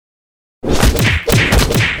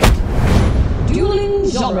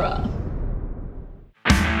genre.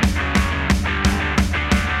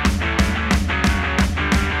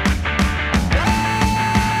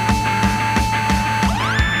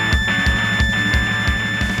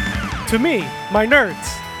 To me, my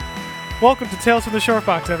nerds, welcome to Tales from the Short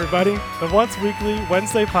Box, everybody, the once-weekly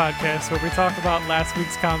Wednesday podcast where we talk about last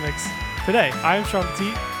week's comics. Today, I am Sean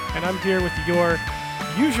Petit, and I'm here with your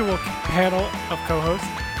usual panel of co-hosts,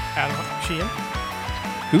 Adam Sheehan.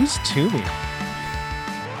 Who's Toomey?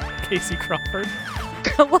 Casey Crawford.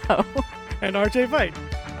 Hello. And RJ Veit.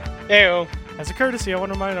 Ew. As a courtesy, I want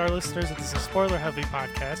to remind our listeners that this is a spoiler-heavy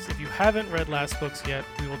podcast. If you haven't read last books yet,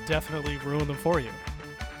 we will definitely ruin them for you.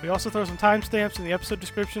 We also throw some timestamps in the episode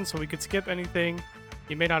description so we could skip anything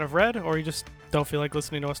you may not have read, or you just don't feel like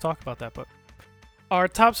listening to us talk about that book. Our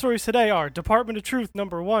top stories today are Department of Truth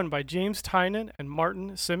 #1 by James Tynion and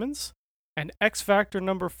Martin Simmons, and X Factor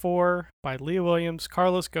 #4 by Leah Williams,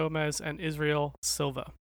 Carlos Gomez, and Israel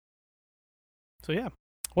Silva. So yeah,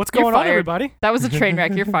 what's going on, everybody? That was a train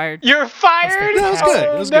wreck. You're fired. You're fired? That was good.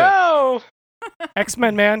 Oh, It was no.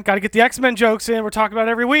 X-Men, man. Got to get the X-Men jokes in. We're talking about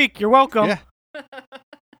it every week. You're welcome. Yeah.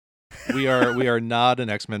 We are not an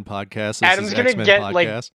X-Men podcast. This Adam's is gonna X-Men get,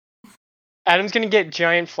 podcast. Adam's going to get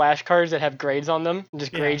giant flashcards that have grades on them and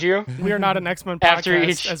just grade you. We are not an X-Men After podcast,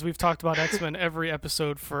 each- as we've talked about X-Men every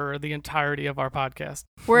episode for the entirety of our podcast.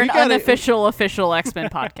 We're We an gotta- unofficial official X-Men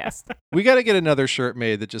podcast. We got to get another shirt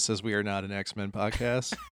made that just says we are not an X-Men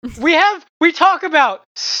podcast. We talk about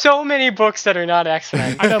so many books that are not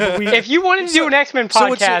X-Men. I know, but we If you wanted to do an X-Men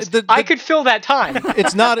so it's, podcast, I could fill that time.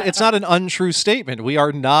 It's not an untrue statement. We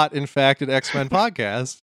are not, in fact, an X-Men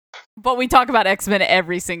podcast. But we talk about X-Men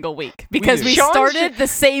every single week because do. we Sean started the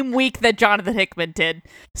same week that Jonathan Hickman did.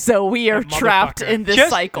 So we are That trapped motherfucker. in this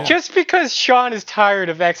cycle. Just because Sean is tired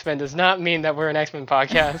of X-Men does not mean that we're an X-Men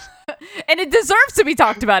podcast. And it deserves to be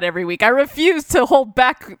talked about every week. I refuse to hold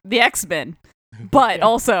back the X-Men. But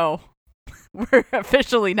also, we're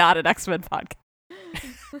officially not an X-Men podcast.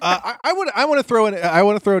 I want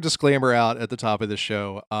to throw a disclaimer out at the top of the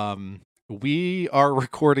show. We are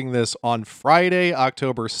recording this on Friday,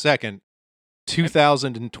 October 2nd,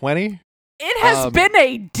 2020. It has been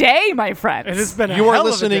a day, my friends. it has been a You are hell of a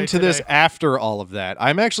listening day to this today. after all of that.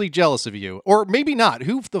 I'm actually jealous of you, or maybe not.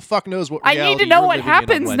 Who the fuck knows what I reality need to know you're what living in on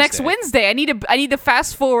happens next Wednesday. I need to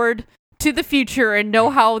fast forward to the future and know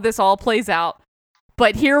how this all plays out.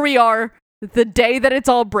 But here we are, the day that it's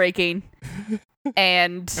all breaking,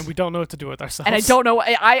 and And we don't know what to do with ourselves. I don't know.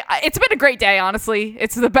 I it's been a great day, honestly.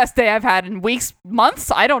 It's the best day I've had in weeks, months.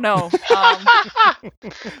 I don't know.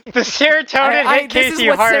 The serotonin hit this is Casey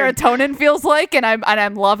what hard. serotonin feels like, and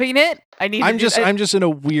I'm loving it. I'm just in a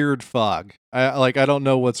weird fog. I don't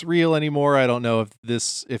know what's real anymore. I don't know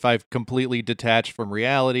if I've completely detached from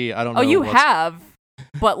reality. I don't know. Oh, you what's- have.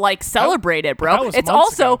 But celebrate it, that bro. was It's months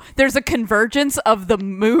also ago. there's a convergence of the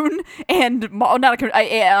moon and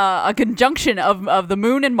a conjunction of the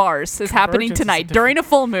moon and Mars is happening Convergence is a tonight different- during a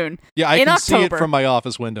full moon. Yeah, I in can see it October. from my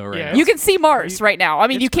office window right Yeah. now. You can see Mars right now. I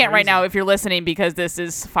mean, It's you can't right crazy. now if you're listening because this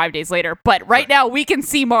is 5 days later. But right now we can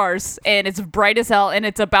see Mars, and it's bright as hell, and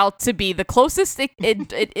it's about to be the closest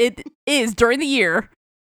it is during the year,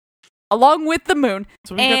 along with the moon.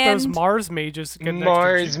 So we get those and- Mars mages. Getting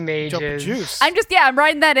Mars extra jump of mages. juice. I'm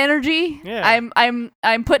riding that energy. Yeah.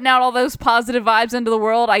 I'm putting out all those positive vibes into the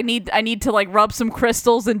world. I need to rub some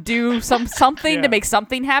crystals and do something Yeah. to make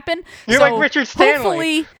something happen. You're So like Richard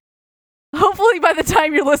Stanley. Hopefully by the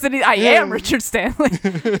time you're listening, I am Richard Stanley.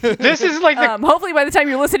 This is like the Hopefully by the time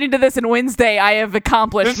you're listening to this on Wednesday, I have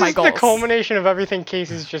accomplished this my is goals. the culmination of everything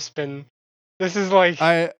Casey's just been. This is like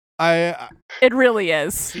It really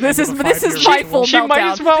is. This is end of a my 5-year full She might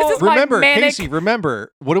meltdown. as well- This is my remember, manic. Casey,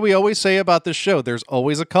 remember, what do we always say about this show? There's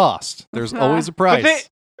always a cost. There's always a price. But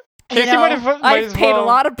You Casey know, might I've as paid a well-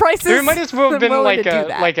 lot of prices. There might as well have I'm been willing like to do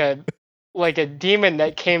that. like a demon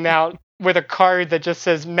that came out with a card that just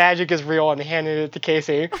says magic is real and handed it to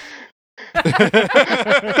Casey.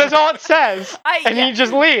 That's all it says. And he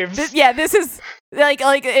just leaves. This is like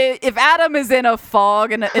if Adam is in a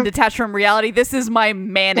fog and detached from reality, this is my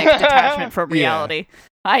manic detachment from Yeah. reality.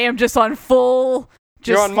 I am just on full,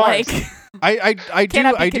 You're just on Mars. like I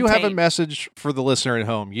Cannot be do have a contained. message for the listener at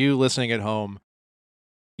home. You listening at home,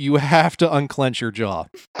 you have to unclench your jaw.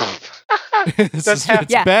 It's That's half-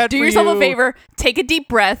 it's bad do for yourself you. a favor, take a deep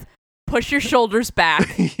breath, push your shoulders back.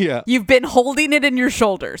 Yeah. You've been holding it in your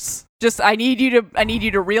shoulders. Just I need you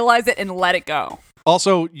to realize it and let it go.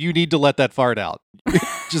 Also, you need to let that fart out.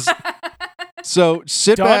 Just so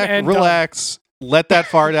sit Done back, and relax, let that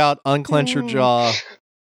fart out, unclench your jaw.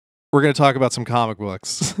 We're going to talk about some comic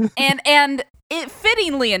books. And it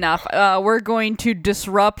fittingly enough, we're going to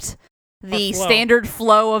disrupt the flow. standard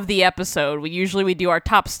flow of the episode. We do our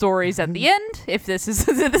top stories at the end. If this is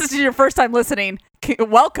this is your first time listening,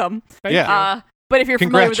 welcome. Thank Yeah. you. But if you're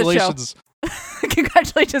familiar with the show, Congratulations.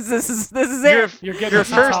 congratulations, this is it. You're getting Your us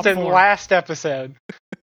to the first top and 4. last episode.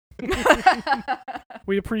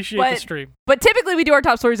 We appreciate But- the stream. But typically we do our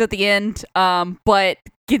top stories at the end. But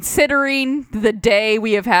considering the day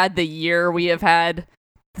we have had, the year we have had,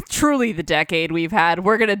 truly the decade we've had,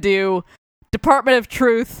 we're gonna do Department of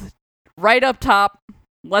Truth right up top.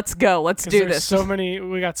 Let's go. Let's 'Cause do there's this.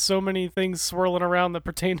 we got so many things swirling around that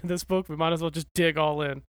pertain to this book. We might as well just dig all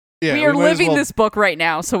in. Yeah, we are might as living well- this book right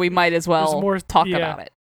now, so we might as well more- talk yeah. about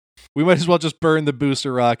it. We might as well just burn the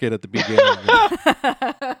booster rocket at the beginning.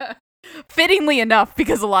 Fittingly enough,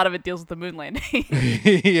 because a lot of it deals with the moon landing.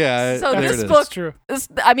 Yeah, So there this it is. book- That's true.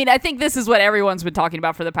 I mean, I think this is what everyone's been talking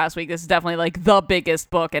about for the past week. This is definitely like the biggest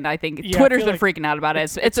book, and I think Yeah, I Twitter's feel been freaking out about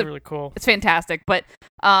it. It's really cool. It's fantastic. But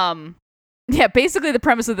yeah, basically the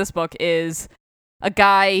premise of this book is a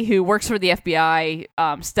guy who works for the FBI,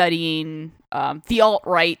 studying the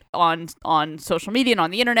alt-right on social media and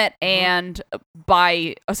on the internet, and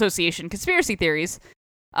by association conspiracy theories.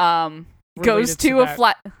 Goes Related to a that-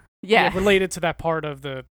 flat. Yeah. related to that part of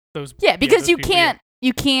those. Yeah, because those you people,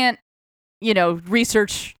 can't,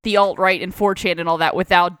 research the alt-right and 4chan and all that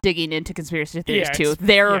without digging into conspiracy theories Yeah, too.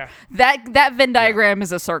 yeah. That Venn diagram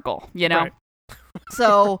is a circle, Right.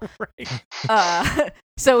 So, Right.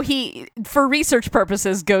 so he, for research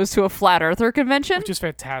purposes, goes to a flat earther convention, Which is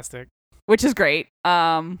fantastic. which is great.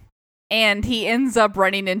 And he ends up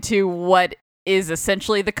running into what is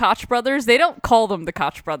essentially the Koch brothers. They don't call them the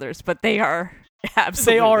Koch brothers, but they are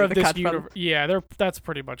absolutely They are of the this Koch brothers. universe. Yeah, that's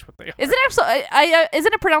pretty much what they are. Is it absolutely?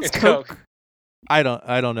 Isn't it pronounced It's Coke? Coke. I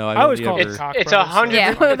don't know. I always don't call it ever- Koch It's brothers, 100.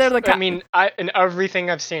 Yeah, it's- they're the I co- mean, in everything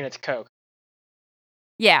I've seen, it's Coke.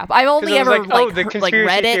 Yeah, I've only 'Cause I was ever like, oh, the read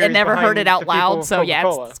conspiracy it and theories never heard behind it out the people loud. of So yeah,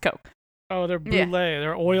 Coca-Cola. it's Coke. Oh, they're Yeah. boule.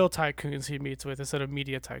 They're oil tycoons he meets with instead of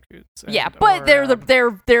media tycoons. Yeah, And- but or,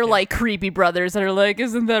 they're yeah. like creepy brothers that are like,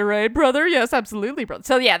 isn't that right, brother? Yes, absolutely, brother.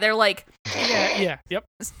 So yeah, they're like, yeah, yep.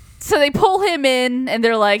 so they pull him in and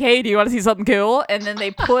they're like, hey, do you want to see something cool? And then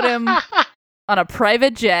they put him on a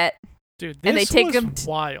private jet. Dude, this And they take was him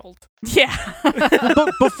wild. Yeah.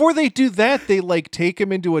 But before they do that, they like take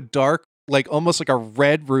him into a dark, like almost like a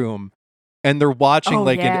red room, and they're watching Oh,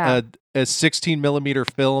 like yeah. a 16 millimeter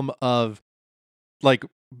film of like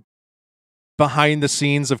behind the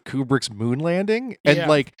scenes of Kubrick's moon landing, and Yeah.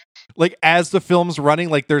 like as the film's running,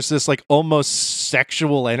 like there's this like almost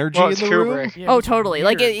sexual energy Well, in it's the room. Kubrick. Yeah, Oh, it's totally.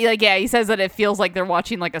 Like, weird. yeah, he says that it feels like they're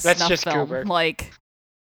watching like a That's snuff just film. Kubrick. Like,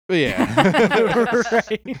 Yeah.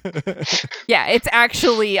 Right. yeah, it's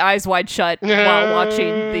actually eyes wide shut while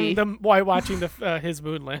watching While watching his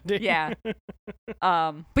moon landing. yeah.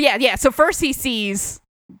 But yeah. So first he sees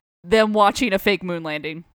them watching a fake moon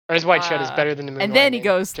landing. Eyes Wide Shut is better than the moon and then he landing,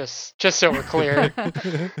 goes- just so we're clear.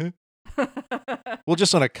 Well,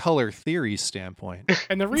 just on a color theory standpoint.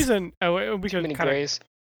 And the reason we Too could many kind of grays.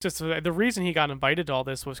 just the reason he got invited to all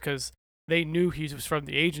this was because they knew he was from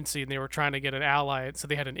the agency and they were trying to get an ally, so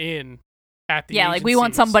they had an in at the Yeah, like we want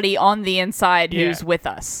agencies. somebody on the inside Yeah. who's with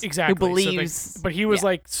us. Exactly. Who believes. But he was yeah.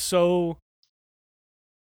 like so.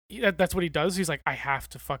 That's what he does. He's like, I have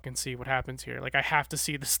to fucking see what happens here. Like, I have to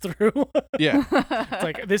see this through. Yeah. It's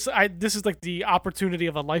like this. This is like the opportunity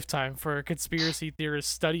of a lifetime for a conspiracy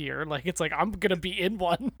theorist studier. Like, it's like I'm gonna be in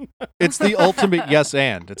one. It's the ultimate yes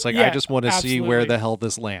and. It's like I Yeah, just want to see where absolutely. the hell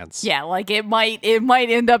this lands. yeah, like it might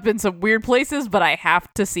end up in some weird places, but I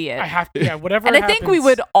have to see it. I have to. Yeah, whatever. and I think we happens-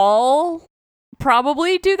 would all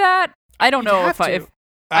probably do that. I don't You'd know have if I. to. If,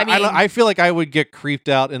 I mean- I feel like I would get creeped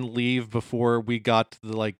out and leave before we got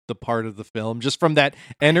to the part of the film, just from that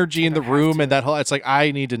energy in the I have room to. and that whole. It's like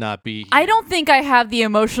I need to not be. I here. don't think I have the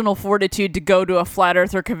emotional fortitude to go to a flat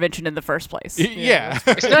earther convention in the first place. Yeah.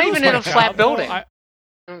 It's not even in a Fuck flat out, though. building.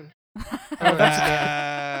 Oh,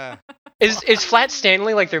 that's Is Flat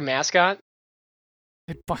Stanley like their mascot?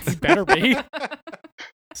 It better be.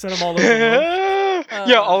 Send them all over the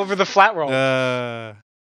Yeah, all over the flat world.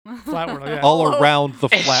 flat world. Yeah. all around the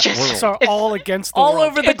It's flat just- world. So It's- all against the all world.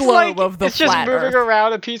 over the It's globe like- of the it's just flat moving Earth.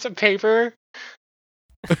 around a piece of paper.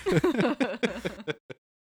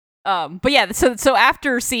 But yeah, so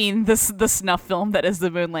after seeing the snuff film that is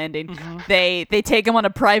the moon landing, Mhm. they take him on a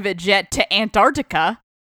private jet to Antarctica,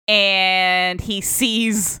 and he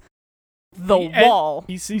sees the The en- wall,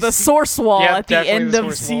 He sees the source wall Yeah, at the definitely end the of.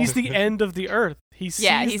 source He wall. sees the end of the Earth. He sees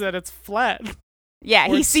Yeah, he's- that it's flat. Yeah,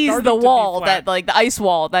 Or he it's sees starting the to be wall flat. that, like, the ice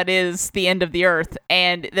wall that is the end of the Earth,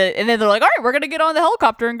 and then they're like, all right, we're gonna get on the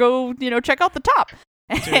helicopter and go, check out the top.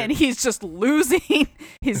 and he's just losing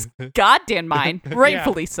his goddamn mind,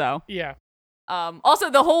 rightfully so. Yeah. Also,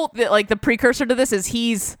 the precursor to this is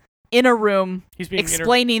he's in a room He's being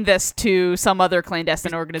explaining this to some other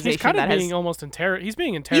clandestine organization. He's kind of that being has. almost interrogated. He's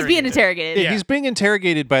being interrogated. He's being interrogated. Yeah. He's being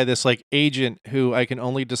interrogated by this like agent who I can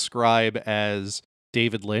only describe as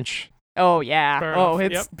David Lynch. Oh yeah. Fair Oh,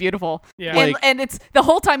 enough. it's beautiful. Yeah. Like- and it's the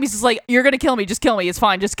whole time he's just like, "You're gonna kill me. Just kill me. It's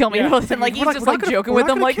fine. Just kill me." Yeah. And like We're he's not- just we're like not gonna- joking we're with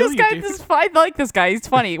not him, gonna like, kill "This you, guy, dude." this is fine. I like this guy. He's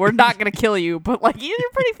funny. We're not gonna kill you, but like, you're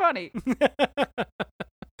pretty funny."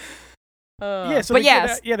 So but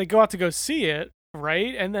they go out to go see it,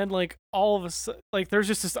 right? And then like all of a sudden, like there's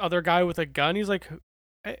just this other guy with a gun. He's like,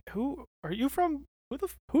 hey, "Who are you from? Who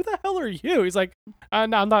the hell are you?" He's like,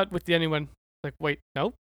 "No, I'm not with anyone." Like, wait,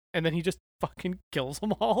 no. And then he just fucking kills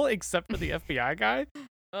them all except for the FBI guy.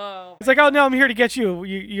 Oh. It's like, "Oh no, I'm here to get you.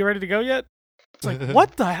 You ready to go yet?" It's like,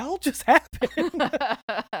 what the hell just happened?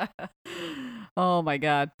 Oh my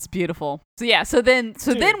god, it's beautiful. So yeah, so then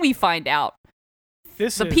we find out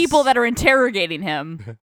the people that are interrogating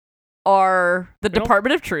him are the We don't-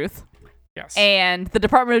 Department of Truth, yes, and the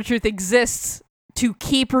Department of Truth exists to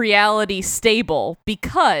keep reality stable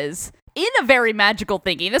because in a very magical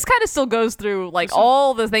thinking, this kind of still goes through like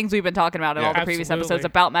all the things we've been talking about in Yeah, all the previous episodes absolutely.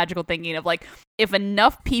 about magical thinking of like, if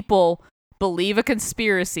enough people believe a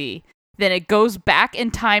conspiracy, then it goes back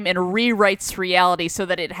in time and rewrites reality so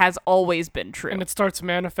that it has always been true. and it starts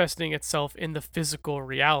manifesting itself in the physical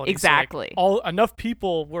reality. Exactly. So, like, enough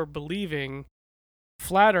people were believing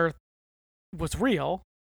flat Earth was real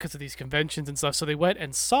because of these conventions and stuff, so they went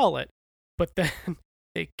and saw it. But then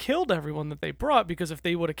they killed everyone that they brought because if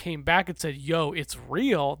they would have came back and said, "Yo, it's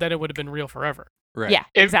real," then it would have been real forever. Right. Yeah,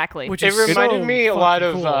 exactly. Which It is reminded so me a lot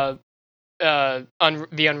fucking of cool.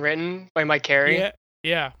 The Unwritten by Mike Carey,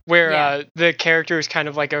 Yeah. where Yeah. the character is kind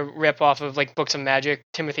of like a rip off of like Books of Magic,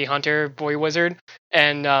 Timothy Hunter, Boy Wizard,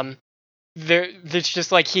 and it's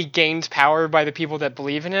just like he gains power by the people that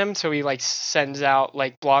believe in him, so he like sends out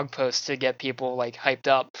like blog posts to get people like hyped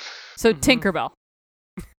up. So Mhm. Tinkerbell.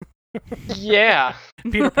 Yeah.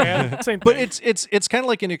 Peter Pan, same But thing. it's kind of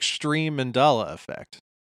like an extreme Mandela effect.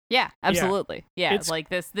 Yeah, absolutely. Yeah, It's like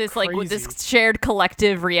this like with crazy. this shared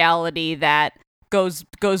collective reality that goes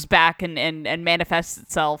back and manifests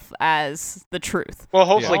itself as the truth. Well,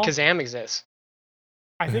 hopefully Yeah. Kazam exists.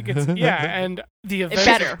 I think it's and the It's event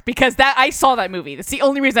better because I saw that movie. That's the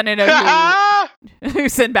only reason I know who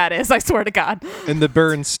Sinbad is. I swear to God. And the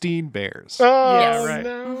Bernstein Bears. Oh Yeah, right.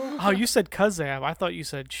 no. Oh, you said Kazam. I thought you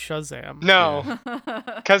said Shazam. No,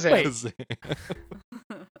 Kazam. Wait.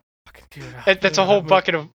 Fucking dude, That's a whole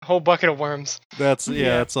bucket of worms. That's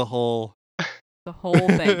Yeah. that's a whole. The whole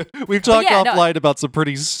thing. We've talked yeah, no. offline about some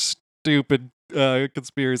pretty stupid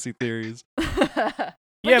conspiracy theories.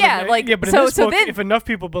 But yeah, like but in so this book, then if enough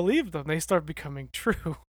people believe them, they start becoming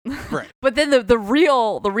true. but then the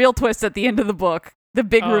real twist at the end of the book, the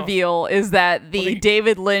big Oh. reveal is that the Well,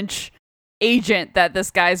 David Lynch agent that this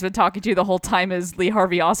guy's been talking to the whole time is Lee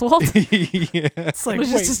Harvey Oswald. Yeah. It's like, Which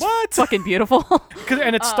is wait, just what? fucking beautiful.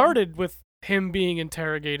 And it Um, started with him being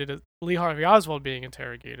interrogated, Lee Harvey Oswald being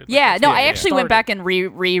interrogated. Like, Yeah, that's no, how I it actually went started. back and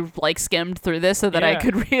re skimmed through this so that I Yeah.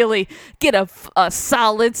 could really get a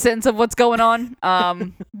solid sense of what's going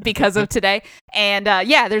on because of today. And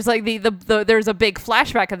yeah, there's like there's a big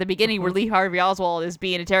flashback at the beginning where Lee Harvey Oswald is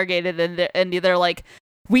being interrogated and they're like,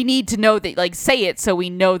 we need to know that, like, say it so we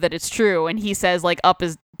know that it's true. And he says like up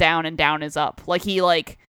is down and down is up. Like he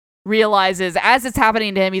like realizes as it's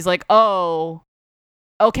happening to him, he's like, oh,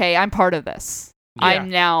 okay, I'm part of this. Yeah. I'm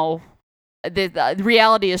now the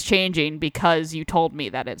reality is changing because you told me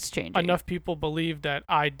that it's changing. Enough people believe that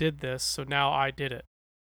I did this, so now I did it.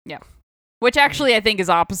 Which actually I think is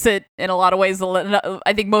opposite in a lot of ways.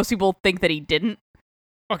 I think most people think that he didn't.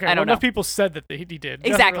 Okay, I don't enough know. people said that he did.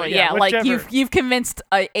 Exactly. Definitely, Yeah. Like whichever. you've convinced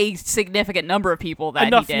a significant number of people that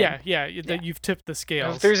enough. he did. Yeah, Yeah. that you've tipped the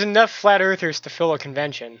scales. There's enough flat earthers to fill a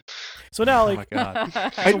convention. So now, Oh like, my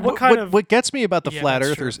god. So what kind of- what gets me about the Yeah, flat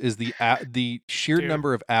that's true. earthers is the sheer Dude.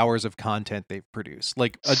 number of hours of content they've produced.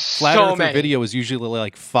 Like a flat So earther many. video is usually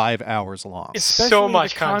like 5 hours long. especially so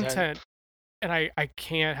much the content. And I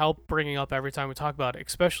can't help bringing up every time we talk about it,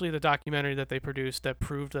 especially the documentary that they produced that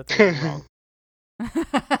proved that they were wrong.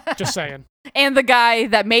 Just saying. And the guy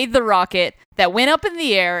that made the rocket that went up in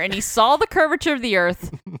the air and he saw the curvature of the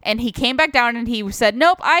earth and he came back down and he said,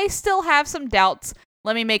 nope, I still have some doubts.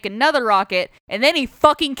 Let me make another rocket. And then he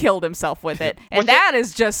fucking killed himself with it. And What the- that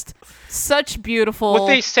is just such beautiful. What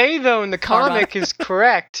they say though in the Karma. comic is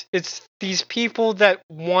correct. It's these people that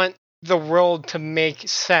want the world to make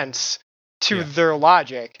sense to Yeah. their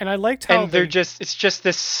logic. And I liked how And they're they, it's just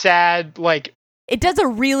this sad, like, it does a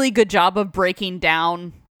really good job of breaking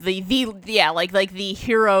down the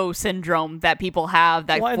hero syndrome that people have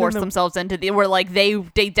that force themselves into where like they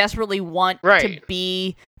desperately want to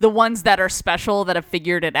be the ones that are special that have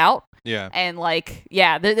figured it out. Yeah. And like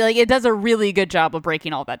it does a really good job of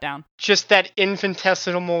breaking all that down. Just that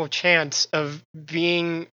infinitesimal chance of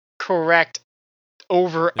being correct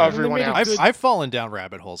over everyone else. I've fallen down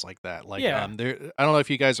rabbit holes like that. Like Yeah. I don't know if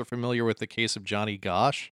you guys are familiar with the case of Johnny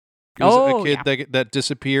Gosh. He was a kid that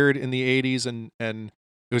disappeared in the 80s and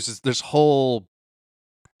it was just this whole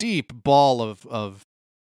deep ball of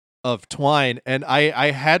twine, and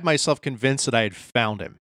I had myself convinced that I had found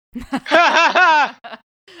him. I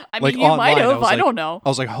like mean, you might online, have. I don't know. I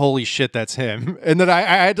was like, "Holy shit, that's him!" And then I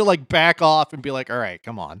had to like back off and be like, "All right,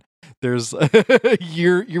 come on. There's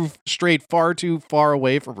you've strayed far too far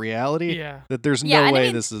away from reality. Yeah. That there's no way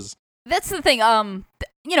this is." That's the thing.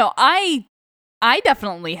 I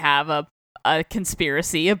definitely have a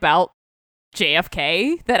conspiracy about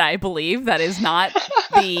JFK that I believe that is not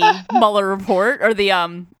the Mueller report or the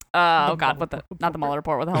not the Mueller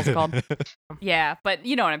report, what the hell's it called? Yeah, but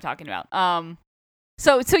you know what I'm talking about.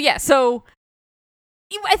 So I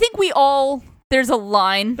think there's a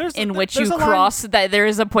line in which you cross that there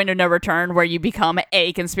is a point of no return where you become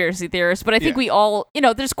a conspiracy theorist. But I think we all,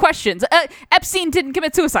 there's questions. Epstein didn't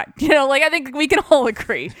commit suicide. I think we can all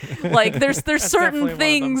agree. Like there's certain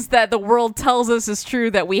things that the world tells us is true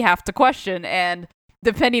that we have to question, and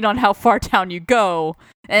depending on how far down you go.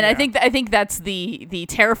 And I think that's the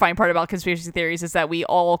terrifying part about conspiracy theories is that we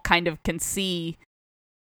all kind of can see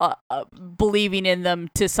believing in them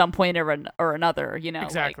to some point or another,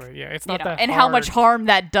 Exactly. Like, yeah, it's not that and hard. how much harm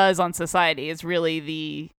that does on society is really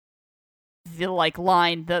the like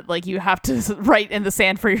line that like you have to write in the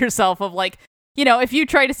sand for yourself of like, if you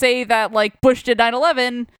try to say that like Bush did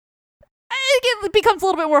 9/11, it becomes a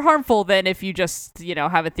little bit more harmful than if you just,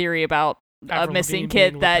 have a theory about a missing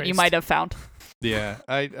kid that you might have found. Yeah,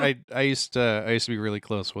 I used to be really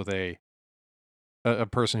close with a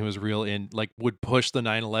person who was real in like would push the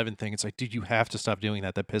 9/11 thing. It's like, dude, you have to stop doing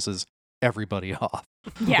that. That pisses everybody off.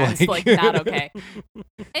 Yeah, it's like not okay.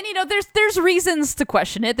 And there's reasons to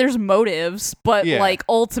question it. There's motives, but like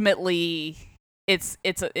ultimately, it's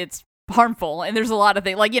harmful. And there's a lot of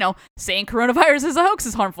things like saying coronavirus is a hoax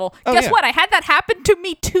is harmful. Guess what? I had that happen to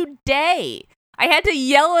me today. I had to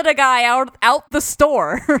yell at a guy out the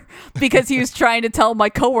store because he was trying to tell my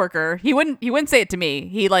coworker. He wouldn't say it to me.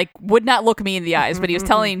 He like would not look me in the eyes, but he was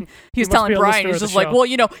telling Brian. He's just like, well,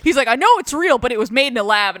 he's like, I know it's real, but it was made in a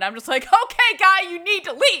lab, and I'm just like, okay, guy, you need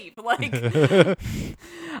to leave. Like,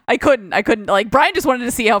 I couldn't. Like, Brian just wanted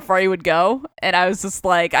to see how far he would go, and I was just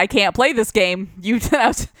like, I can't play this game.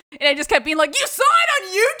 And I just kept being like, you saw it on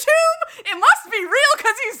YouTube? It must be real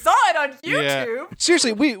because you saw it on YouTube. Yeah.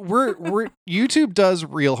 Seriously, we're YouTube does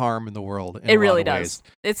real harm in the world. It really does.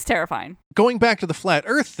 It's terrifying. Going back to the flat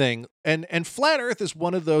Earth thing, and flat Earth is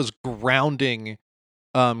one of those grounding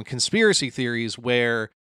conspiracy theories where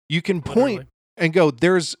you can point and go,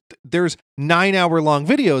 there's 9-hour-long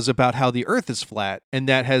videos about how the Earth is flat, and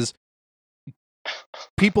that has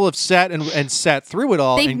people have sat and sat through it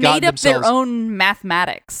all. They've and made up their own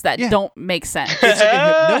mathematics that don't make sense. It's like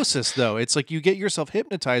a hypnosis, though. It's like you get yourself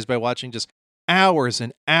hypnotized by watching just hours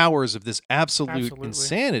and hours of this absolute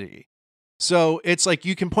insanity. So it's like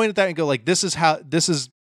you can point at that and go, like, this is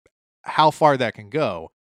how far that can go.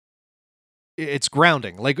 It's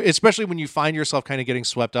grounding, like especially when you find yourself kind of getting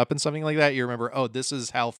swept up in something like that. You remember, oh, this is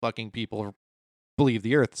how fucking people believe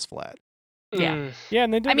the Earth is flat. Yeah. Yeah,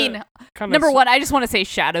 and they did number one, I just want to say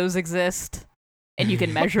shadows exist, and you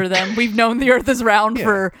can measure them. We've known the Earth is round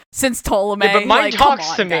since Ptolemy. Yeah, but mine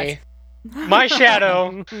talks to me. My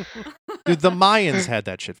shadow. Dude, the Mayans had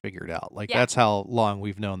that shit figured out. Like that's how long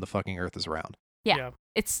we've known the fucking Earth is round. Yeah.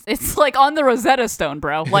 It's like on the Rosetta Stone,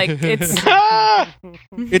 bro. Like it's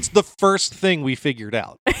it's the first thing we figured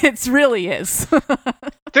out. It really is.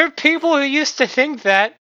 There are people who used to think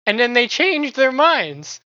that, and then they changed their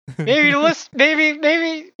minds. Maybe just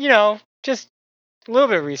a little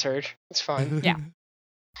bit of research. It's fine. Yeah.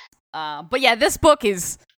 But yeah, this book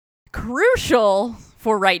is crucial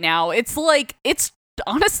for right now. It's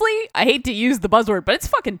honestly, I hate to use the buzzword, but it's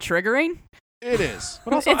fucking triggering. It is.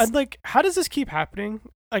 But also, I'd like, how does this keep happening?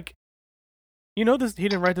 Like, this he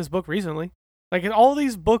didn't write this book recently. Like, all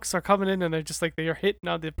these books are coming in, and they're just like, they are hitting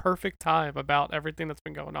on the perfect time about everything that's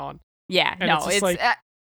been going on. Yeah, and no, it's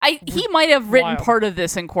He might have written Wild. part of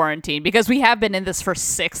this in quarantine because we have been in this for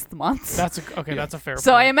 6 months. That's a fair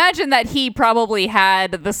So point. I imagine that he probably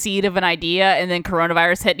had the seed of an idea, and then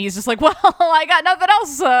coronavirus hit, and he's just like, well, I got nothing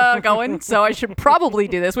else going, so I should probably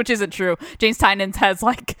do this, which isn't true. James Tynion has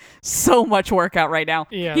like so much work out right now.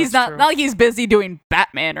 Yeah, he's that's not true. like he's busy doing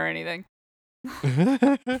Batman or anything.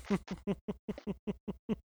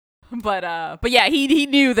 But yeah, he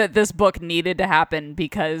knew that this book needed to happen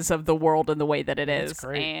because of the world and the way that it That's is.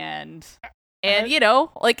 great. And you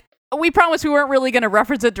know, like we promised we weren't really going to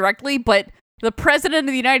reference it directly, but the president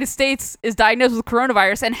of the United States is diagnosed with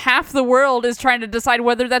coronavirus, and half the world is trying to decide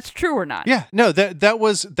whether that's true or not. Yeah, no, that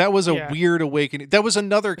was a Yeah. weird awakening. That was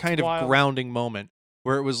another kind of wild. grounding moment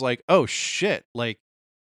where it was like, oh shit, like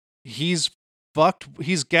he's fucked.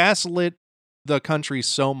 He's gaslit the country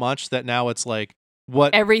so much that now it's like,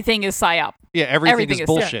 what? Everything is psyop. Yeah, everything everything is is-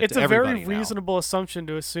 bullshit. Yeah, it's to a very everybody now. reasonable assumption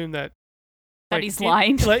to assume that He's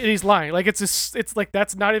lying. Like, he's lying. Like it's like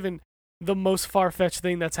that's not even the most far-fetched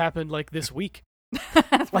thing that's happened like this week.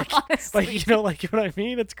 Like Honestly. you know what I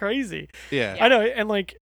mean? It's crazy. Yeah. I know, and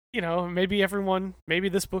like maybe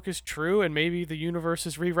this book is true, and maybe the universe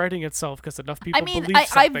is rewriting itself because enough people mean, believe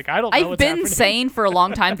something. I don't know I've what's been happening. saying for a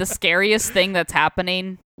long time the scariest thing that's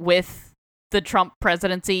happening with the Trump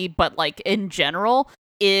presidency, but like in general,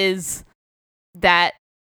 is that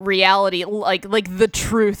reality, like the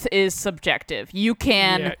truth is subjective. You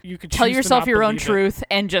can Yeah, you could tell choose to yourself not your own believe it. truth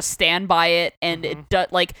and just stand by it, and Mhm. it does,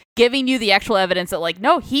 like giving you the actual evidence that like,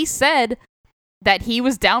 no, he said that he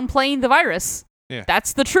was downplaying the virus. Yeah.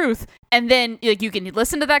 That's the truth. And then like you can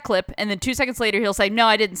listen to that clip, and then 2 seconds later he'll say, no,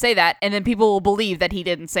 I didn't say that, and then people will believe that he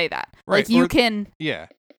didn't say that. Right, Like you or- can, Yeah.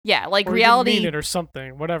 yeah, like Or he didn't reality mean it or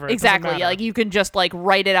something, whatever. It doesn't exactly. matter. Yeah, like you can just like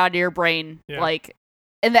write it out of your brain, Yeah. like,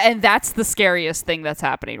 and that's the scariest thing that's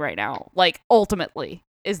happening right now. Like ultimately,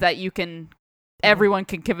 is that you can, everyone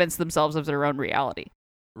can convince themselves of their own reality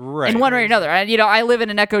Right. in one way or another. And you know, I live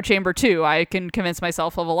in an echo chamber too. I can convince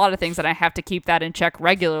myself of a lot of things, and I have to keep that in check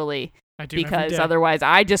regularly I do every because day. otherwise,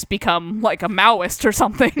 I just become like a Maoist or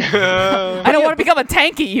something. Uh, I don't want to become a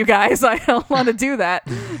tanky, you guys. I don't want to do that.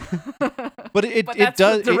 But it that's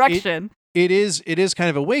does the direction. it is kind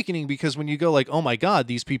of awakening because when you go like, oh my god,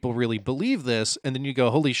 these people really believe this, and then you go,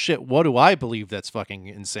 holy shit, what do I believe that's fucking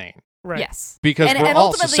insane? right. Yes. Because And- we're and all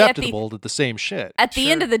ultimately susceptible to the same shit. At the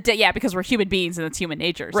end Sure. of the day, yeah, because we're human beings and it's human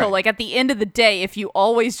nature. So Right. like at the end of the day, if you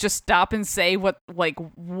always just stop and say what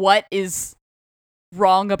is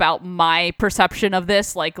wrong about my perception of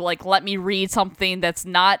this, like let me read something that's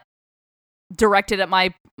not directed at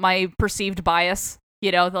my perceived bias,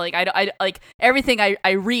 you know, like I like everything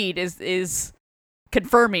I read is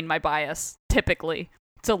confirming my bias typically.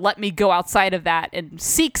 So let me go outside of that and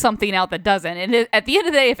seek something out that doesn't. And at the end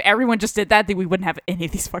of the day, if everyone just did that, then we wouldn't have any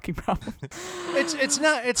of these fucking problems. It's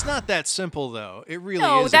not that simple though. It really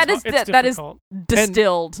No, is. that It's is that is difficult.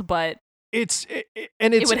 distilled, but It's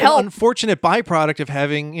would an help. unfortunate byproduct of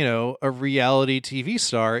having, you know, a reality TV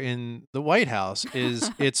star in the White House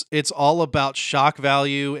is it's all about shock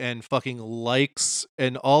value and fucking likes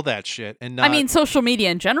and all that shit, and not I mean, social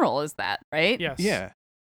media in general is that, right? Yes. yeah.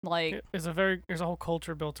 Like, There's a whole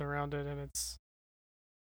culture built around it, and it's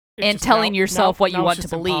and just telling now- yourself now- what you now it's want to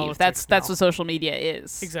just in believe. politics That's now. what social media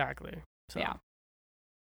is. Exactly. So. Yeah.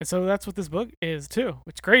 And so that's what this book is too.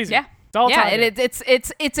 It's crazy. Yeah. It's all Yeah, tied in. and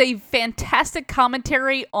it's a fantastic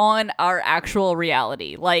commentary on our actual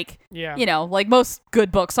reality. Like, Yeah. you know, like most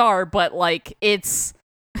good books are, but like it's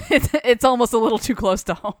almost a little too close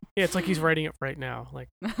to home. Yeah, it's like he's writing it right now, like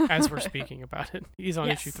as we're speaking about it. He's on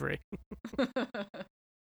Yes. issue 3. I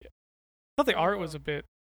thought the art was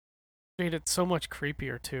made it so much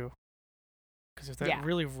creepier too, because it's that Yeah.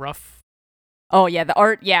 really rough. Oh yeah, the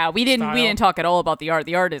art. Yeah, we Style. didn't talk at all about the art.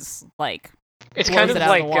 The art is like it's blows kind of it out of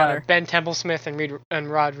like the water. Ben Templesmith and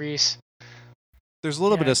Rod Reese. There's a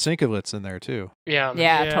little bit Yeah. of Sinkovitz in there too. Yeah.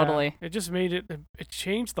 yeah, totally. It just made it. It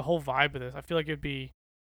changed the whole vibe of this. I feel like it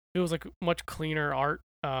was like much cleaner art,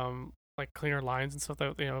 like cleaner lines and stuff.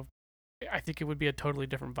 That I think it would be a totally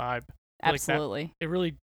different vibe. Like that. Absolutely. It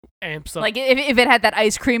really amps up. Like if it had that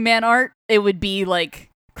ice cream man art, it would be like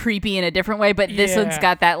creepy in a different way, but this one's Yeah.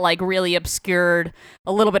 got that like really obscured,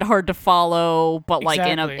 a little bit hard to follow, but like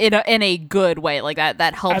Exactly. in a good way. Like that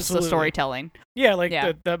helps Absolutely. the storytelling. Yeah, like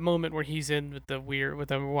Yeah. that moment where he's in with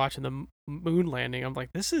them watching the moon landing. I'm like,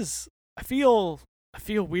 I feel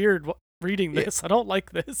weird reading Yeah. this. I don't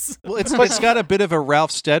like this. Well, it's got a bit of a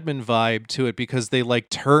Ralph Steadman vibe to it because they like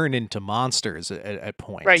turn into monsters at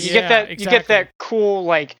points. Right. You Yeah, get that. You get exactly. that cool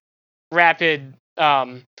like rapid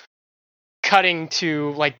cutting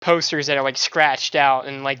to like posters that are like scratched out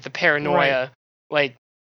and like the paranoia. Like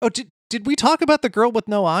Oh, did did we talk about the girl with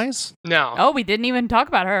no eyes? No. Oh, we didn't even talk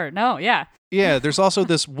about her. No, yeah. Yeah, there's also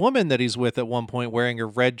this woman that he's with at one point wearing a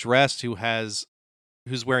red dress who's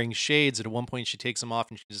wearing shades, and at one point she takes them off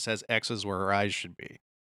and she just has X's where her eyes should be.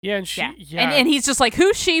 Yeah, and she, Yeah. And he's just like,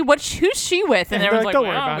 who's she? Who's she with? And And everyone's they're like, like, "Don't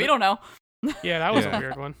worry well, about we it." don't know. yeah, that was Yeah. a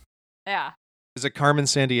weird one. Yeah. Is it Carmen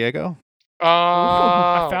Sandiego?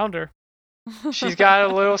 I Oh, found her. she's got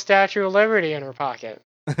a little Statue of Liberty in her pocket.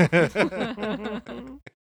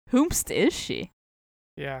 Whomst is she?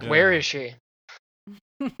 Yeah, Yeah. Where is she?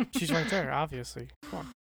 she's right there, obviously. Come on.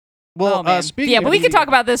 Well, Oh, man. speaking Yeah, of but we could needing- talk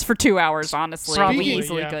about this for 2 hours, honestly. Probably, we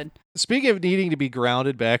easily yeah. could. Speaking of needing to be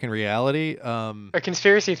grounded back in reality, A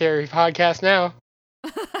conspiracy theory podcast now.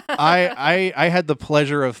 I had the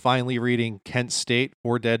pleasure of finally reading Kent State,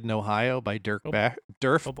 4 Dead in Ohio by Dirk Oh.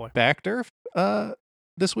 Durf Oh, boy. Backdurf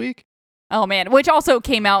this week. Oh man, which also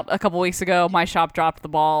came out a couple weeks ago. My shop dropped the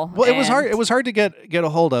ball. Well, it was hard. and- It was hard to get a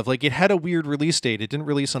hold of. Like, it had a weird release date. It didn't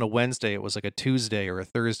release on a Wednesday. It was like a Tuesday or a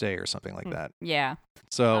Thursday or something like that. Yeah.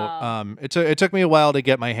 So, Um, it took me a while to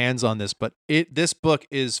get my hands on this, but this book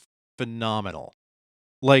is phenomenal.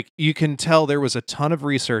 Like, you can tell there was a ton of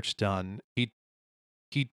research done. He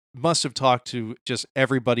must have talked to just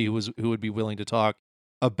everybody who would be willing to talk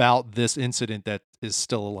about this incident that is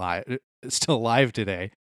still alive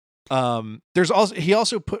today. He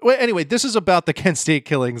also put, well, anyway, this is about the Kent State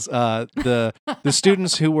killings. The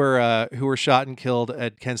students who were shot and killed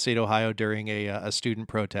at Kent State, Ohio during a student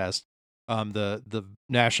protest. The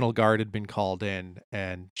National Guard had been called in,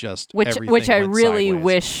 and just which everything I went really sideways.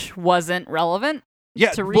 wish wasn't relevant to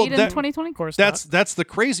well, read in that- 2020. Of course, That's the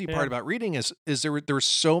crazy part Yeah. about reading is there were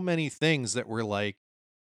so many things that were like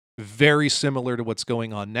very similar to what's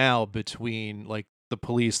going on now between like the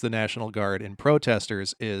police, the National Guard, and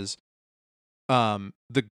protesters. Is the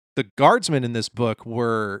guardsmen in this book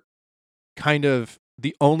were kind of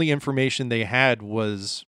the only information they had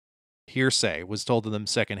was hearsay, was told to them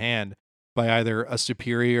secondhand by either a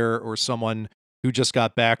superior or someone who just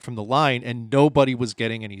got back from the line, and nobody was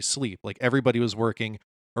getting any sleep. Like, everybody was working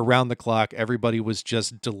around the clock. Everybody was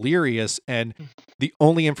just delirious, and the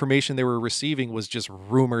only information they were receiving was just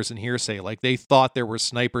rumors and hearsay. Like, they thought there were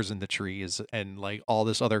snipers in the trees and like all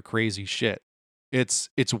this other crazy shit. It's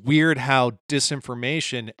weird how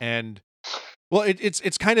disinformation and it's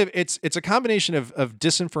a combination of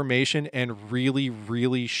disinformation and really,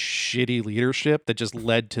 really shitty leadership that just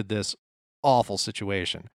led to this awful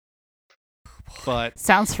situation. But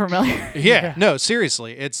Sounds familiar. yeah, Yeah. no,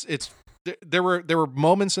 seriously, there were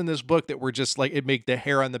moments in this book that were just like, it made the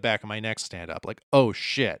hair on the back of my neck stand up. Like, oh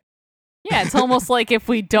shit. Yeah, it's almost like if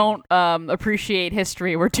we don't appreciate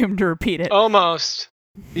history, we're doomed to repeat it. Almost.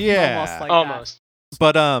 Yeah. Almost like Almost.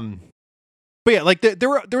 But yeah, like there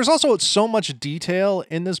was also so much detail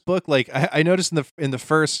in this book. Like, I noticed in the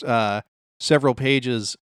first several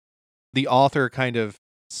pages, the author kind of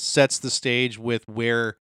sets the stage with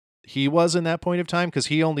where he was in that point of time, because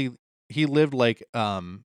he lived like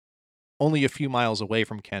only a few miles away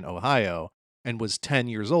from Kent, Ohio, and was 10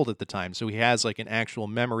 years old at the time. So he has like an actual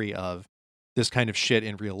memory of this kind of shit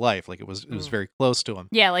in real life. Like, it was very close to him.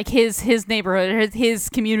 Yeah, like his neighborhood, his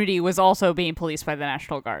community was also being policed by the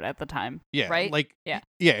National Guard at the time. Yeah, Right? like Yeah.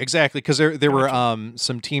 exactly, because there were Gotcha.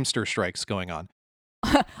 some Teamster strikes going on.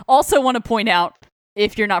 Also want to point out,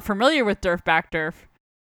 if you're not familiar with Durf Backdurf,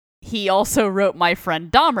 he also wrote My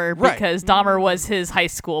Friend Dahmer, Right. because Dahmer was his high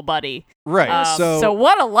school buddy. Right. So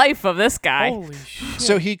what a life of this guy. Holy shit.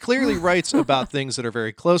 So he clearly writes about things that are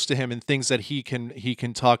very close to him and things that he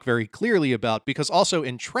can talk very clearly about, because also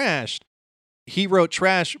in Trashed, he wrote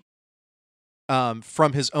Trash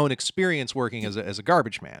from his own experience working as a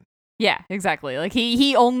garbage man. Yeah, exactly. Like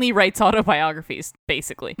he only writes autobiographies,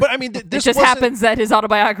 basically. But I mean, It this just wasn't- happens that his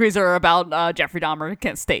autobiographies are about Jeffrey Dahmer at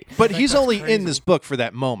Kent State. But Like, he's that's only in crazy. this book for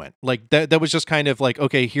that moment. Like, that was just kind of like,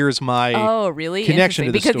 okay, here's my Oh, really? connection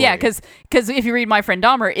to the Interesting. Because story. because if you read My Friend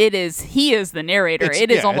Dahmer, he is the narrator. It's- It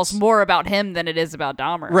is yeah, almost it's- more about him than it is about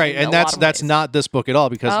Dahmer. right, in and a lot that's of ways. not this book at all,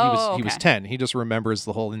 because Oh, he was okay. 10. He just remembers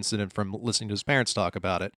the whole incident from listening to his parents talk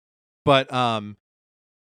about it. But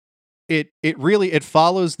it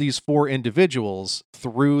follows these 4 individuals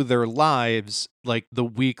through their lives, like the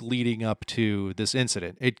week leading up to this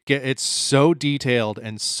incident. It's so detailed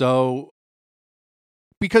and so,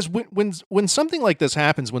 because when something like this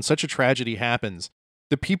happens, when such a tragedy happens,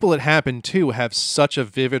 the people it happened to have such a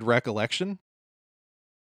vivid recollection.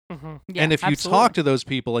 Mhm. Yeah, And if you absolutely. talk to those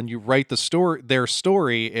people and you write their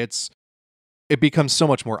story, it becomes so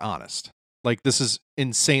much more honest. Like, this is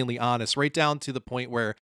insanely honest, right down to the point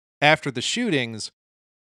where after the shootings,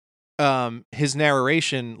 his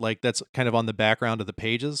narration, like that's kind of on the background of the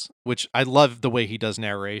pages, which I love the way he does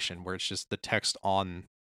narration, where it's just the text on,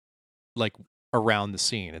 like around the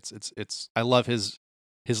scene. It's I love his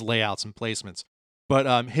layouts and placements,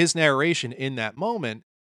 but his narration in that moment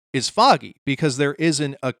is foggy because there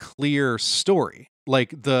isn't a clear story.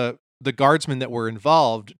 Like the guardsmen that were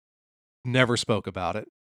involved never spoke about it.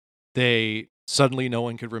 They suddenly no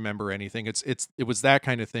one could remember anything. It was that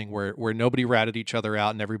kind of thing where nobody ratted each other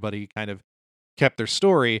out and everybody kind of kept their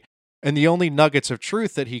story. And the only nuggets of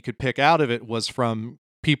truth that he could pick out of it was from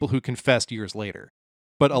people who confessed years later.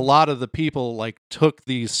 But a lot of the people like took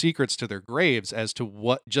these secrets to their graves as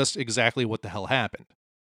to just exactly what the hell happened.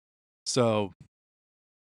 So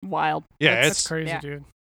Wild. yeah, That's crazy, yeah. dude.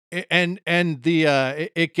 and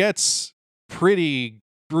it gets pretty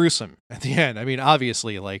gruesome at the end. I mean,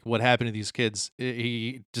 obviously, like what happened to these kids,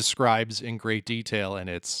 he describes in great detail, and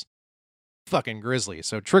it's fucking grisly.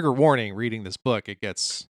 So, trigger warning: reading this book, it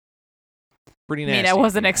gets pretty nasty. I mean, I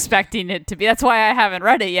wasn't expecting it to be. That's why I haven't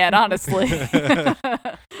read it yet, honestly.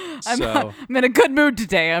 I'm in a good mood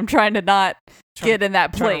today. I'm trying to not get in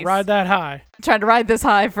that Trying place. to ride that high. Trying to ride this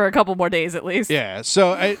high for a couple more days at least. Yeah.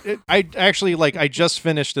 So I actually I just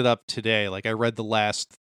finished it up today. Like I read the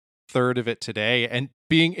last third of it today, and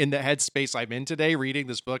being in the headspace I'm in today, reading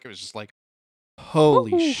this book, it was just like,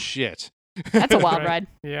 holy Woo. shit. That's a wild Right. ride.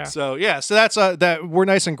 Yeah. So that's that we're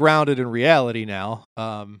nice and grounded in reality now.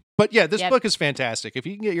 But yeah, this Yep. book is fantastic. If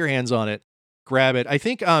you can get your hands on it, grab it. I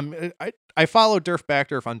think I follow Durf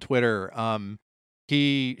Backdurf on Twitter.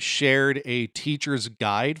 He shared a teacher's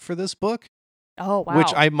guide for this book, Oh, wow.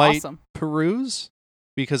 which I might Awesome. peruse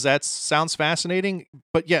because that sounds fascinating.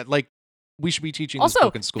 But yeah, like we should be teaching this Also,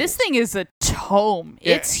 book in school. this thing is a tome.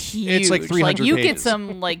 Yeah, It's huge. it's like 300 you get pages.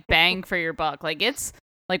 some like bang for your buck. Like it's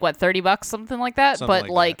like what, $30, something like that. Something but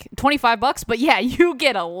like that. $25. But yeah, you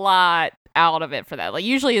get a lot out of it for that. Like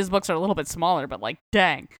usually his books are a little bit smaller, but like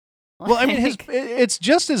dang. Well, I mean, Like, it's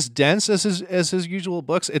just as dense as his usual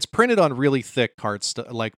books. It's printed on really thick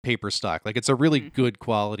like paper stock. Like it's a really Mhm. good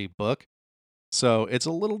quality book. So it's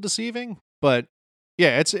a little deceiving, but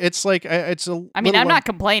yeah, it's like it's a. I mean, little I'm not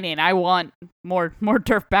complaining. I want more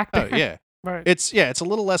turf back Oh there. yeah, Right. it's a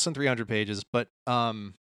little less than 300 pages, but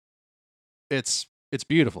it's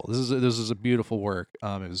beautiful. This is a beautiful work.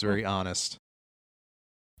 It was very honest.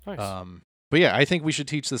 Nice. But yeah, I think we should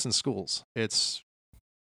teach this in schools.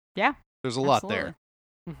 Yeah, there's a lot there.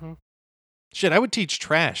 Mm-hmm. Shit, I would teach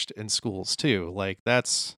trashed in schools too. Like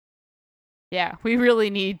that's Yeah, we really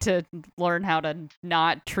need to learn how to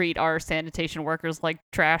not treat our sanitation workers like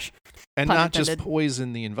trash. and Pun not just intended.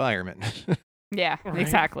 poison the environment. Yeah, Right.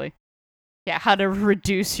 exactly. Yeah, how to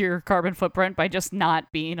reduce your carbon footprint by just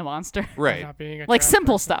not being a monster. Right. Not being a Like trash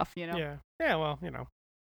simple person. stuff, you know? Yeah. Yeah. Well, you know.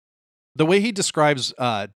 The way he describes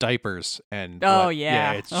diapers and Oh, what-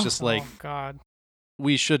 yeah. it's Oh. just like Oh God.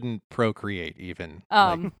 we shouldn't procreate even.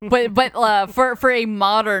 Like, But for a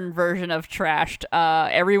modern version of trashed,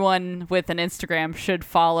 everyone with an Instagram should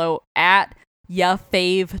follow at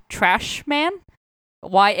Yafave Trashman,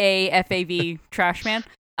 YAFAV Trashman.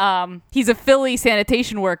 He's a Philly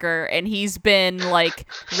sanitation worker, and he's been like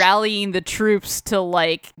rallying the troops to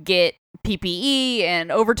like get PPE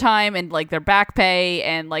and overtime and like their back pay,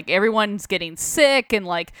 and like everyone's getting sick, and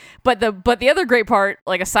like but the other great part,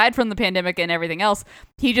 like aside from the pandemic and everything else,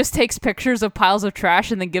 he just takes pictures of piles of trash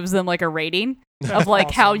and then gives them like a rating of like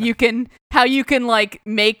how awesome. you can like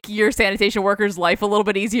make your sanitation workers' life a little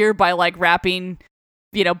bit easier by like wrapping,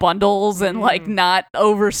 you know, bundles and like not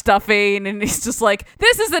overstuffing. And he's just like,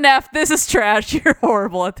 this is an F, this is trash, you're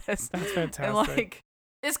horrible at this. That's fantastic. And like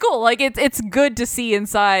it's cool. Like it's good to see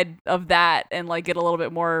inside of that and like get a little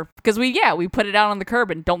bit more, because we put it out on the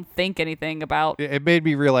curb and don't think anything about it made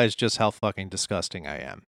me realize just how fucking disgusting I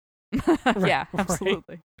am. yeah, right.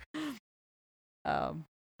 absolutely. But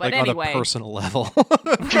Like anyway, on a personal level.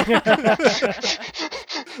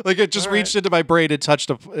 Like it just All right. reached into my brain and touched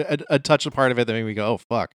a part of it that made me go, "Oh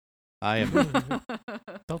fuck, I am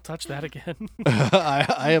Don't touch that again.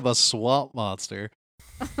 I am a swamp monster."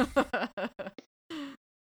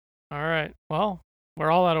 All right. Well, we're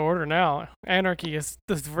all out of order now. Anarchy is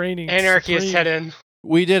the reigning. Anarchy is supreme. set in.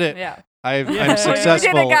 We did it. yeah. Yeah. We I'm did it,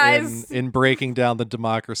 successful guys. in breaking down the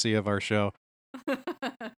democracy of our show. All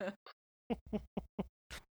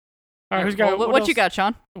right. Who's got? Well, what you else? got,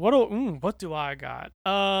 Sean? What do I got?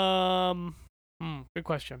 Good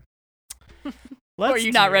question. Or are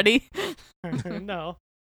you not ready? No.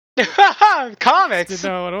 Comics. Didn't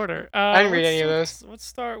know what order. I didn't read any of those. Let's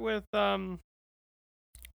start with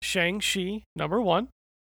Shang-Chi #1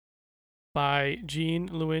 by Jean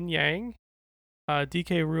Luen Yang,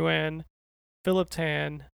 DK Ruan, Philip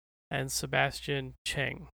Tan, and Sebastian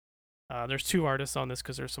Cheng. There's 2 artists on this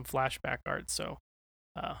because there's some flashback art, so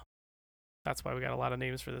that's why we got a lot of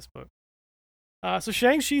names for this book. So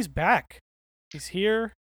Shang-Chi's back. He's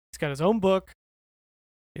here. He's got his own book.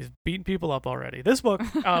 He's beating people up already. This book,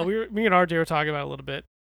 me and RJ were talking about it a little bit.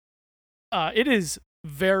 It is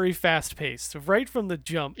very fast paced. Right from the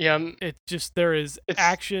jump, there is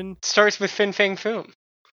action. Starts with Fin Fang Foom.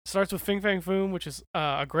 Starts with Fin Fang Foom, which is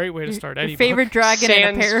a great way to start any Your favorite book. dragon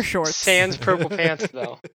in a pair of shorts. Sans purple pants,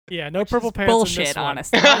 though. Yeah, no purple pants. Bullshit, in this one.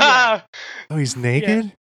 honestly. Oh, he's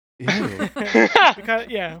naked? we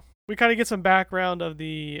kind of get some background of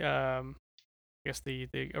the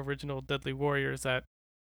the original Deadly Warriors that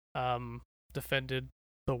defended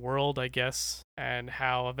the world, I guess, and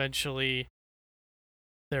how eventually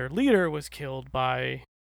their leader was killed by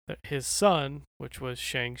his son, which was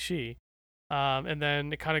Shang-Chi. And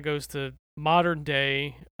then it kind of goes to modern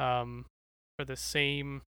day for the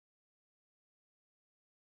same,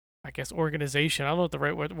 I guess, organization. I don't know what the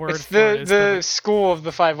right word it's for it is. The School of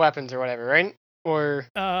the Five Weapons or whatever, right? Or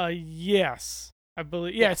yes, I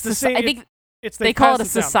believe. Yeah, it's the same. I think it's they call it a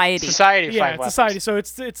society. Society of Yeah, Five it's Weapons. society. So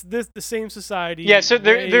it's the same society. Yeah, so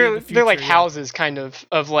way in they're the future, like yeah. houses, kind of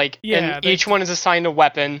like, Yeah, and each one is assigned a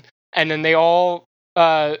weapon, and then they all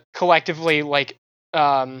collectively like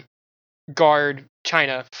guard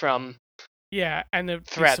China from and the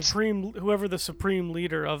threats. whoever the supreme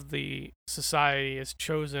leader of the society is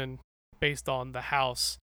chosen based on the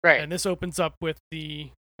house. Right. And this opens up with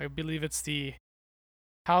I believe it's the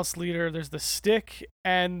house leader. There's the stick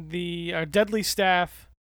and the deadly staff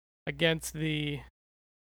against the,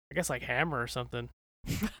 I guess, like hammer or something.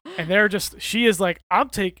 And she is like,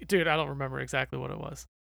 dude, I don't remember exactly what it was.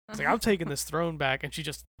 It's like, I'm taking this throne back, and she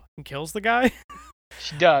just fucking kills the guy.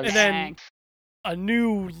 She does. And then a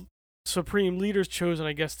new supreme leader's chosen,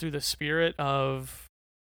 I guess, through the spirit of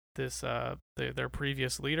this their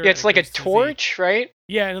previous leader. Yeah, it's like a goes to torch, right?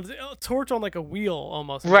 Yeah, and it's a torch on like a wheel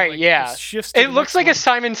almost. and Right, like, yeah. just shifts to It the looks next like one. a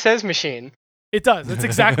Simon Says machine. It does. That's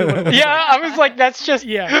exactly what it looks Yeah, I was like, that's just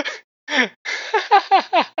Yeah.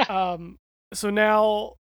 So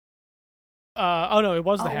now oh no, it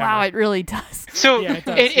was the hammer. Wow, it really does. So Yeah, it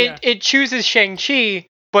does, it chooses Shang-Chi,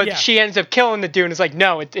 but Yeah. she ends up killing the dude and is like,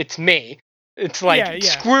 no, it's me. It's like, Yeah.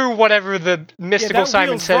 screw whatever the mystical that Simon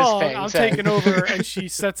wheel's Says wrong. thing I'm said. taking over, and she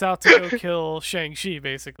sets out to go kill Shang-Chi,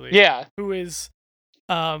 basically. Yeah. Who is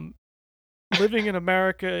living in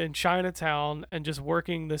America in Chinatown and just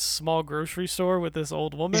working this small grocery store with this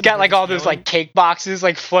old woman. He's got like all those like cake boxes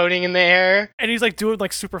like floating in the air. and he's like doing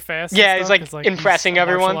like super fast. Yeah, and he's, stuff, like, 'cause, impressing he's a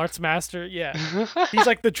everyone. Martial arts master. Yeah, he's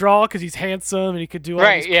like the draw because he's handsome and he could do all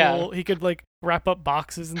Right, these yeah. cool. He could like wrap up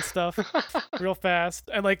boxes and stuff real fast.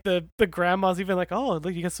 And like the grandma's even like, oh,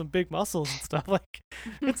 look, you got some big muscles and stuff. Like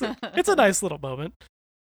it's a nice little moment.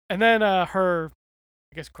 And then her,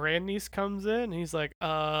 I guess, grandniece comes in and he's like,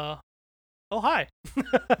 oh, hi.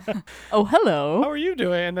 Oh, hello. How are you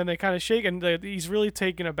doing? And then they kind of shake, and he's really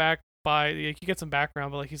taken aback by, like, you get some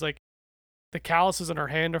background, but like he's like, the calluses in her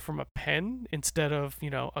hand are from a pen instead of,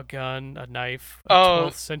 a gun, a knife, a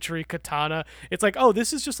 12th century katana. It's like, oh,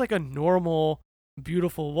 this is just like a normal,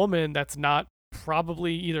 beautiful woman that's not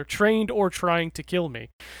probably either trained or trying to kill me.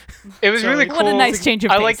 It was So, really like, cool. What a nice change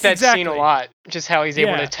of I pace. like that scene a Exactly. lot. Just how he's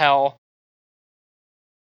able Yeah. to tell.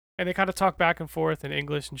 And they kind of talk back and forth in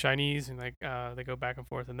English and Chinese, and like they go back and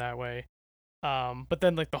forth in that way. But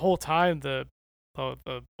then like the whole time, the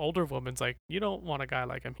older woman's like, you don't want a guy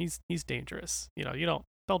like him. He's dangerous. You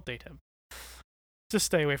don't date him. Just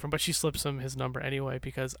stay away from him. But she slips him his number anyway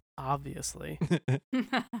because obviously.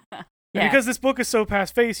 And because this book is so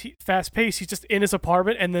fast paced, he's just in his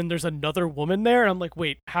apartment, and then there's another woman there, and I'm like,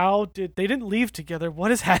 wait, they didn't leave together?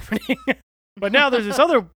 What is happening? But now there's this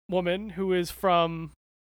other woman who is from,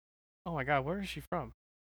 oh my god, where is she from?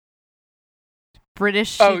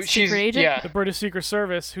 British Oh, secret agent? yeah. The British Secret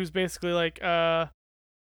Service, who's basically like,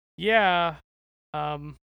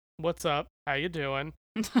 what's up? How you doing?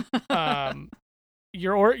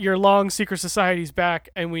 Your long secret society's back,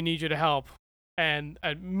 and we need you to help. And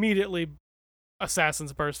immediately,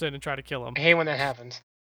 assassins burst in and try to kill him. I hate when that happens.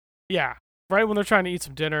 Yeah, right when they're trying to eat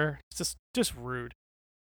some dinner. It's just rude.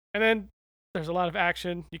 And then there's a lot of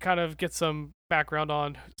action. You kind of get some background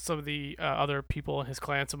on some of the other people in his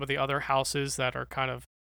clan, some of the other houses that are kind of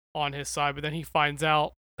on his side. But then he finds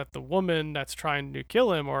out that the woman that's trying to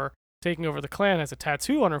kill him or taking over the clan has a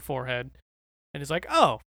tattoo on her forehead. And he's like,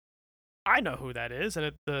 oh, I know who that is.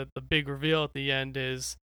 And the big reveal at the end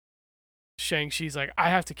is Shang-Chi's like, I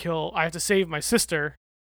have to save my sister.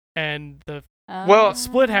 And the Well, The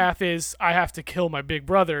split half is I have to kill my big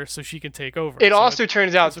brother so she can take over. it So also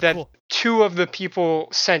turns out those are that cool. 2 of the people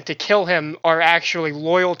sent to kill him are actually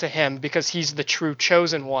loyal to him because he's the true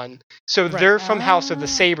chosen one. So Right. they're from House of Ah. the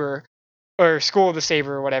Saber, or School of the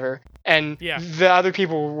Saber, or whatever. And Yeah. the other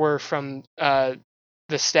people were from the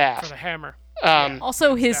for staff. the hammer.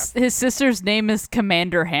 Also, his Staff. his sister's name is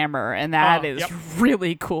Commander Hammer, and that Oh, is yep.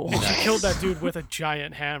 really cool. And she killed that dude with a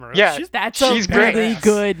giant hammer. Yeah. That's She's a really badass.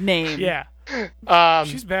 good name. Yeah, Um,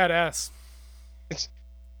 she's badass.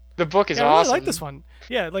 the book is Yeah, I really awesome. like this one.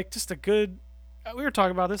 Yeah, like just a good. We were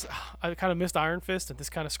talking about this. I kind of missed Iron Fist, and this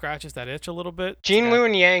kind of scratches that itch a little bit. It's Gene got-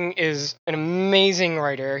 Luen Yang is an amazing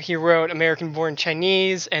writer. He wrote American Born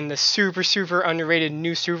Chinese and the super underrated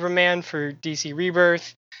New Superman for DC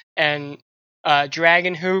Rebirth, and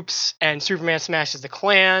Dragon Hoops and Superman Smashes the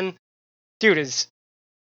Klan. Dude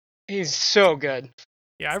he's so good.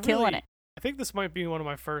 Yeah, I He's killing really. it. I think this might be one of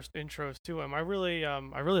my first intros to him. I really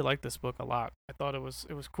like this book a lot. I thought it was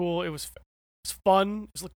cool. It was fun. It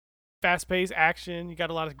was like fast paced action. You got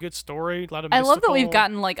a lot of good story. A lot of. I love that we've mystical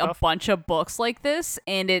gotten like a stuff. bunch of books like this,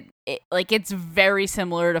 and it like it's very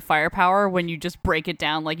similar to Firepower when you just break it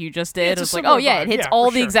down like you just did. it's a It's like, similar oh yeah, vibe. it hits Yeah, all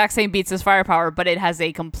for the sure. exact same beats as Firepower, but it has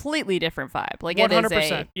a completely different vibe. Like it is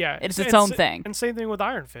 100%. a Yeah, it's its own thing. And same thing with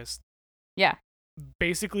Iron Fist. Yeah.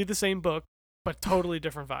 Basically the same book, but totally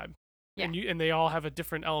different vibe. Yeah. And they all have a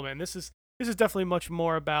different element. And this is definitely much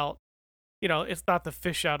more about, it's not the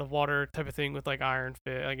fish out of water type of thing with like Iron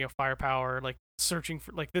Fist, like Firepower, like searching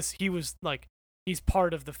for like this. He was like he's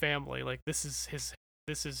part of the family. Like this is his.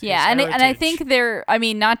 Yeah, his and I heritage. think I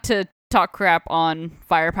mean, not to talk crap on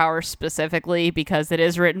Firepower specifically because it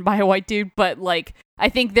is written by a white dude, but like I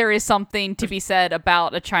think there is something to be said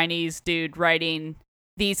about a Chinese dude writing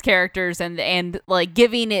these characters and like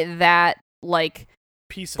giving it that like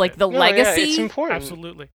piece of like it. the No, legacy. Yeah, it's important.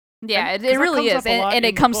 Absolutely. Yeah, And- it 'cause that really comes is, up a lot and in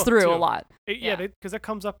it the comes book, through too. a lot. Yeah, Yeah. because that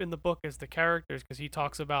comes up in the book as the characters, because he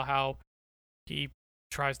talks about how he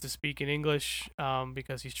tries to speak in English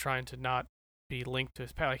because he's trying to not be linked to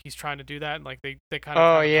his past. Like he's trying to do that, and like they kind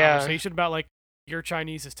of have a conversation about like your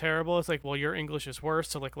Chinese is terrible. It's like, well, your English is worse,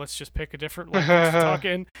 so like let's just pick a different language to talk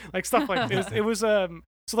in, like stuff like this. It was so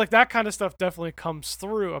like that kind of stuff definitely comes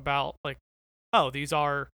through about like, oh,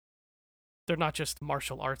 they're not just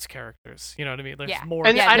martial arts characters. You know what I mean? There's Yeah. more.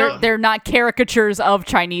 And to I Yeah, don't- them. they're not caricatures of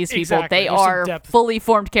Chinese people. Exactly, They there's some are depth. fully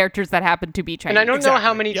formed characters that happen to be Chinese. And I don't know how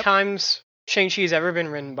Exactly. many Yep. times Shang-Chi's ever been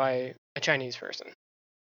written by a Chinese person.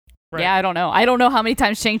 Right. Yeah, I don't know. I don't know how many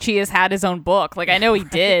times Shang-Chi has had his own book. Like I know he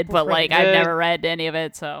did, but Right. like I've Yeah. never read any of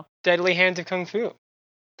it. So Deadly Hands of Kung Fu.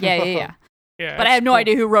 yeah. Yeah, But I it's have no cool.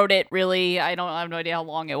 idea who wrote it. Really, I have no idea how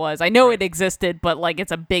long it was. I know it existed, but like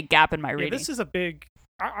it's a big gap in my Yeah, reading. this is a big.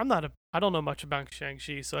 I don't know much about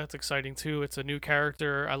Shang-Chi, so that's exciting too. It's a new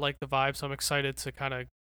character. I like the vibe, so I'm excited to kind of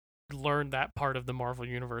learn that part of the Marvel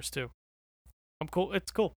universe too. I'm cool.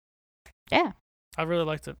 It's cool. Yeah. I really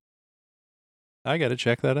liked it. I got to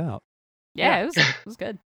check that out. Yeah, Yeah. it was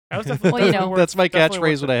good. That was definitely. Well, you know, That's my definitely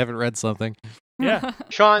catchphrase worth when I haven't read something. Yeah.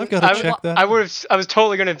 Sean, I've gotta check that I out. was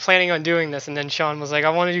totally planning on doing this, and then Sean was like, "I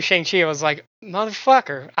want to do Shang-Chi." I was like,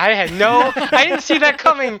 "Motherfucker!" I didn't see that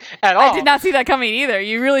coming at all. I did not see that coming either.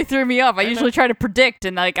 You really threw me off. I usually try to predict,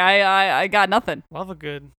 and like I got nothing. Love a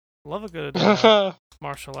good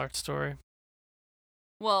martial arts story.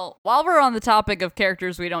 Well, while we're on the topic of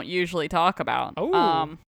characters we don't usually talk about,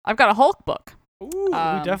 Ooh. I've got a Hulk book. Ooh, we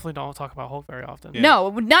Um, definitely don't talk about Hulk very often. Yeah. No,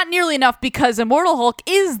 not nearly enough because Immortal Hulk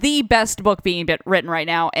is the best book being written right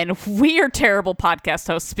now, and we are terrible podcast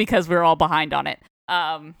hosts because we're all behind on it.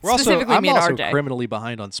 I'm Specifically me and also RJ. criminally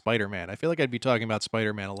behind on Spider-Man. I feel like I'd be talking about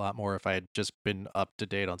Spider-Man a lot more if I had just been up to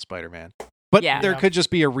date on Spider-Man. But Yeah. there Yeah. could just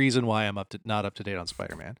be a reason why I'm not up to date on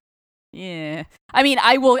Spider-Man. Yeah. I mean,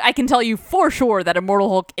 I can tell you for sure that Immortal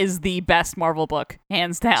Hulk is the best Marvel book,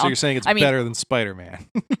 hands down. So you're saying it's I mean- better than Spider-Man?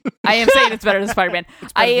 I am saying it's better than Spider-Man.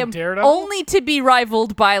 It's I better than am Daredevil? only to be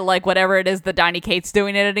rivaled by like whatever it is that Donny Cates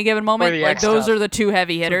doing at any given moment. the Like X those stuff. are the two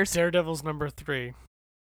heavy So hitters. Daredevil's number 3.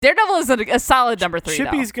 Daredevil is a solid number 3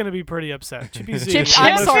 Chippy's gonna be pretty upset. Chippy's Chip-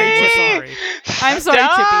 I'm I'm sorry, so Chippy. sorry. I'm sorry,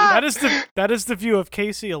 Stop! That is the view of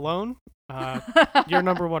Casey alone. Chippy. You're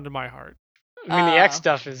number 1 to my heart. I mean, the X Uh,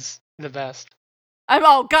 stuff is the best.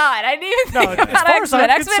 Oh God, I didn't even No, think as about far as X-Men. I'm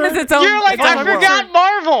X-Men is concerned- its own. You're like, it's I own world. forgot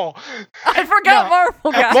Marvel. I forgot No,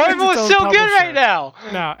 Marvel, guys. X-Men- Marvel its is own so good publisher. right now.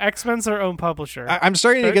 No, X-Men's their own publisher. I'm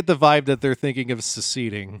starting to Right? get the vibe that they're thinking of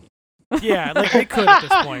seceding. Yeah, like they could at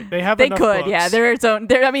this point. They have They enough could, books. yeah. They're its own.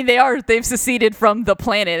 I mean, they've seceded from the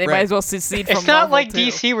planet. They might Right. as well secede from It's not Marvel, like too.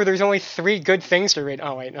 DC where there's only 3 good things to read.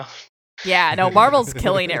 Oh wait, no. Yeah, no, Marvel's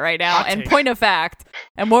killing it right now. Hot And take. point of fact,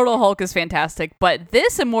 Immortal Hulk is fantastic. But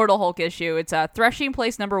this Immortal Hulk issue, it's Threshing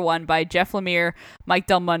Place #1 by Jeff Lemire, Mike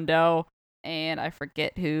Del Mundo, and I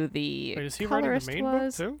forget who the Wait, is he writing colorist the main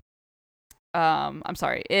was. book too? I'm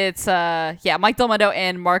sorry. It's Mike Del Mundo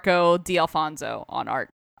and Marco D'Alfonso on art.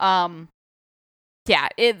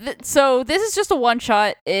 So this is just a one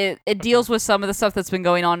shot. It deals with some of the stuff that's been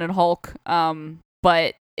going on in Hulk.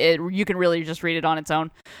 But you can really just read it on its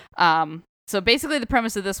own. So basically the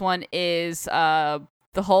premise of this one is the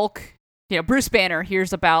Hulk, Bruce Banner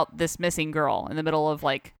hears about this missing girl in the middle of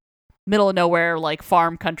nowhere, like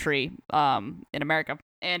farm country in America.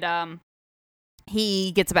 And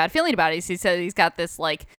he gets a bad feeling about it. He says he's got this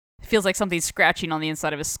feels like something's scratching on the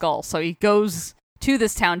inside of his skull. So he goes to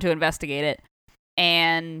this town to investigate it.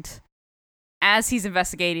 And as he's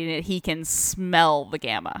investigating it, he can smell the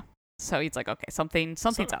gamma. So he's like, okay, something's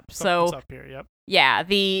up. Something's up here, yep. Yeah,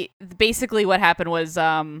 basically what happened was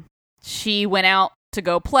she went out to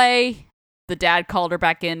go play. The dad called her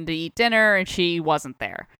back in to eat dinner, and she wasn't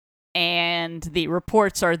there. And the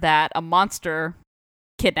reports are that a monster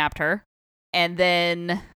kidnapped her. And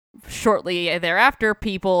then shortly thereafter,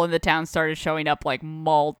 people in the town started showing up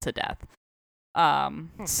mauled to death.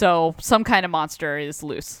 So some kind of monster is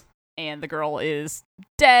loose, and the girl is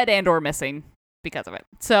dead and or missing because of it.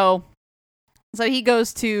 So he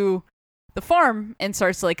goes to the farm and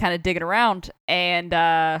starts kind of digging around,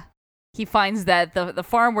 and he finds that the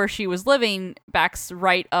farm where she was living backs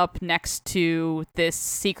right up next to this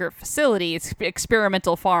secret facility. It's an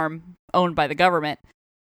experimental farm owned by the government.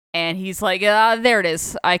 And he's like, there it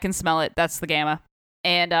is. I can smell it. That's the gamma.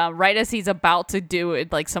 And right as he's about to do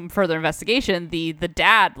it, some further investigation, the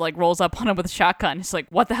dad rolls up on him with a shotgun. He's like,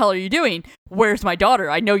 "What the hell are you doing? Where's my daughter?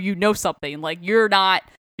 I know you know something. You're not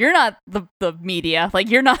the media.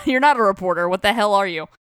 You're not a reporter. What the hell are you?"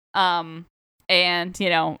 And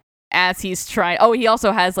as he's trying, he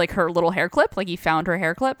also has her little hair clip. He found her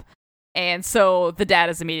hair clip, and so the dad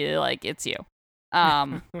is immediately like, "It's you."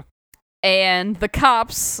 And the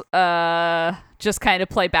cops just kind of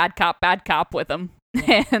play bad cop with him.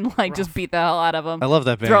 And just beat the hell out of him. I love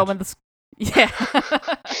that band. Throw him in the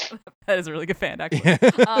that is a really good fan, actually.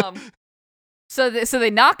 So they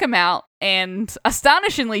knock him out, and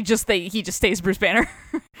astonishingly, he just stays Bruce Banner.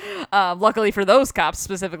 Luckily for those cops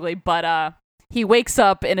specifically, but he wakes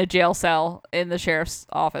up in a jail cell in the sheriff's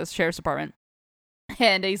department,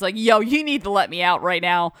 and he's like, "Yo, you need to let me out right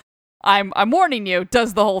now. I'm warning you."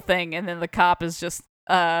 Does the whole thing, and then the cop is just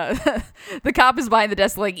the cop is behind the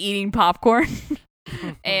desk eating popcorn.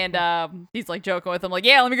 And he's joking with him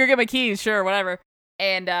 "Yeah, let me go get my keys, sure, whatever."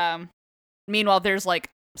 And meanwhile there's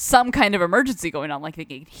some kind of emergency going on, they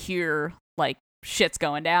can hear shit's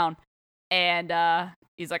going down. And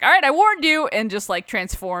he's like, "All right, I warned you," and just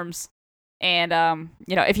transforms. And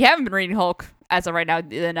if you haven't been reading Hulk as of right now,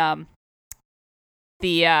 then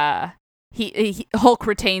Hulk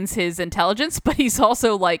retains his intelligence, but he's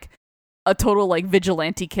also a total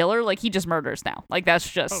vigilante killer. He just murders now. That's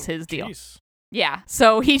just his deal. Geez. Yeah.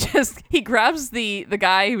 So he grabs the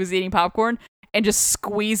guy who was eating popcorn and just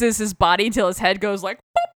squeezes his body until his head goes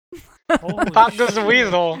Holy Pop goes the shit.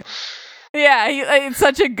 weasel. Yeah, it's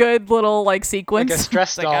such a good little sequence. Like a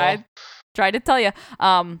stress doll. I tried to tell you.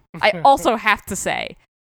 I also have to say,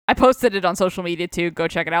 I posted it on social media too. Go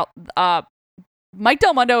check it out. Mike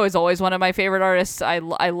Del Mundo is always one of my favorite artists. I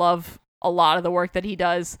love a lot of the work that he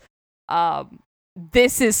does.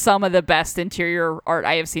 This is some of the best interior art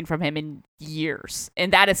I have seen from him in years,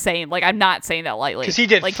 and that is saying I'm not saying that lightly. Because he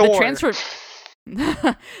did the Thor. transfer.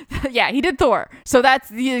 Yeah, he did Thor. So that's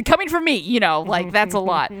coming from me. That's a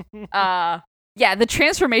lot. Yeah, the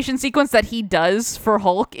transformation sequence that he does for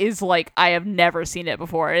Hulk is I have never seen it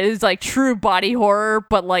before. It is true body horror,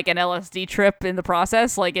 but an LSD trip in the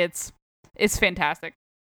process. It's fantastic.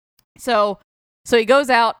 So he goes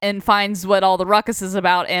out and finds what all the ruckus is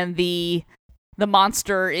about, and the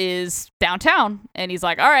monster is downtown, and he's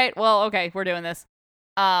like, "All right, well, okay, we're doing this."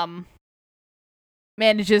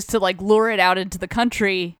 Manages to lure it out into the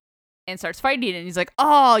country and starts fighting it, and he's like,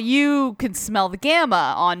 "Oh, you can smell the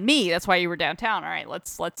gamma on me. That's why you were downtown. All right,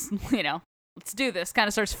 let's let's do this." Kind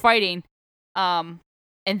of starts fighting, and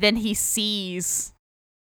then he sees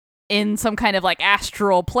in some kind of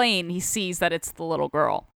astral plane, he sees that it's the little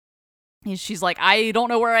girl. She's like, "I don't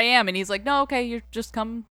know where I am," and he's like, "No, okay, you're just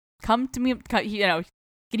come to me. Can you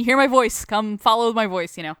hear my voice? Come follow my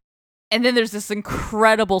voice, And then there's this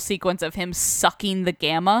incredible sequence of him sucking the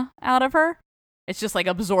gamma out of her. It's just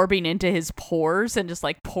absorbing into his pores and just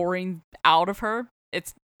pouring out of her.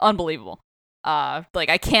 It's unbelievable.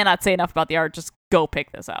 I cannot say enough about the art. Just go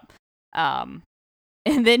pick this up.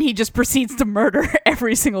 And then he just proceeds to murder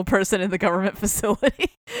every single person in the government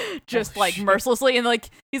facility, just like shit. mercilessly. And like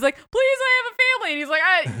he's like, "Please, I have a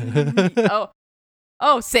family." And he's like,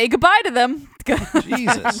 "Oh, say goodbye to them."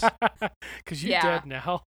 Jesus. Because you're Yeah. dead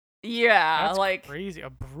now. Yeah, That's like crazy. A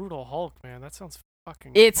brutal Hulk, man. That sounds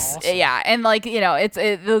fucking it's awesome. yeah, and like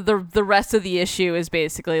the rest of the issue is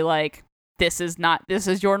basically like this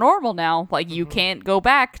is your normal now. Like you Mhm. can't go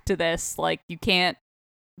back to this. Like you can't.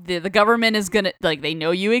 The government is gonna like they know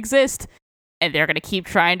you exist, and they're gonna keep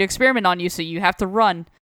trying to experiment on you. So you have to run.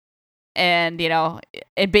 And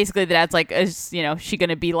and basically the dad's like, is she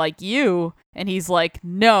gonna be like you? And he's like,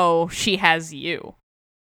 no, she has you,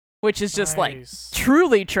 which is just like Nice.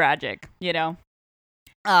 truly tragic,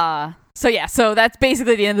 so that's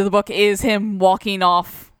basically the end of the book, is him walking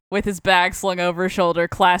off with his bag slung over his shoulder.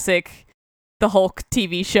 Classic the Hulk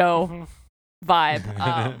TV show Mhm.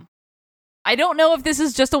 vibe. I don't know if this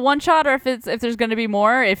is just a one shot or if there's going to be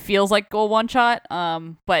more. It feels like a one shot,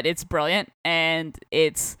 but it's brilliant, and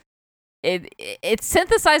it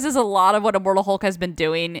synthesizes a lot of what Immortal Hulk has been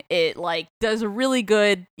doing. It like does a really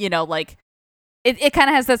good, like it kind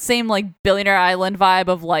of has that same like Billionaire Island vibe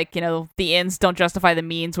of like, the ends don't justify the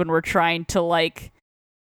means when we're trying to like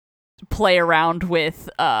play around with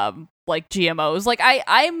like GMOs. Like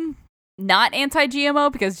I'm not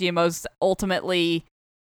anti-GMO because GMOs ultimately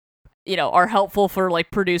are helpful for like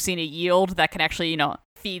producing a yield that can actually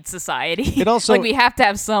feed society. It also like we have to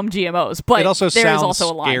have some GMOs, but it also there sounds is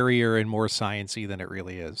also a line. scarier and more sciencey than it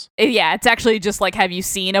really is. Yeah, it's actually just like, have you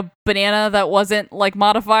seen a banana that wasn't like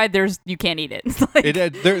modified? You can't eat it.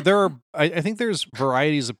 Like, There are I think there's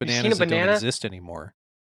varieties of seen a bananas that don't banana? exist anymore.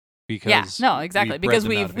 Because yeah, no, exactly. we've Because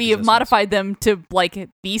bred them out of we have existence. modified them to like,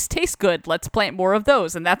 these taste good. Let's plant more of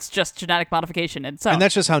those, and that's just genetic modification. And so and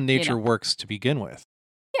that's just how nature works to begin with.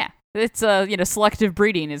 it's selective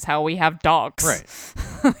breeding is how we have dogs. Right.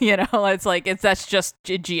 It's like that's just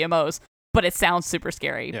GMOs, but it sounds super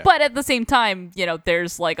scary. Yeah. But at the same time,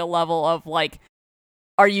 there's like a level of like,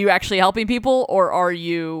 are you actually helping people or are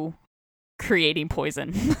you creating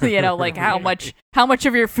poison? Like how much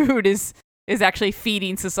of your food is actually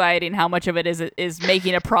feeding society, and how much of it is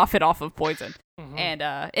making a profit off of poison.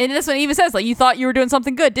 Mhm. And this one even says, like, you thought you were doing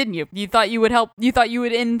something good, didn't you? You thought you would help. You thought you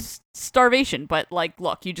would end starvation, but like,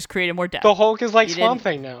 look, you just created more death. The Hulk is like You Swamp didn't-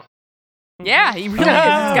 Thing now. Yeah, he really is. It's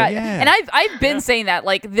Oh, got, yeah. And I've been saying that,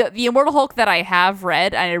 like, the Immortal Hulk that I have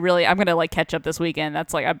read, and I'm gonna like catch up this weekend.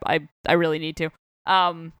 That's like I really need to.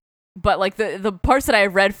 But like the parts that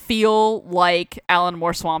I've read feel like Alan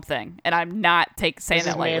Moore Swamp Thing, and I'm not saying This that is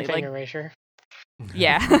Man lightly. Thing Like, erasure.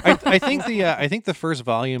 yeah. I think I think the first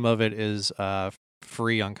volume of it is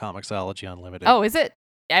free on Comixology Unlimited. Oh, is it?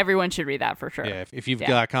 Everyone should read that for sure. Yeah, if you've Yeah.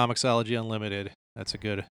 got Comixology Unlimited, it's a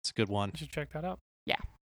good one. You should check that out.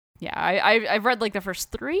 Yeah, I've read like the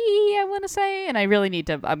first 3, I want to say, and I really need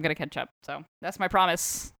to. I'm gonna catch up. So that's my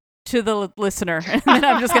promise to the listener. And then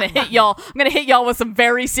I'm just gonna hit y'all. I'm gonna hit y'all with some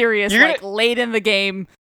very serious, You're like late in the game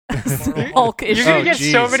Hulk You're issue. gonna Oh, get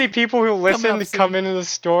so geez. many people who listen up to soon. come into the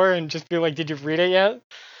store and just be like, "Did you read it yet?"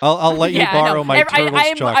 I'll let you Yeah, I know. borrow my Turtles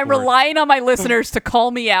I'm chalkboard. relying on my listeners to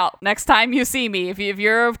call me out next time you see me. If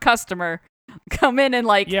you're a customer, come in and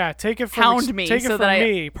like. Yeah, take it from Hound me Take it so from that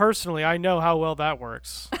me personally. I know how well that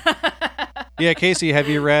works. Yeah, Casey, have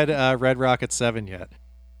you read Red Rocket 7 yet?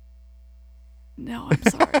 No, I'm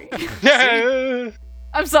sorry.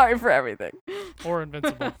 I'm sorry for everything. Or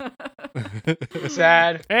Invincible.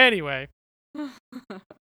 Sad. Anyway, what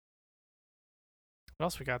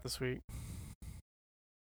else we got this week?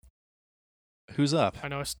 Who's up? I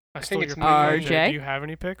know I think stole it's your me. pick. RJ? Do you have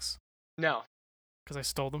any picks? No. Because I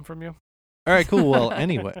stole them from you. All right, cool. Well,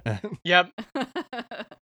 anyway, Yep.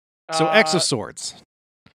 so X of Swords.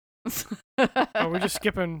 Oh, we're just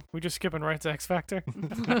skipping right to X Factor.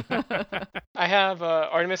 I have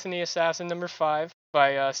Artemis and the Assassin #5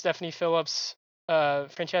 by Stephanie Phillips,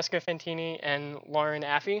 Francesca Fantini, and Lauren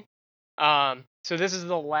Affey. So this is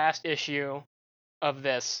the last issue of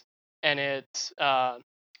this, and it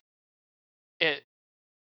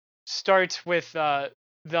starts with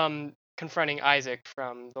them confronting Isaac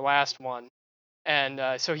from the last one,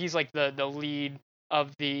 and so he's like the lead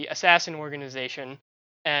of the assassin organization,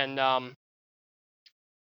 and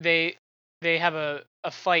they have a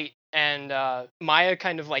fight, and Maya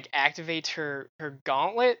kind of like activates her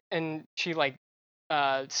gauntlet, and she like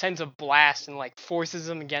sends a blast and like forces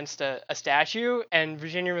them against a statue, and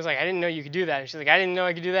Virginia was like, I didn't know you could do that, and she's like, I didn't know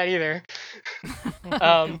I could do that either.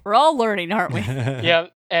 We're all learning, aren't we? Yeah,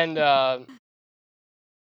 and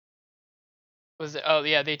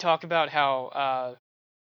they talk about how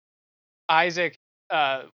Isaac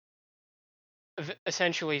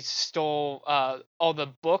essentially stole all the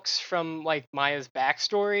books from like Maya's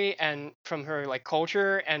backstory and from her like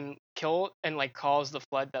culture and killed and like caused the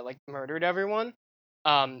flood that like murdered everyone.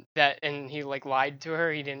 That and he like lied to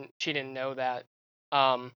her. She didn't know that.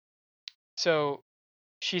 So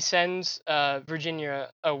she sends Virginia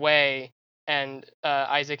away, and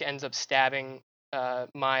Isaac ends up stabbing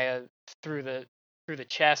Maya through the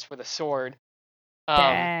chest with a sword.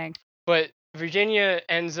 Dang. But Virginia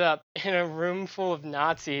ends up in a room full of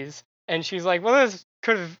Nazis, and she's like, well, this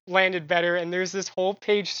could have landed better. And there's this whole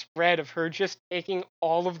page spread of her just taking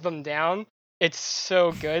all of them down. It's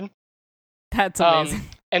so good. That's amazing.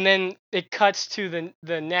 And then it cuts to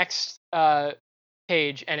the next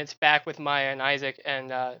page, and it's back with Maya and Isaac,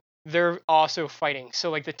 and they're also fighting.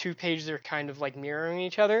 So like the two pages are kind of like mirroring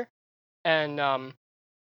each other, and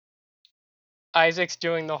Isaac's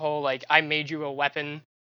doing the whole like "I made you a weapon"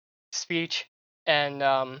 speech, and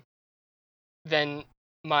then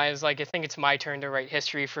Maya's like, "I think it's my turn to write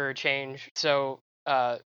history for a change." So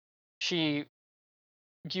she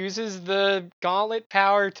uses the gauntlet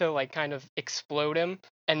power to like kind of explode him,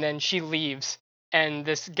 and then she leaves, and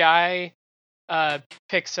this guy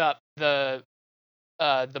picks up the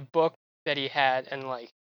book that he had and like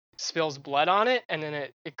spills blood on it, and then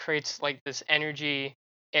it creates like this energy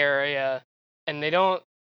area, and they don't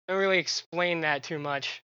really explain that too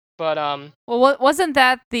much, but well, wasn't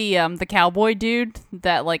that the cowboy dude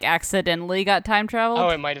that like accidentally got time traveled? oh,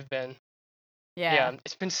 it might have been. Yeah.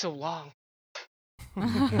 It's been so long.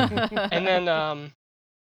 And then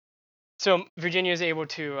so Virginia is able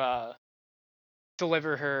to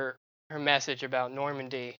deliver her message about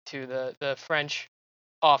Normandy to the French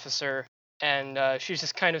officer, and she's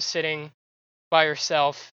just kind of sitting by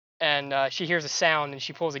herself, and she hears a sound, and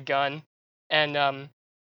she pulls a gun, and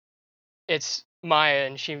it's Maya,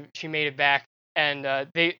 and she made it back, and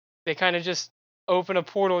they kind of just open a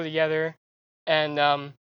portal together,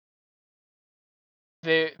 and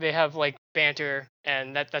they have like banter,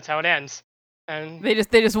 and that's how it ends. And they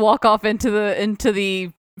just walk off into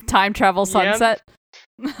the time travel sunset.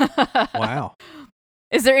 Wow.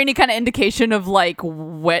 Is there any kind of indication of like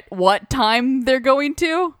what time they're going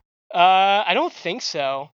to? I don't think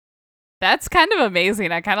so. That's kind of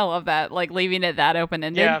amazing. I kind of love that, like leaving it that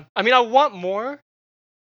open-ended. Yeah, I mean, I want more.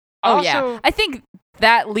 Yeah, I think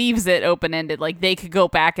that leaves it open-ended. Like they could go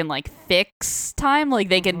back and like fix time. Like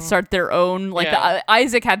they can start their own. Like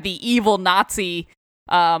Isaac had the evil Nazi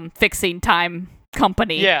fixing time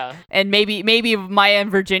company. Yeah, and maybe Maya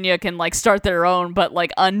and Virginia can like start their own, but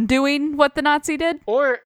like undoing what the Nazi did.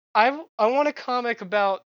 Or I want a comic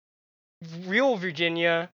about real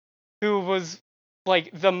Virginia, who was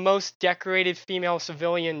like the most decorated female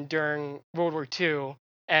civilian during World War II,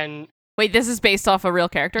 and wait, this is based off a real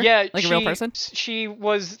character? Yeah, like a real person. She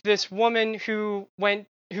was this woman who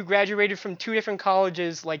graduated from 2 different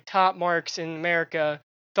colleges, like top marks in America,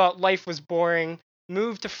 thought life was boring,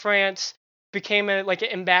 moved to France, became an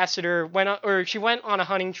ambassador, she went on a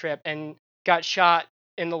hunting trip and got shot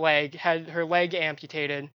in the leg, had her leg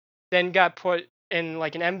amputated, then got put in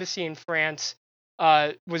like an embassy in France,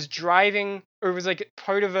 was driving, or was like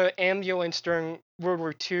part of an ambulance during World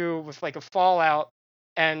War II with like a fallout,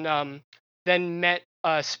 and then met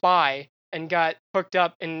a spy and got hooked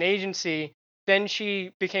up in an agency. Then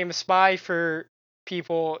she became a spy for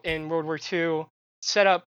people in World War II, set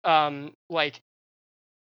up like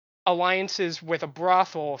alliances with a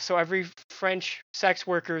brothel, so every French sex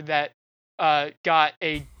worker that got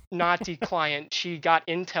a Nazi client, she got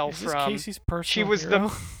intel Is this from. Casey's personal She was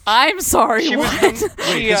hero? I'm sorry. She what? was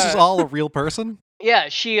Wait, this is all a real person? Yeah,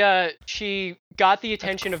 she got the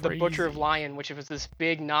attention of the Butcher of crazy. Lion, which was this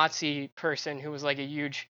big Nazi person who was like a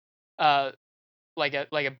huge, like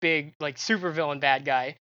a big like supervillain bad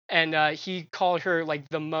guy, and he called her like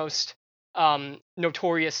the most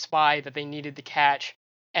notorious spy that they needed to catch,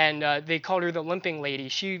 and they called her the Limping Lady.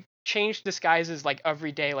 She changed disguises like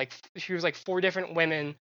every day, like she was like 4 different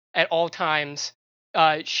women at all times.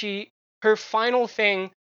 Her final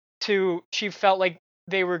thing she felt like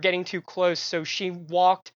they were getting too close, so she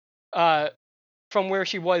walked from where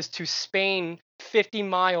she was to Spain 50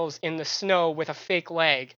 miles in the snow with a fake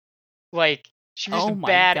leg. Like, she was Oh a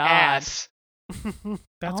my badass.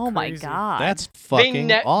 That's oh my crazy. god. That's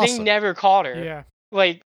fucking awesome. They never caught her. Yeah,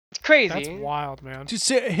 Like, it's crazy. that's wild, man. Dude,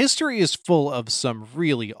 history is full of some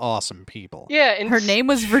really awesome people. Yeah, and Her name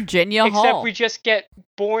was Virginia except Hall. we just get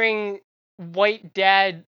boring white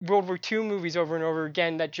dad World War II movies over and over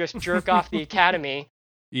again that just jerk off the Academy.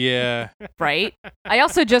 Yeah. Right? I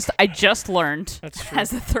just learned That's true.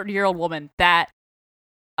 as a 30-year-old woman that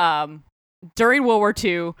during World War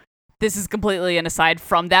II, this is completely an aside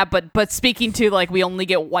from that, but speaking to like we only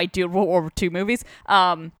get white dude World War II movies,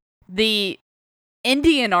 the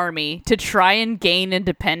Indian Army, to try and gain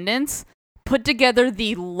independence, put together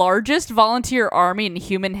the largest volunteer army in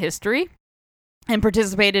human history and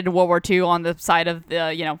participated in World War II on the side of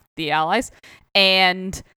the Allies,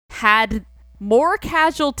 and had more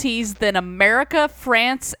casualties than America,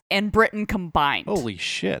 France, and Britain combined. Holy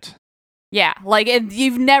shit. Yeah, like, and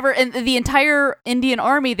the entire Indian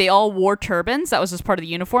army, they all wore turbans. That was just part of the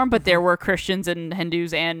uniform, but there were Christians and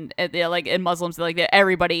Hindus and Muslims, like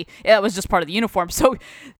everybody. That was just part of the uniform. So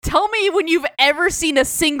tell me when you've ever seen a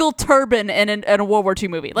single turban in a World War II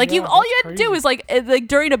movie. Like, Yeah, all you that's had to do is, like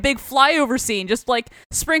during a big flyover scene, just, like,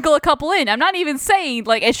 sprinkle a couple in. I'm not even saying,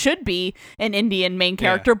 like, it should be an Indian main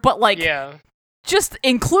character, but, like... Yeah. Just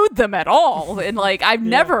include them at all, and like I've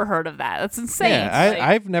never heard of that. That's insane. Yeah,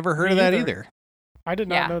 I've never heard of that either. I did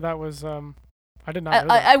not know that was. I did not know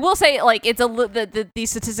that. I will say, like, it's the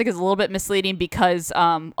statistic is a little bit misleading because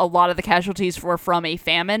a lot of the casualties were from a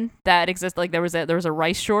famine that exists. Like there was a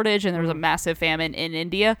rice shortage and there was a massive famine in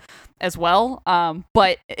India as well.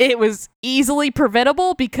 But it was easily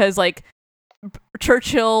preventable because like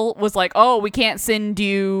Churchill was like, oh, we can't send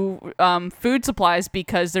you food supplies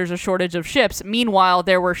because there's a shortage of ships. Meanwhile,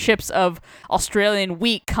 there were ships of Australian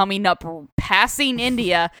wheat coming up, passing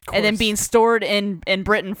India, and then being stored in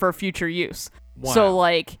Britain for future use. Wow. So,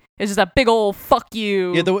 like, it's just a big old fuck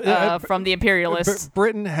you from the imperialists.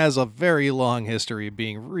 Britain has a very long history of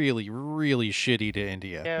being really, really shitty to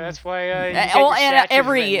India. Yeah, that's why. And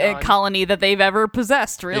every colony that they've ever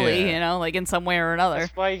possessed, really, like in some way or another.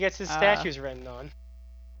 That's why he gets his statues written on.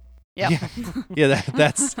 Yep. Yeah,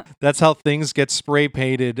 that's how things get spray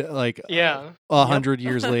painted like 100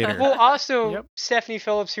 years later. Well, also Stephanie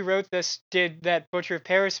Phillips, who wrote this, did that Butcher of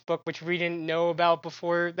Paris book, which we didn't know about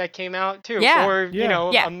before that came out too. Yeah. Or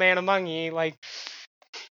A Man Among Ye, like.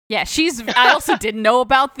 Yeah, I also didn't know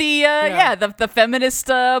about the feminist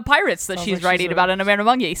pirates that she's writing about in A Man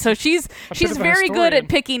Among Ye. So she's very good at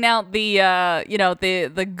picking out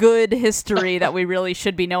the good history that we really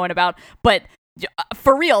should be knowing about. But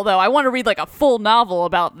for real though, I want to read like a full novel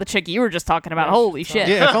about the chick you were just talking about. Holy shit!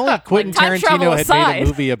 Yeah, if only Quentin Tarantino had made a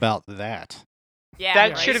movie about that. Yeah,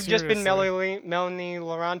 that should have just been Melanie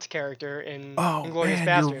Laurent's character in Inglourious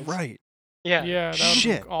Basterds. You're right. Yeah. Yeah.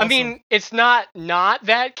 Shit. Awesome. I mean, it's not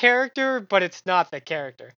that character, but it's not that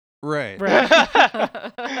character. Right.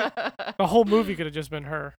 The whole movie could have just been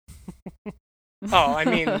her. Oh, I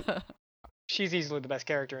mean, she's easily the best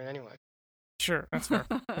character in anyway. Sure, that's fair.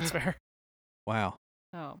 That's fair. Wow.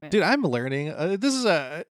 Oh man, dude, I'm learning. This is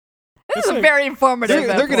a very informative.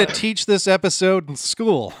 They're going to teach this episode in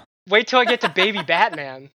school. Wait till I get to Baby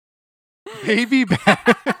Batman. Baby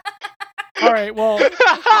Batman. All right, well,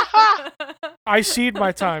 I cede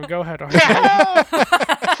my time. Go ahead.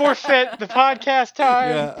 Forfeit the podcast time.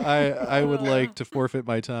 Yeah, I would like to forfeit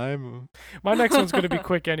my time. My next one's going to be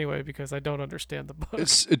quick anyway because I don't understand the book.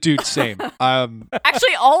 Dude, same.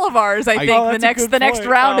 Actually, all of ours, I think the next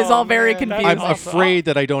round is all very confusing. I'm afraid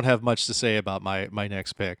that I don't have much to say about my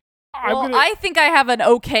next pick. Well, I think I have an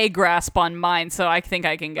okay grasp on mine, so I think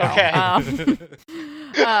I can go. Okay.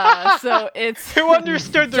 So it's who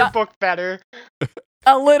understood their book better.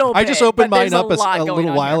 A little bit. I just opened mine up a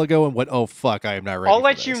little while ago and went, oh, fuck, I am not ready. I'll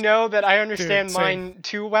let you know that I understand mine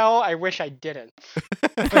too well. I wish I didn't.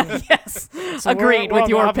 Yes. So agreed we're with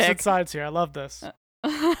your opposite pick. sides here. I love this.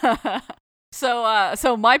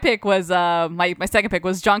 So my pick was my second pick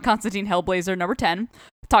was John Constantine Hellblazer number 10.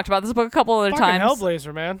 Talked about this book a couple other times.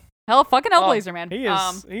 Hellblazer, man. Fucking Hellblazer, man.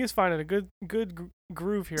 He is finding a good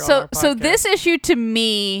groove here. So on our podcast. so this issue to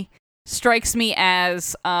me strikes me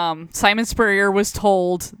as Simon Spurrier was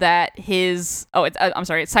told that his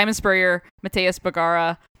it's Simon Spurrier, Mateus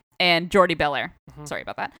Bagara, and Jordi Belair. Mm-hmm. Sorry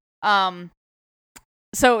about that.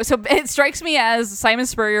 So it strikes me as Simon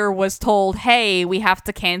Spurrier was told, hey, we have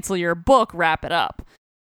to cancel your book, wrap it up.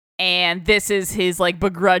 And this is his like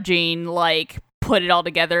begrudging, like put it all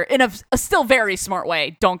together in a still very smart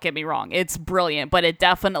way. Don't get me wrong. It's brilliant, but it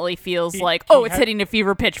definitely feels it's hitting a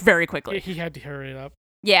fever pitch very quickly. He had to hurry it up.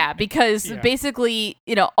 Yeah, because basically,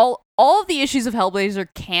 all of the issues of Hellblazer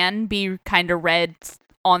can be kind of read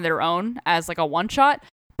on their own as like a one-shot,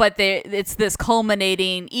 but it's this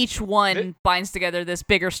culminating, each one binds together this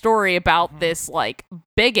bigger story about this like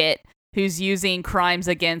bigot who's using crimes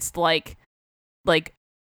against like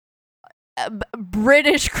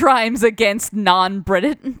British crimes against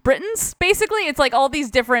non-Britons. Basically, it's like all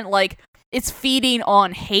these different like it's feeding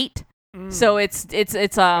on hate. So it's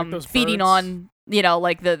like feeding birds. on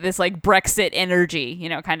like this like Brexit energy,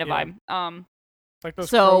 kind of vibe. Like those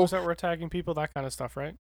crows that were attacking people, that kind of stuff,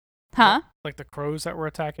 right? Huh? Like the crows that were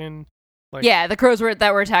attacking. Like, Yeah, the crows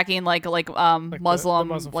that were attacking like the Muslim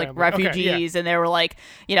Muslim like family. Okay, refugees, and they were like,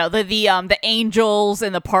 you know, the angels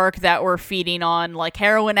in the park that were feeding on like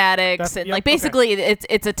heroin addicts, and like basically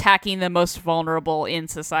it's attacking the most vulnerable in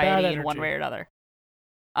society in one way or another.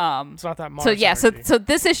 It's not that Mars So yeah, energy. so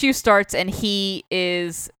this issue starts, and he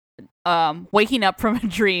is waking up from a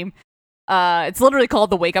dream. It's literally called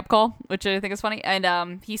the wake up call, which I think is funny.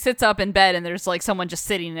 And he sits up in bed, and there's like someone just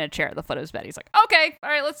sitting in a chair at the foot of his bed. He's like, "Okay, all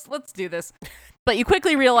right, let's do this." But you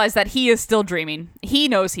quickly realize that he is still dreaming. He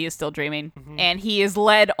knows he is still dreaming, and he is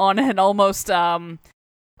led on an almost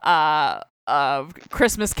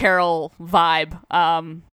Christmas Carol vibe.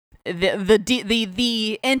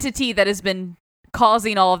 The entity that has been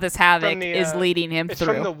causing all of this havoc is leading him it's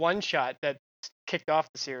through. It's from the one shot that kicked off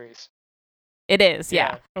the series. It is,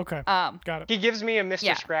 yeah. Okay. Got it. He gives me a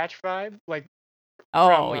Mr. Scratch vibe, like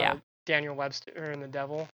from Daniel Webster and the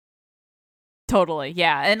Devil. Totally,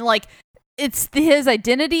 yeah. And like it's his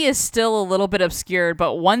identity is still a little bit obscured,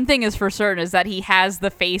 but one thing is for certain is that he has the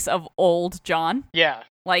face of old John. Yeah.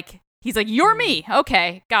 Like he's like, "You're me."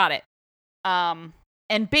 Okay, got it.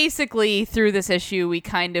 And basically through this issue we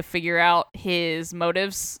kind of figure out his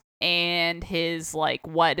motives and his like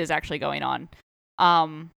what is actually going on.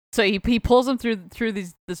 So he pulls him through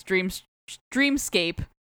this dreamscape,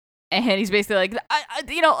 and he's basically like,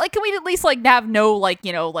 you know, like, can we at least like have no like,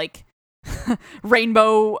 you know, like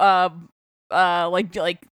rainbow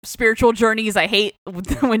like spiritual journeys? I hate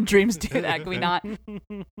when dreams do that. Can we not?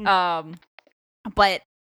 But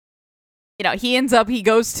you know, he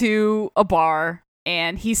goes to a bar,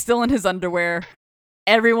 and he's still in his underwear.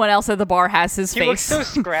 Everyone else at the bar has his face. He looks so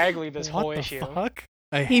scraggly this whole What the issue. fuck?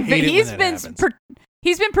 I hate it when that happens.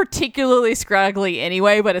 He's been particularly scraggly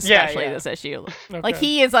anyway, but especially this issue. Okay. Like,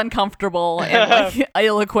 he is uncomfortable and like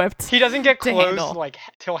ill-equipped. He doesn't get to close handle. like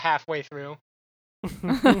till halfway through.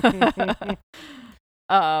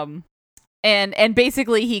 And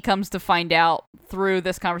basically he comes to find out through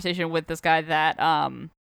this conversation with this guy that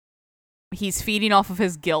he's feeding off of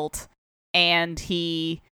his guilt, and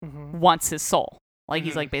he wants his soul. Like,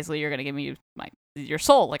 he's like, basically, you're gonna give me your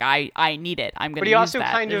soul. Like, I need it. I'm gonna. But he also use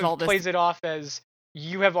that. kind There's of plays it off as,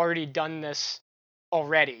 you have already done this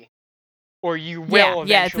already, or you will.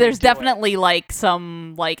 Yeah. Eventually There's do it. definitely like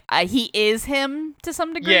some like he is him to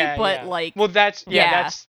some degree, but like, well, that's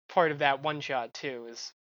part of that one shot too.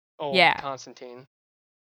 Is old Constantine.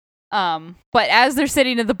 But as they're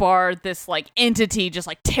sitting at the bar, this like entity just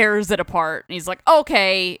like tears it apart, and he's like,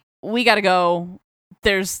 "Okay, we gotta go.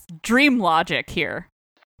 There's dream logic here."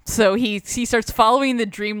 So he starts following the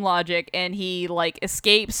dream logic, and he like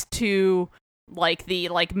escapes to like the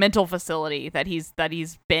like mental facility that he's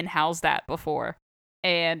been housed at before,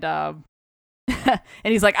 and and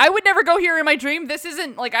he's like, "I would never go here in my dream. This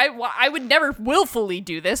isn't like I would never willfully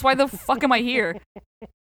do this. Why the fuck am I here?"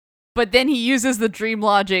 But then he uses the dream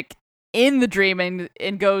logic in the dream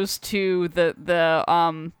and goes to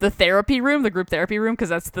the therapy room, the group therapy room, because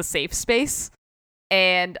that's the safe space.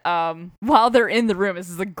 And while they're in the room, this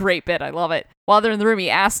is a great bit, I love it. While they're in the room, he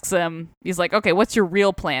asks him, he's like, "Okay, what's your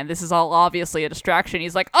real plan? This is all obviously a distraction."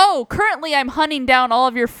 He's like, "Oh, currently I'm hunting down all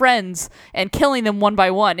of your friends and killing them one by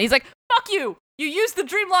one." And he's like, "Fuck you! You used the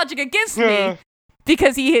dream logic against me!"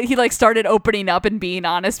 Because he like started opening up and being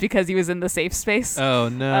honest because he was in the safe space. Oh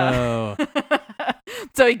no.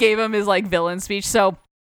 So he gave him his like villain speech. So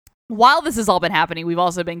while this has all been happening, we've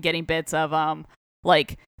also been getting bits of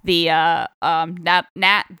like the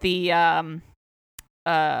Nat the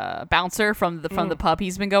bouncer from the pub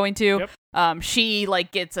he's been going to. Yep. She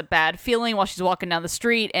like gets a bad feeling while she's walking down the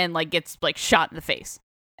street and like gets like shot in the face.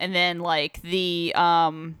 And then like the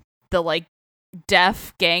like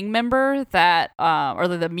deaf gang member that or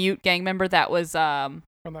the mute gang member that was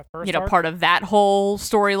from that first arc? part of that whole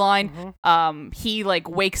storyline, he like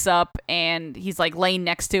wakes up and he's like laying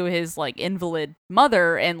next to his like invalid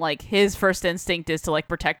mother, and like his first instinct is to like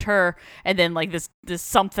protect her, and then like this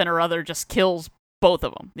something or other just kills both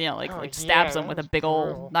of them, like stabs them with a big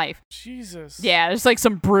old knife. Jesus. Yeah, there's like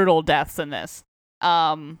some brutal deaths in this.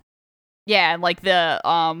 And like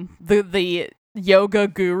the yoga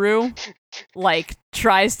guru like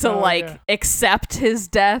tries to accept his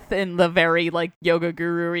death in the very like yoga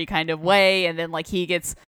guru-y kind of way, and then like he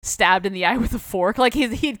gets stabbed in the eye with a fork. Like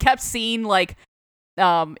he'd kept seeing like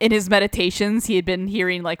in his meditations he had been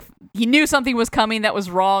hearing like he knew something was coming that was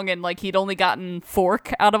wrong, and like he'd only gotten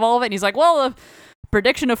fork out of all of it, and he's like, well, the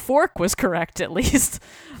prediction of fork was correct at least.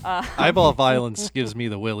 Eyeball violence gives me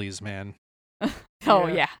the willies, man.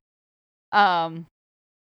 Yeah.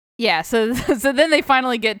 Yeah, so then they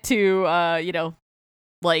finally get to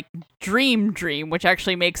like dream, which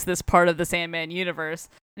actually makes this part of the Sandman universe.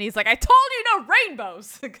 And he's like, I told you no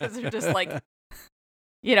rainbows, because they're just like,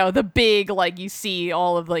 the big, like, you see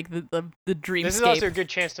all of like the dreamscape. This is also a good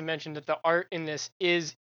chance to mention that the art in this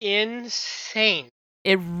is insane.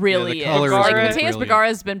 It really the is. color Like, is Mateus brilliant. Bagara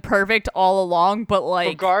has been perfect all along, but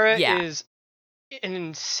like, Bagara yeah. is an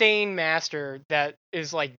insane master that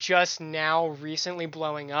is like just now recently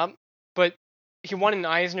blowing up. But he won an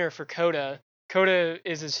Eisner for Coda. Coda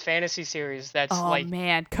is his fantasy series that's Oh like,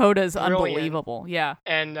 man, Coda's brilliant. unbelievable. Yeah,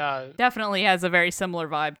 and definitely has a very similar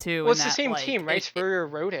vibe too. well, in it's the that, same like, team, right? Spurrier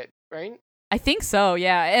wrote it, right? I think so,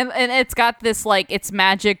 yeah. And it's got this, like, it's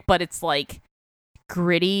magic, but it's, like,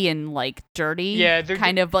 gritty and, like, dirty. Yeah, they're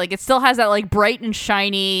kind of, like, it still has that, like, bright and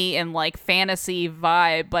shiny and, like, fantasy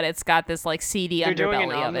vibe, but it's got this, like, seedy They're doing an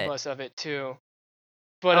underbelly of it. omnibus of it too.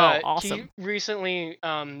 But awesome. he recently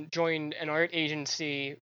joined an art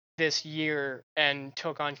agency this year and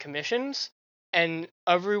took on commissions. And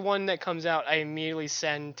everyone that comes out, I immediately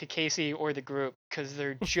send to Casey or the group because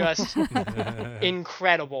they're just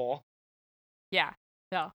incredible. Yeah,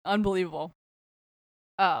 unbelievable.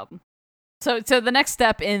 So the next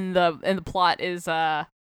step in the plot is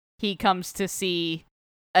he comes to see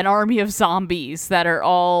an army of zombies that are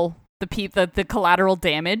all the collateral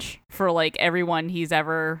damage for like everyone he's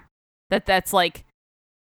ever that's like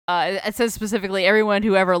it says specifically everyone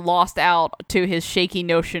who ever lost out to his shaky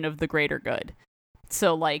notion of the greater good.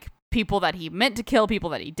 So like people that he meant to kill, people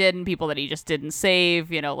that he didn't, people that he just didn't save,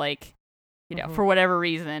 for whatever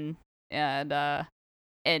reason. And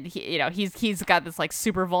he, he's got this like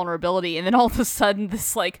super vulnerability, and then all of a sudden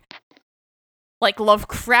this like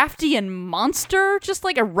Lovecraftian monster just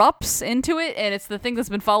like erupts into it, and it's the thing that's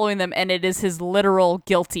been following them, and it is his literal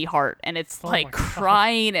guilty heart, and it's like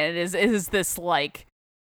crying, and it is this like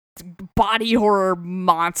body horror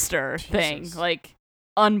monster thing, like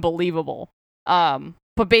unbelievable.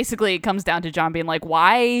 But basically it comes down to John being like,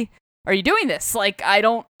 why are you doing this? Like, I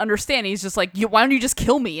don't understand. He's just like, why don't you just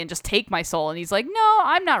kill me and just take my soul? And he's like, no,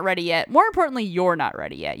 I'm not ready yet. More importantly, you're not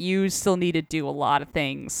ready yet. You still need to do a lot of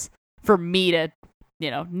things for me to,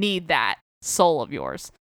 need that soul of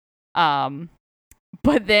yours.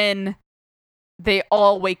 But then they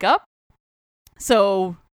all wake up.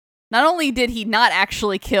 So not only did he not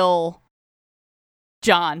actually kill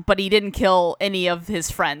John, but he didn't kill any of his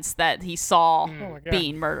friends that he saw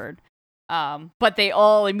being murdered. But they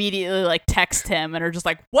all immediately like text him and are just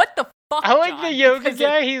like, "What the fuck?" I like John? the yoga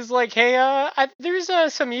guy. He's like, "Hey, there's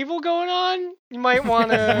some evil going on. You might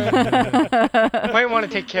wanna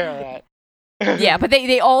take care of that." Yeah, but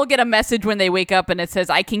they all get a message when they wake up, and it says,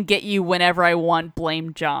 "I can get you whenever I want.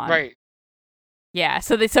 Blame John." Right. Yeah.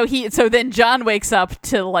 So then John wakes up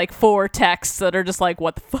to like 4 texts that are just like,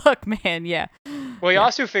 "What the fuck, man?" Yeah. Well, he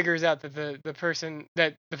also figures out that the person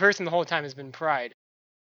the whole time has been Pride.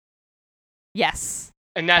 Yes.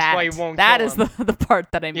 And that's why he won't That kill is him. the part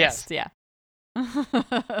that I Yes. missed, yeah.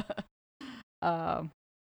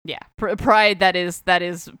 Yeah. Pride that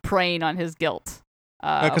is preying on his guilt.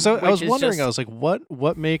 Because I was wondering, just, I was like,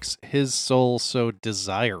 what makes his soul so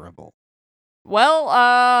desirable?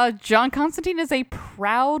 Well, John Constantine is a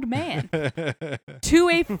proud man. To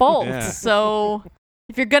a fault. Yeah. So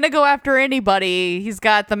if you're gonna go after anybody, he's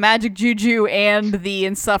got the magic juju and the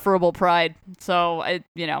insufferable pride. So I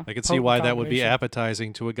can see why that would be combination.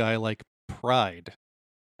 appetizing to a guy like Pride.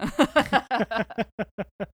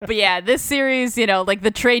 But yeah, this series, like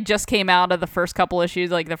the trade just came out of the first couple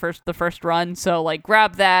issues, like the first run. So like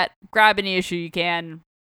grab any issue you can.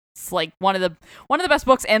 It's like one of the best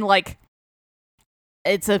books, and like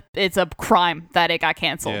it's a crime that it got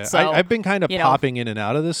canceled. Yeah, So I've been kind of popping in and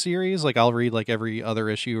out of this series. Like I'll read like every other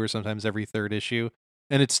issue or sometimes every third issue,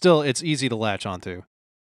 and it's easy to latch onto.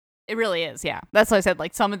 it really is, yeah. That's what I said.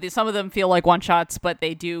 Like some of them feel like one shots, but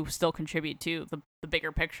they do still contribute to the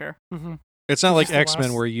bigger picture. Mm-hmm. It's not like Just the X-Men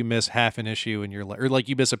last- where you miss half an issue and you're like, or like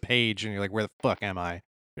you miss a page and you're like, where the fuck am I?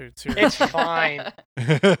 Dude, It's seriously. fine.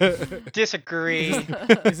 Disagree.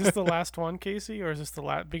 Is this the last one, Casey, or is this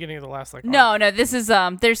the beginning of the last like? No, this is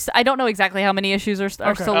there's I don't know exactly how many issues are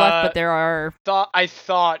Okay. still left, but there are. I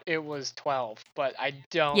thought it was 12, but I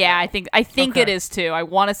don't. Yeah, know. I think it Okay. is too. I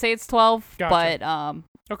want to say it's 12, Gotcha.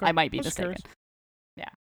 but Okay. I might be I'm just mistaken. curious.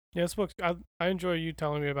 Yeah, this book. I enjoy you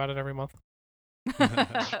telling me about it every month. 'Cause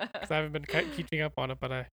I haven't been keeping up on it, but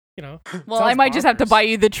Well, I sounds might just have to bonkers. buy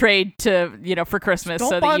you the trade for Christmas, Don't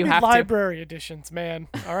so buy that you me have library editions, man.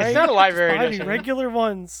 All right, It's not a library Just buy edition. me regular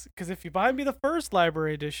ones, because if you buy me the first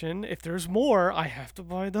library edition, if there's more, I have to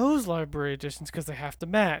buy those library editions because they have to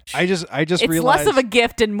match. I just to. It's realized less of a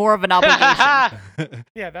gift and more of an obligation.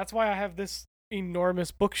 Yeah, that's why I have this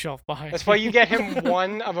enormous bookshelf behind. That's why you get him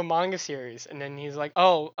one of a manga series, and then he's like,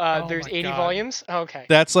 "Oh, there's my 80 God. volumes. Okay."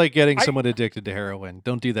 That's like getting I- someone addicted to heroin.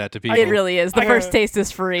 Don't do that to people. It really is. The I first gotta- taste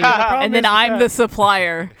is free, problem and then is with I'm that- the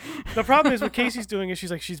supplier. The problem is what Casey's doing is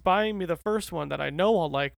she's buying me the first one that I know I'll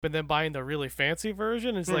like, but then buying the really fancy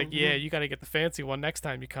version. It's like, yeah, you got to get the fancy one next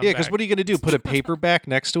time you come Yeah, back. because what are you going to do? Put a paperback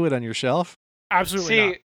next to it on your shelf? Absolutely See,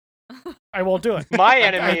 not. I won't do it. my I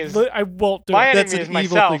enemy is I won't do my it. That's enemy an is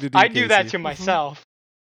evil myself. thing to do, I do that Casey. to myself.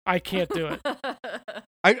 I can't do it.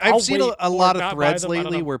 I've I'll seen wait a or lot of not buy threads them, I don't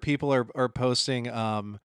lately know. where people are posting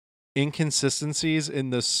inconsistencies in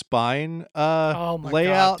the spine Oh my God,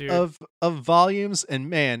 layout dude. of volumes, and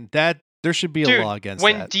man, that there should be a Dude, law against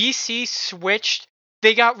when that. DC switched,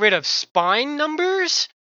 they got rid of spine numbers.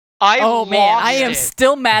 I Oh lost man, I am it.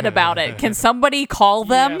 still mad about it. Can somebody call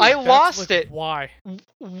them? Yeah, I that's, lost like, it. Why?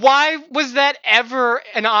 Why was that ever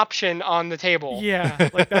an option on the table? Yeah,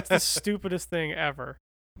 like that's the stupidest thing ever.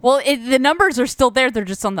 Well, the numbers are still there. They're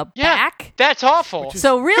just on the Yeah. back. That's awful. Which is-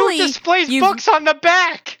 So really, Who displays you've- books on the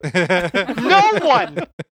back? No one.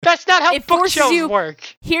 That's not how It forces bookshelves you-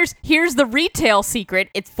 work. here's the retail secret.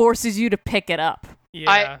 It forces you to pick it up,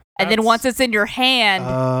 Yeah, and then once it's in your hand,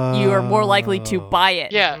 you are more likely to Oh. buy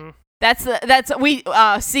it. Yeah. Mhm. That's we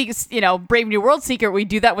see, Brave New World Secret. We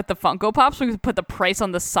do that with the Funko Pops. We put the price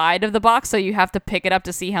on the side of the box, so you have to pick it up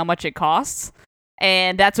to see how much it costs.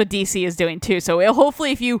 And that's what DC is doing too. So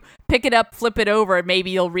hopefully, if you pick it up, flip it over,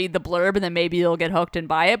 maybe you'll read the blurb, and then maybe you'll get hooked and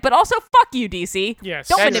buy it. But also, fuck you, DC. Yes,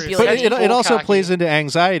 Don't That's- manipulate But me. it Bull also cocky. plays into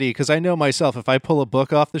anxiety because I know myself, if I pull a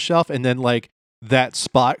book off the shelf and then like that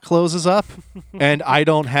spot closes up and I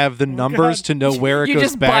don't have the numbers God. to know where it You goes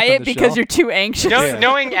just back buy on it the because shelf. you're too anxious. Yeah.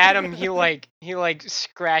 Knowing Adam, he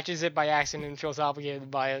scratches it by accident and feels obligated to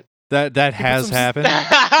buy it. That has some- happened.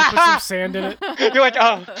 Put some sand in it. You're like,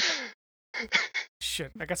 oh.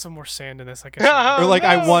 Shit, I got some more sand in this. I guess. Or like no.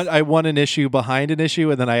 I want an issue behind an issue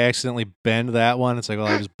and then I accidentally bend that one. It's like, well,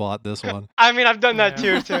 I just bought this one. I mean, I've done that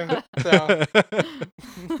Yeah. too. So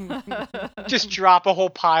just drop a whole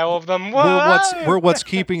pile of them. we're what's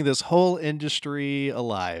keeping this whole industry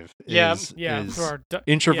alive. Yeah. Yeah, is for our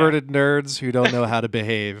introverted nerds who don't know how to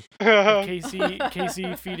behave.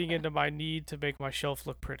 Casey feeding into my need to make my shelf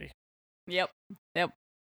look pretty. Yep.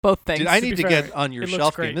 Both things. Dude, I to need be to fair, get on your it looks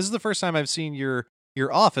shelf great. game. This is the first time I've seen your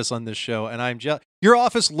office on this show, and I'm jealous. Your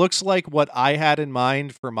office looks like what I had in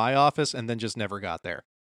mind for my office, and then just never got there.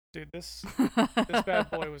 Dude, this bad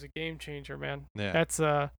boy was a game changer, man. Yeah. That's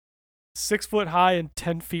 6 foot high and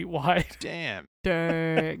 10 feet wide. Damn.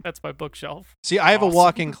 Dang. That's my bookshelf. See, I have Awesome. a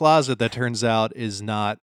walk-in closet that turns out is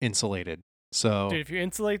not insulated. So Dude, if you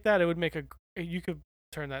insulate that, it would make you could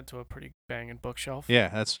turn that into a pretty banging bookshelf. yeah,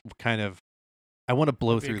 that's kind of. I want to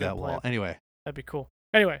blow Would be a through good that wall. plan. Anyway, That'd be cool.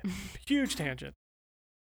 Anyway, huge tangent.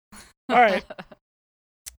 All right.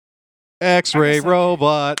 X-ray guess I-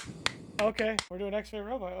 robot. Okay, we're doing X-ray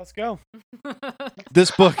robot. Let's go.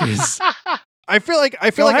 This book is. I feel like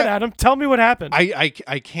Go ahead, Adam. Tell me what happened. I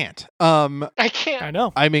can't. I can't. I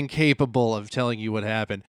know. I'm incapable of telling you what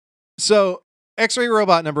happened. So, X-Ray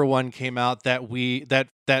Robot #1 came out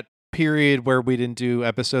that period where we didn't do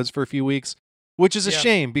episodes for a few weeks, which is a Yeah.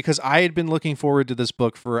 shame because I had been looking forward to this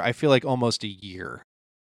book for I feel like almost a year.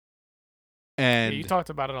 Yeah, And you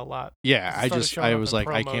talked about it a lot. yeah, It started showing I up was in like,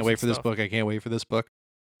 I promos can't wait and for this stuff. book. I can't wait for this book.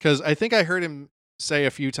 Because I think I heard him say a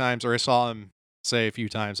few times, or I saw him say a few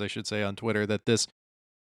times, I should say, on Twitter, that this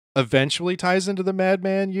eventually ties into the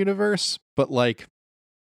Madman universe. But like,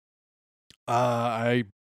 I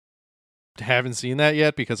haven't seen that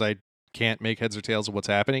yet because I can't make heads or tails of what's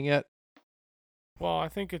happening yet. Well, I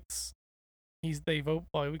think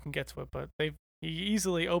well, we can get to it, but he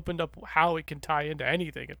easily opened up how it can tie into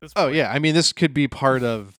anything at this point. Oh yeah, I mean, this could be part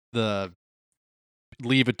of the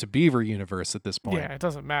Leave It to Beaver universe at this point. Yeah, it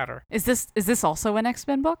doesn't matter. Is this also an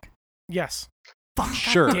X-Men book? Yes.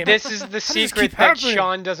 Sure. damn it. This is the just secret keep that happening?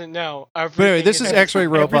 Sean doesn't know. But anyway, this is Everything X-Ray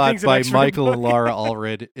Robot Everything's an by X-ray Michael and book. Laura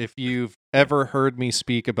Allred. If you've ever heard me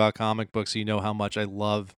speak about comic books, you know how much I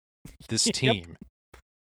love this Yep. team.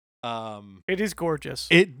 It is gorgeous.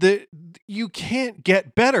 You can't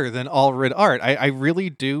get better than Allred art. I really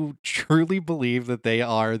do truly believe that they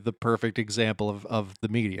are the perfect example of the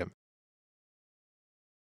medium.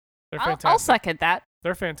 They're I'll fantastic. second that.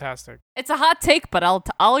 They're fantastic. It's a hot take, but I'll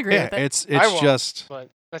agree Yeah, with it. it's I won't, just but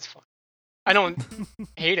that's fine. I don't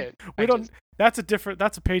hate it. We I don't. just- That's a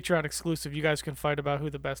Patreon exclusive. You guys can fight about who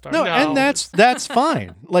the best are. no, No. and that's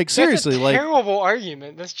fine. Like seriously, that's a like terrible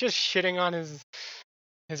argument. That's just shitting on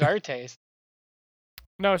his art taste.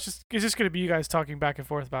 No, it's just going to be you guys talking back and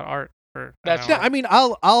forth about art for an That's- hour. yeah, I mean,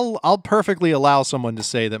 I'll perfectly allow someone to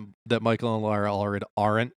say that Michael and Laura Allred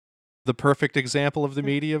aren't the perfect example of the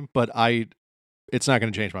medium, but it's not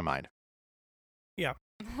going to change my mind.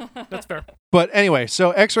 That's fair. But anyway,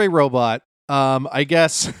 so X-ray robot, I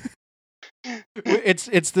guess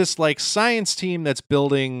it's this like science team that's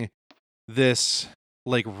building this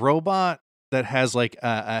like robot that has like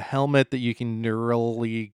a helmet that you can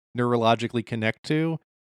neurologically connect to,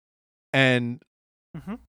 and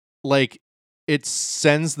Mhm. like it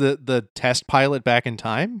sends the test pilot back in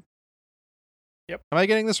time. Yep. Am I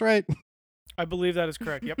getting this right? I believe that is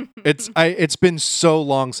correct. Yep. It's been so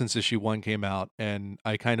long since issue 1 came out, and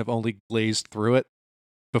I kind of only glazed through it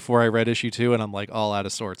before I read issue 2, and I'm like all out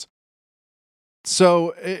of sorts.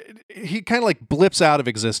 So he kind of like blips out of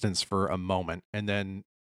existence for a moment and then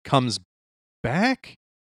comes back.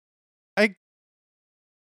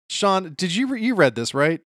 Sean, did you read this,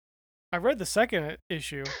 right? I read the second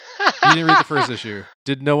issue. You didn't read the first issue.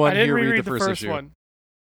 Did no one I didn't here reread read the first issue? one.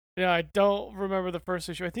 Yeah, I don't remember the first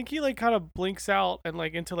issue. I think he like kind of blinks out and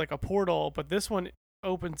like into like a portal, but this one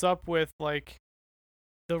opens up with like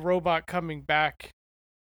the robot coming back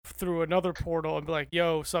through another portal and be like,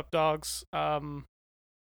 "Yo, sup dogs?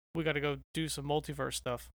 We got to go do some multiverse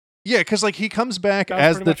stuff." Yeah, because like he comes back That was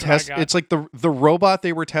as pretty the much what I test. got. It's like the robot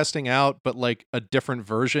they were testing out, but like a different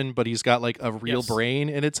version. But he's got like a real Yes. brain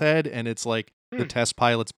in its head, and it's like the test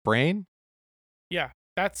pilot's brain. Yeah,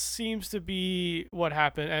 that seems to be what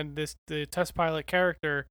happened, and the test pilot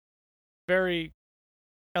character very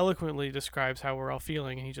eloquently describes how we're all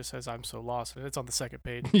feeling, and he just says, "I'm so lost," and it's on the second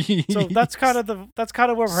page. So that's kind of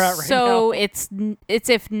where we're at right now. So it's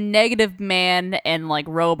if Negative Man and like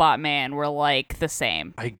Robot Man were like the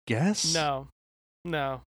same. I guess. No.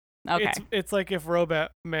 Okay. It's like if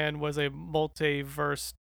Robot Man was a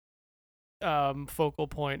multiverse focal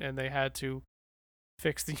point, and they had to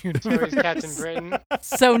fix the So universe. he's Captain Britain.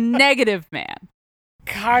 So Negative Man.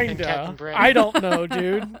 Captain Kinda. Britain. I don't know,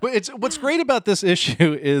 dude. But what's great about this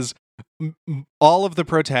issue is all of the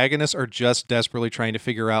protagonists are just desperately trying to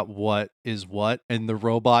figure out what is what, and the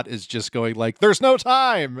robot is just going like, "There's no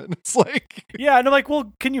time." And it's like, Yeah, and I'm like,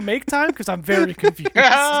 well, can you make time? Because I'm very confused.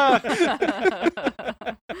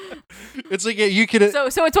 it's like, yeah, you could. So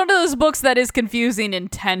it's one of those books that is confusing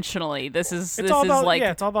intentionally. This is It's all about like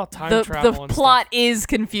it's all about time the travel. and plot stuff. is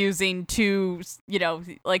confusing to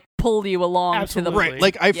like pull you along Absolutely. to the Right.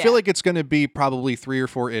 Like, I feel Yeah. like it's going to be probably 3 or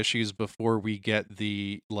 4 issues before we get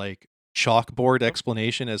the like chalkboard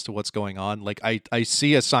explanation as to what's going on. Like, I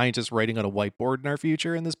see a scientist writing on a whiteboard in our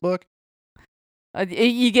future in this book.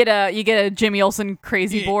 You get a Jimmy Olsen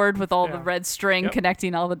crazy Yeah. board with all the Yeah. red string Yep.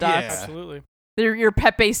 connecting all the dots. Yeah. Absolutely. They're your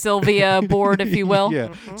Pepe Sylvia board, if you will. Yeah.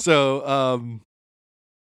 Mhm. So,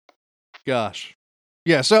 gosh.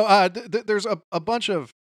 Yeah, so there's a bunch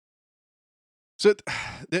of so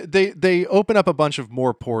they open up a bunch of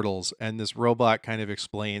more portals, and this robot kind of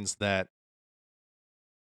explains that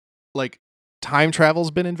like time travel's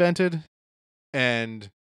been invented, and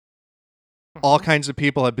all Mhm. kinds of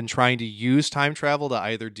people have been trying to use time travel to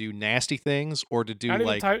either do nasty things or to do Not even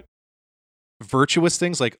like virtuous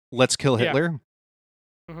things, like let's kill Yeah. Hitler.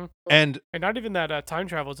 Mhm. And and not even that time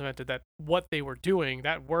travel is invented. That what they were doing,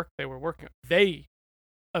 that work they were working, they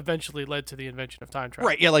eventually led to the invention of time travel.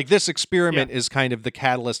 right, yeah, like this experiment is kind of the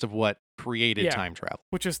catalyst of what created Yeah. time travel,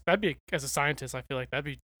 Which is that'd be as a scientist, I feel like that'd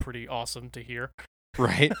be pretty awesome to hear.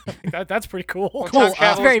 right? That's pretty cool. Well, Cool. time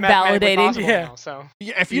travel It's very is mathematically validating. possible Yeah. now, so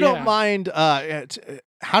Yeah, if you Yeah. don't mind,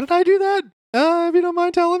 how did I do that? If you don't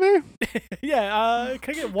mind telling me. Yeah,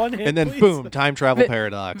 can I get one hint, And then please? boom, time travel But-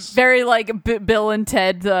 paradox. Very like Bill and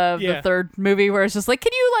Ted, the Yeah. third movie, where it's just like,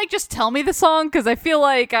 can you like just tell me the song? Because I feel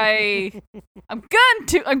like I'm going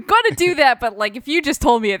to do that, but like if you just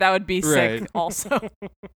told me it, that would be sick. Right. Also,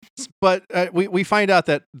 But we find out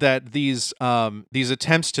that these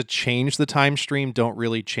attempts to change the time stream don't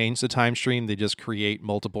really change the time stream. They just create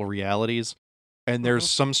multiple realities. And there's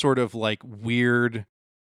some sort of like weird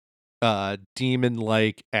demon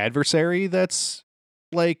like adversary that's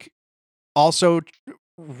like also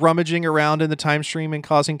rummaging around in the time stream and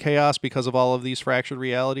causing chaos because of all of these fractured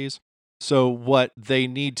realities. So what they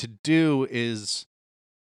need to do is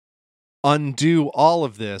undo all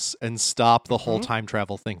of this and stop the whole Mhm. time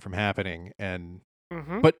travel thing from happening. And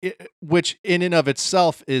Mhm. but which in and of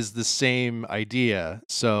itself is the same idea.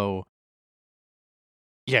 So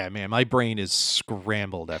yeah, man, my brain is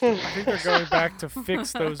scrambled after I that. think they're going back to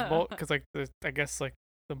fix those because like I guess like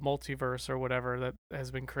the multiverse or whatever that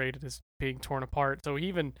has been created is being torn apart. So he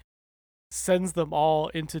even sends them all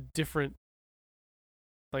into different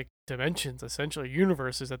like dimensions, essentially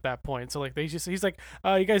universes at that point. So like he's like,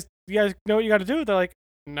 you guys know what you got to do? They're like,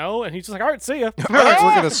 no, and he's just like, all right, see ya. All right,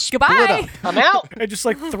 we're gonna split Goodbye. up. I'm out. And just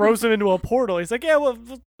like throws him into a portal. He's like, yeah, well,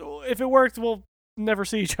 if it worked, we'll never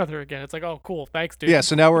see each other again. It's like, oh, cool, thanks, dude. Yeah,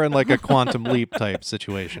 so now we're in like a quantum leap type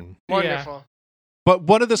situation. Wonderful. But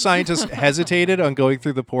one of the scientists hesitated on going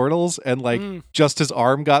through the portals, and like just his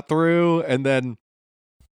arm got through, and then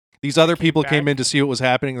these other people came in to see what was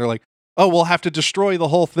happening. They're like, "Oh, we'll have to destroy the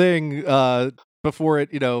whole thing before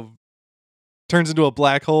it, turns into a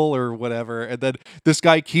black hole or whatever." And then this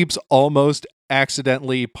guy keeps almost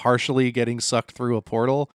accidentally, partially getting sucked through a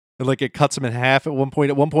portal, and like it cuts him in half at one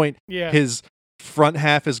point. At one point, his front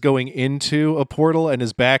half is going into a portal and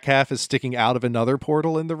his back half is sticking out of another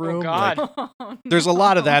portal in the room. Oh, God. Like, there's a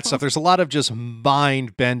lot of that stuff. There's a lot of just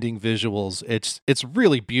mind-bending visuals. It's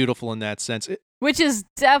really beautiful in that sense. Which is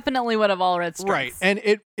definitely one of Allred's strengths. Right. And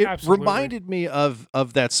it reminded me of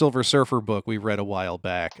that Silver Surfer book we read a while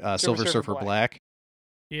back, Silver Surfer Black.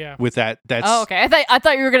 Yeah. With that's Oh, okay. I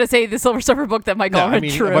thought you were going to say the Silver Surfer book that Mike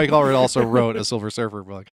Allred drew. Mike Allred also wrote a Silver Surfer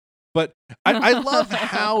book. But I love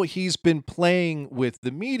how he's been playing with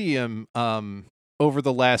the medium over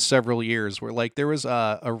the last several years, where like there was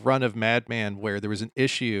a run of Madman where there was an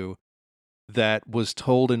issue that was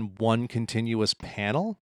told in one continuous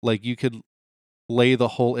panel. Like you could lay the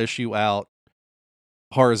whole issue out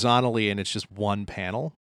horizontally and it's just one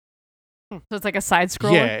panel. So it's like a side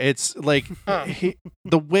scroller? Yeah, it's like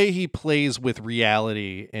the way he plays with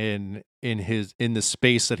reality in the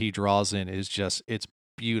space that he draws in is just it's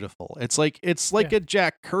beautiful. It's like a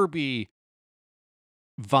Jack Kirby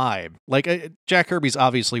vibe. Like Jack Kirby's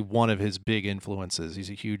obviously one of his big influences.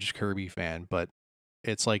 He's a huge Kirby fan, but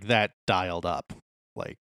it's like that dialed up.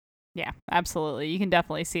 Like, yeah, absolutely. You can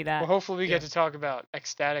definitely see that. Well, hopefully we get to talk about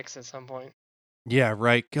Ecstatics at some point. Yeah,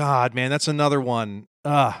 right. God, man, that's another one.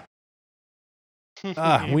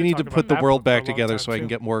 We need to put the world back together so I can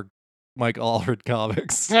get more Mike Allred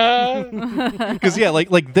comics. Because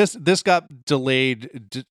like this got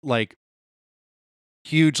delayed like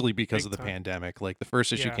hugely because of the pandemic. Like the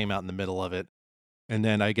first issue came out in the middle of it, and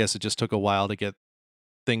then I guess it just took a while to get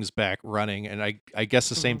things back running. And I guess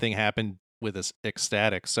the same thing happened with this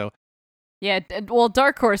Ecstatic. So yeah, well,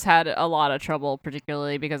 Dark Horse had a lot of trouble,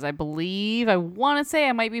 particularly because I want to say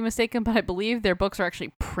I might be mistaken, but I believe their books are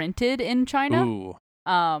actually printed in China. Ooh.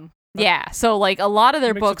 Yeah, so like a lot of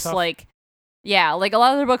their books, like a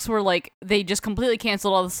lot of their books were like they just completely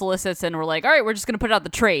canceled all the solicits and were like, all right, we're just gonna put out the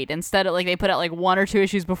trade instead. Of like they put out like 1 or 2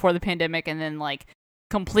 issues before the pandemic, and then like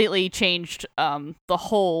completely changed the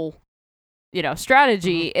whole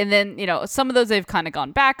strategy. And then some of those they've kind of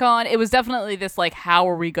gone back on. It was definitely this like, how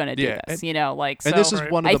are we gonna do this? And this is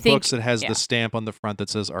one of the books that has the stamp on the front that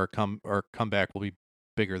says our comeback will be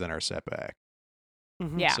bigger than our setback.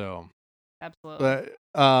 Yeah. So. Absolutely.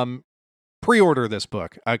 Pre-order this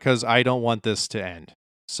book because I don't want this to end.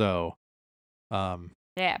 So,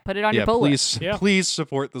 put it on your pull list. Please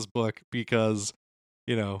support this book because,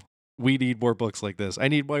 we need more books like this. I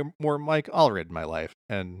need more Mike Allred in my life,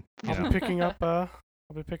 and I'll be picking up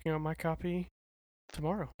my copy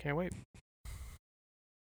tomorrow. Can't wait.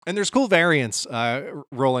 And there's cool variants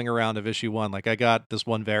rolling around of issue 1. Like I got this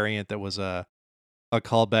one variant that was a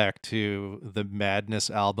callback to the Madness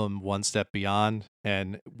album One Step Beyond,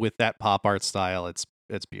 and with that pop art style, it's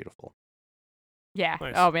beautiful. Yeah.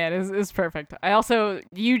 Nice. Oh man, it's perfect. I also,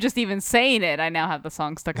 you just even saying it, I now have the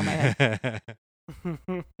song stuck in my head.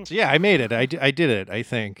 So yeah, I made it. I did it. I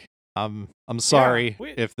think. I'm sorry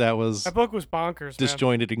if that book was bonkers,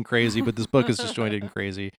 disjointed and crazy, but this book is disjointed and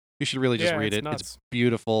crazy. You should really just read it. Nuts. It's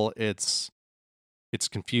beautiful. It's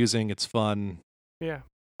confusing. It's fun. Yeah,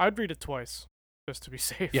 I'd read it twice. Just to be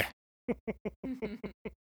safe. Yeah.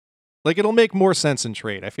 Like it'll make more sense in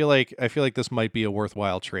trade. I feel like this might be a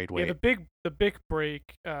worthwhile trade weight. Yeah, the big break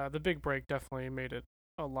definitely made it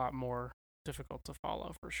a lot more difficult to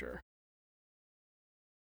follow for sure.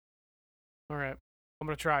 All right, I'm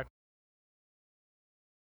gonna try.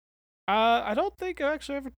 I don't think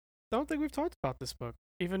we've talked about this book,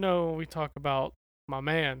 even though we talk about my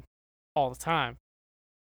man all the time.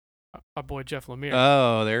 Our boy Jeff Lemire.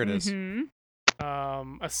 Oh, there it is. Mm-hmm.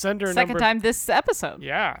 Ascender second time this episode.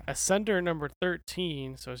 Yeah, Ascender number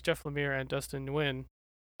 13. So it's Jeff Lemire and Dustin Nguyen.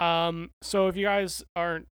 So if you guys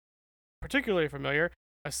aren't particularly familiar,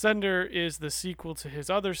 Ascender is the sequel to his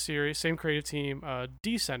other series, same creative team,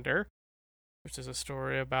 Descender, which is a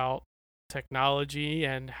story about technology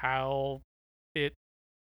and how it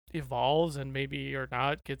evolves and maybe or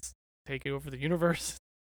not gets taken over the universe.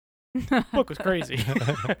 The book was crazy.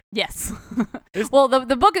 Yes. Well,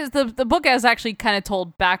 the book is actually kind of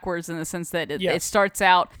told backwards in the sense that it starts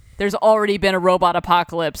out, there's already been a robot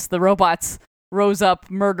apocalypse. The robots rose up,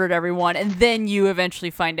 murdered everyone, and then you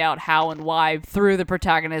eventually find out how and why through the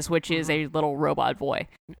protagonist, which is a little robot boy.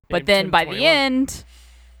 But then by the end,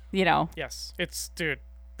 you know, Yes, it's dude.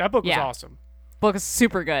 That book was Yeah. awesome. book is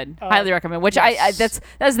super good. Highly recommend. Which yes. that's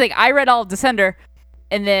the thing. I read all of Descender,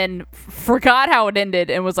 and then forgot how it ended,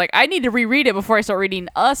 and was like, I need to reread it before I start reading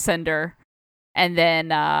Ascender, and then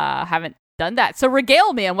haven't done that. So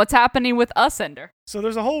regale me on what's happening with Ascender. So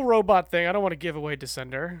there's a whole robot thing. I don't want to give away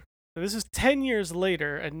Descender. So this is 10 years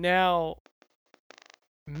later, and now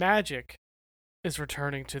magic is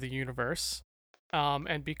returning to the universe.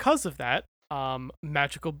 And because of that,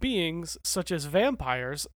 magical beings such as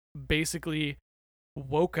vampires basically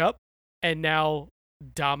woke up and now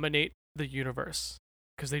dominate the universe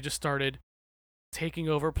because they just started taking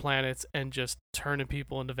over planets and just turning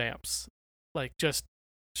people into vamps. Like just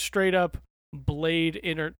straight up Blade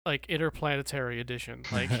interplanetary edition.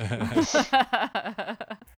 Like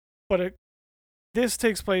but this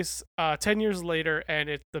takes place 10 years later, and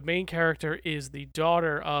the main character is the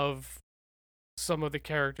daughter of some of the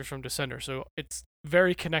characters from Descender, so it's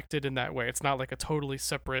very connected in that way. It's not like a totally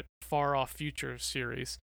separate, far-off future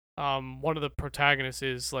series. One of the protagonists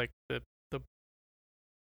is like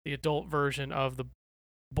the adult version of the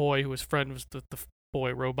boy whose friend was the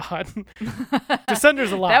boy robot.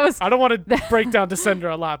 Descender's a lot. I don't want to break down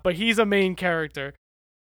Descender a lot, but he's a main character.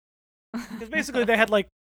 Because basically they had like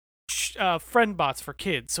friend bots for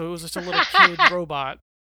kids, so it was just a little kid robot.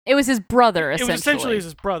 It was his brother, It essentially. was essentially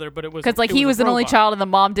his brother, but it was because like he was an only child, and the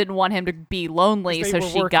mom didn't want him to be lonely, 'Cause so they were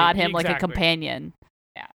she working. got him like a Exactly. companion.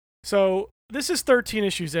 So this is 13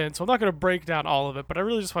 issues in, so I'm not going to break down all of it, but I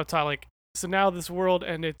really just want to talk like, so now this world,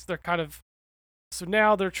 and so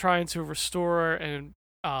now they're trying to restore and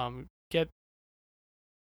get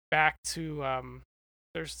back to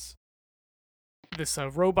there's this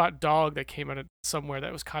robot dog that came out of somewhere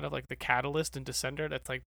that was kind of like the catalyst in Descender that's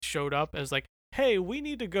like showed up as like, hey, we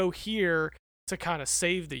need to go here to kind of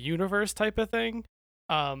save the universe type of thing.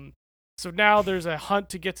 So now there's a hunt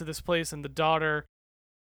to get to this place, and the daughter,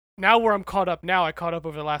 now where I'm caught up now, I caught up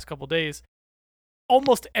over the last couple days,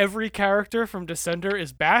 almost every character from Descender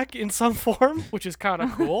is back in some form, which is kind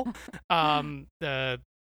of cool.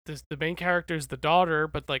 The main character is the daughter,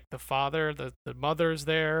 but like the father, the mother's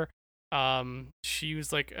there. She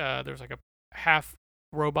was like there's like a half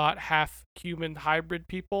robot, half human hybrid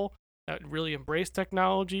people that really embrace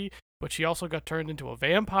technology, but she also got turned into a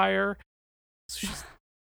vampire. So she's,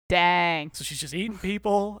 Dang. so she's just eating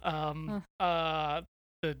people.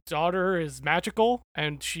 The daughter is magical,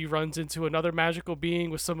 and she runs into another magical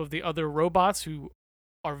being with some of the other robots who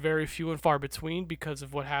are very few and far between because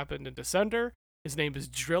of what happened in Descender. His name is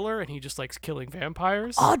Driller, and he just likes killing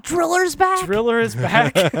vampires. Oh, Driller's back. Driller is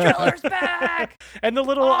back. Driller's back. And the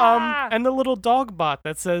little Ah! and the little dog bot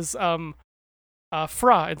that says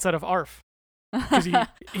Fra instead of Arf. Because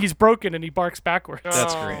he's broken and he barks backwards.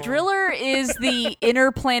 That's Oh. great. Driller is the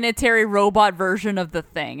interplanetary robot version of the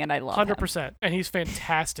Thing, and I love 100%, and he's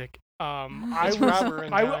fantastic. It's Robber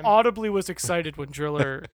in I time. audibly was excited when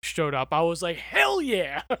Driller showed up. I was like, hell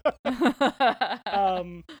yeah!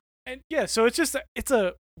 him. And yeah, so it's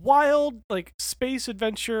a wild like space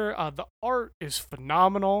adventure. The art is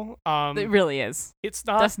phenomenal. It really is. It's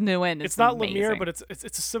not That's Nguyen. it's not amazing. Lemire, but it's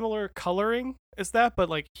a similar coloring as that. But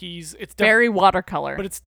like it's very watercolor. but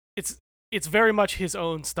it's very much his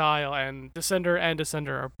own style. And Descender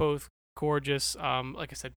are both gorgeous.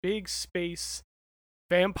 Like I said, big space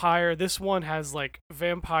vampire. This one has like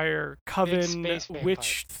vampire coven space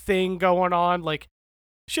witch thing going on. Like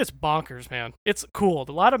shit's bonkers, man. It's cool.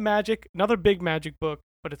 A lot of magic. Another big magic book,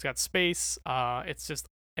 but it's got space. It's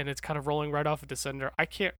kind of rolling right off of Descender. I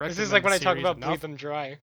can't recommend This is like when I the talk series about enough. Bleed Them Dry.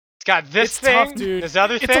 It's got this It's thing, tough, dude. this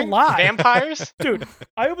other It's a thing, lot. vampires. Dude,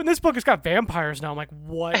 I opened this book. It's got vampires now. I'm like,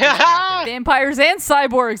 what? is happening? Vampires and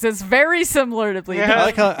cyborgs. It's very similar to Bleed. Yeah. I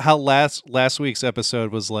like how last week's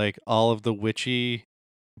episode was like all of the witchy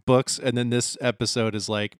books, and then this episode is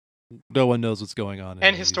like no one knows what's going on. in any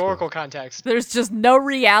And of these historical books. context. There's just no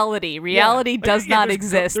reality. Reality Like, does yeah, not there's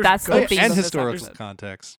exist. there's That's the ghosts. theme And of this historical episode.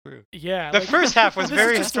 context. True. Yeah. The like, first half was this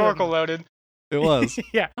very is just historical loaded. It was.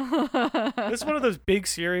 Yeah. This is one of those big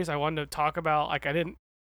series I wanted to talk about. Like I didn't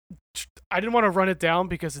want to run it down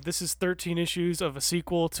because this is 13 issues of a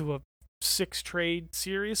sequel to a 6 trade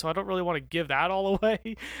series, so I don't really want to give that all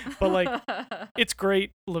away. But like it's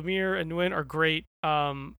great. Lemire and Nguyen are great.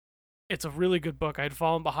 It's a really good book. I had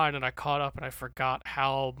fallen behind and I caught up, and I forgot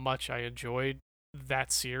how much I enjoyed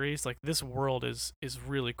that series. Like this world is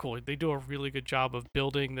really cool. They do a really good job of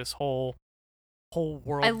building this whole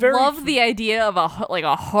world. I Very love the idea of a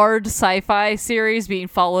hard sci-fi series being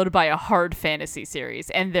followed by a hard fantasy series,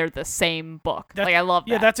 and they're the same book. That- Like I love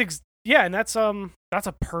that. Yeah, and that's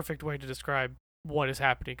a perfect way to describe what is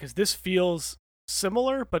happening, because this feels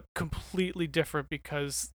similar but completely different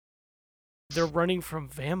because they're running from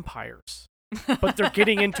vampires, but they're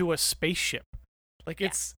getting into a spaceship. Like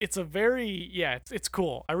it's a very it's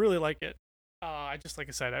cool. I really like it. I just like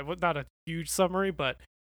I said, not a huge summary, but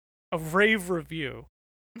a rave review.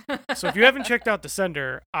 So if you haven't checked out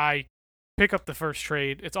Descender, I pick up the first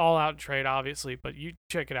trade. It's all out in trade, obviously, but you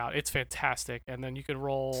check it out. It's fantastic, and then you can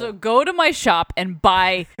roll. So go to my shop and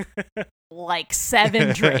buy like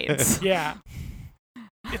 7 trades. Yeah.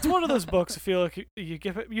 It's one of those books. I feel like you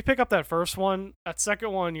pick up that first one, that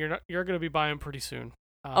second one you're going to be buying pretty soon.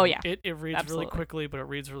 Oh yeah, it reads absolutely. really quickly, but it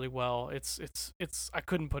reads really well. It's I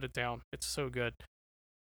couldn't put it down. It's so good.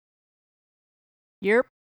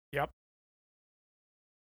 Yep.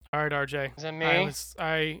 All right, RJ. Is that me?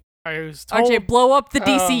 I was told. RJ, blow up the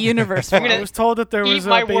DC universe. For I'm gonna I was told that there Eat was a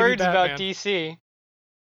my baby words Batman. about DC.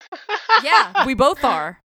 Yeah, we both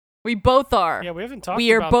are. We both are. Yeah, we haven't talked.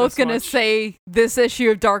 We are about both this gonna much. say this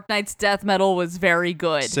issue of Dark Knight's Death Metal was very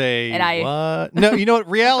good. Say And I- what? No, you know what?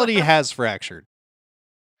 Reality has fractured.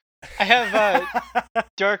 I have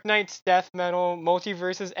Dark Knight's Death Metal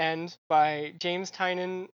Multiverses End by James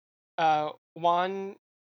Tynion, Juan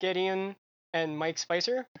Gideon, and Mike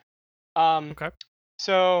Spicer. Okay.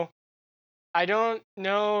 So I don't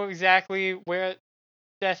know exactly where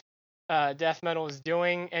Death Metal is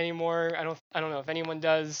doing anymore. I don't know if anyone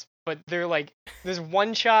does, but they're like there's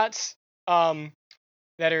one shots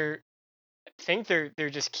that are I think they're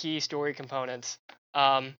just key story components.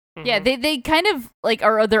 Yeah, they kind of like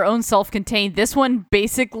are their own self-contained. This one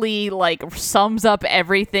basically like sums up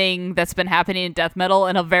everything that's been happening in death metal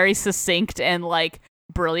in a very succinct and like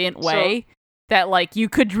brilliant way that like you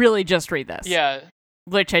could really just read this. Yeah.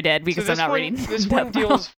 Which I did because So I'm not reading. This Death one Metal.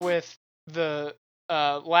 deals with the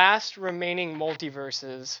last remaining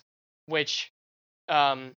multiverses, which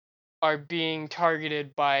are being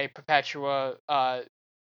targeted by Perpetua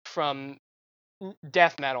from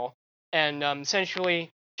death metal, and essentially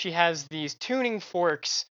she has these tuning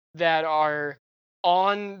forks that are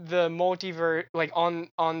on the multiverse, like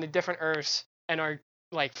on the different Earths, and are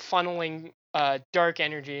like funneling dark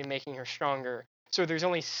energy and making her stronger. So there's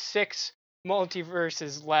only 6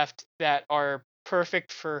 multiverses left that are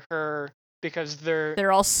perfect for her because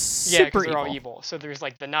They're all super because they're evil. all evil. So there's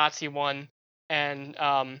like the Nazi one and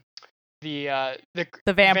the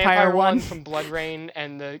vampire one. from Blood Rain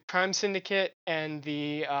and the Crime Syndicate and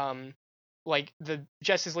the like the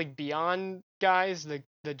Justice League Beyond guys,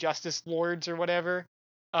 the Justice Lords or whatever.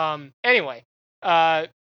 Anyway,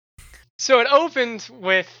 so it opens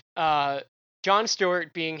with John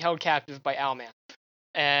Stewart being held captive by Owlman.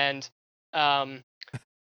 And Okay.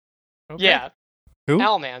 yeah, Who?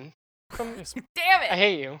 Owlman. Yes, Damn I it!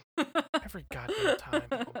 hate you. every goddamn time.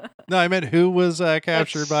 No, I meant who was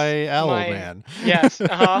captured That's by my- Owlman. Yes.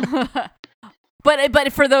 Uh-huh.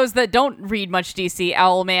 But for those that don't read much DC,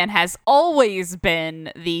 Owlman has always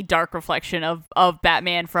been the dark reflection of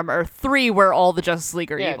Batman from Earth 3, where all the Justice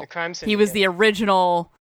League are Yeah, evil. the Crime Syndicate. He was the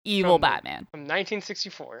original evil From- Batman. from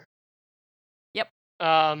 1964. Yep.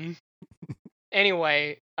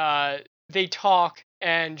 Anyway, they talk,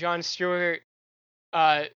 and John Stewart,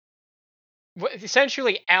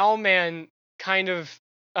 essentially, Owlman kind of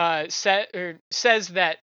says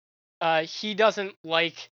that he doesn't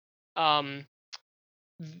like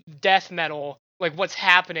death metal, like what's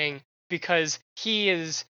happening, because he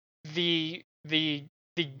is the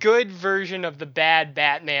good version of the bad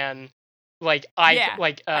Batman, like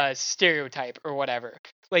stereotype or whatever.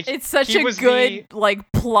 Like It's such he a was good like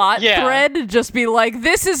plot Yeah. thread. Just be like,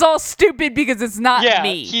 this is all stupid because it's not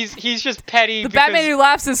me. he's just petty. The because, Batman who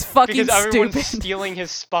laughs is fucking because everyone's stupid. stealing his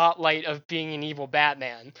spotlight of being an evil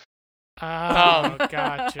Batman. Oh,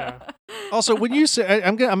 gotcha. Also, when you say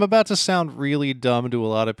I'm about to sound really dumb to a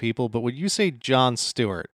lot of people, but when you say John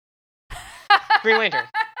Stewart, Green Lantern.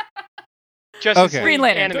 Justice Okay. League Green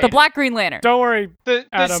Lantern, animated. the Black Green Lantern. Don't worry. The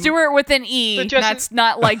Adam. Stewart with an E. The Justice- That's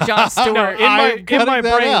not like John Stewart. No, I'm in my cutting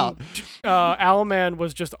that brain, out. Owlman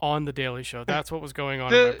was just on the Daily Show. That's what was going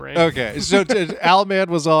on in my brain. okay, so Owlman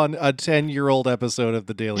was on a 10-year-old episode of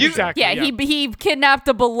The Daily Show. Exactly. Yeah, he kidnapped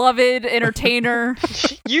a beloved entertainer.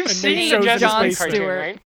 You've And seen they the chose Justice Jon League cartoon, Stewart.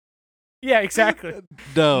 right? Yeah, exactly.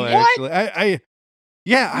 No, What? actually,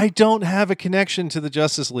 I don't have a connection to the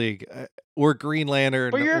Justice League or Green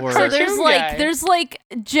Lantern. Well, you're a or So cartoon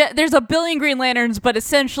there's a billion Green Lanterns, but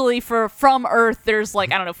essentially from Earth, there's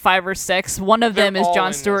like I don't know 5 or 6. One of They're them is all John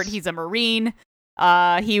in Stewart. this. He's a Marine.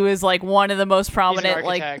 He was like one of the most prominent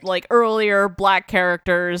architect. like earlier black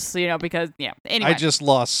characters. Because Anyway, I just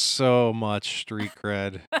lost so much street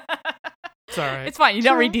cred. It's all right. it's fine. You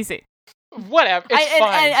don't True. read DC. Whatever. It's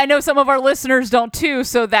fine. I know some of our listeners don't too,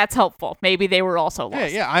 so that's helpful. Maybe they were also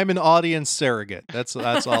lost. Yeah. I'm an audience surrogate. That's all.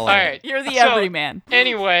 All I am. right. You're the So, everyman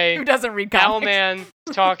Anyway, who doesn't read comics. Owlman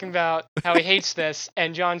talking about how he hates this,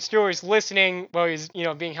 and Jon Stewart's listening while he's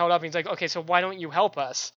being held up. And he's like, okay, so why don't you help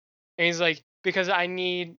us? And he's like, because I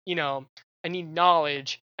need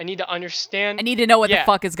knowledge. I need to understand. I need to know what the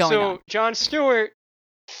fuck is going on. So Jon Stewart,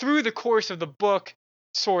 through the course of the book,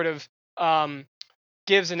 sort of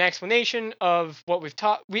gives an explanation of what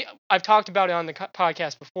I've talked about it on the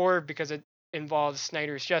podcast before because it involves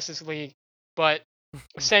Snyder's Justice League, but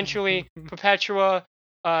essentially Perpetua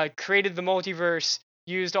created the multiverse,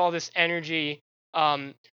 used all this energy,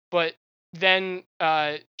 but then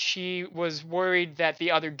she was worried that the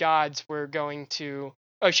other gods were going to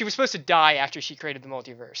she was supposed to die after she created the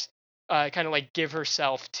multiverse, kind of like give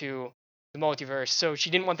herself to the multiverse, so she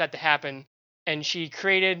didn't want that to happen, and she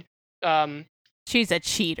created she's a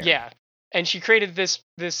cheater. Yeah, and she created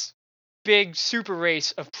this big super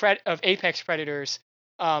race of apex predators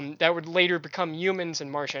that would later become humans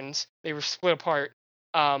and Martians. They were split apart,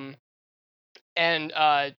 and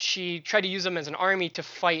she tried to use them as an army to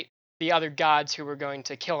fight the other gods who were going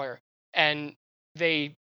to kill her. And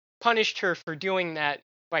they punished her for doing that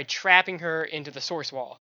by trapping her into the Source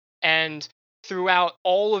Wall. And throughout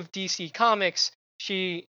all of DC Comics,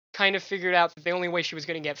 she kind of figured out that the only way she was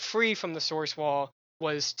going to get free from the Source Wall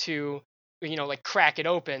was to, crack it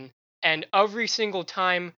open. And every single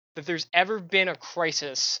time that there's ever been a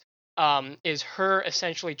crisis, is her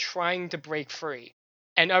essentially trying to break free.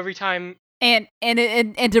 And every time... And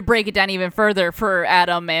to break it down even further for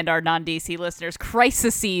Adam and our non-DC listeners,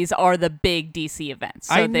 crises are the big DC events.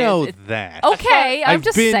 So I know that. Okay, I'm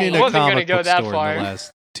just saying. I've been in a Wasn't gonna comic go book that store far. in the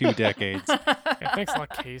last 2 decades. Yeah, thanks a lot,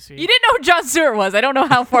 Casey. You didn't know who Jon Stewart was. I don't know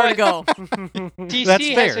how far to go. DC That's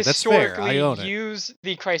fair. has That's fair. I historically own it. used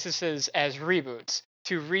the crises as reboots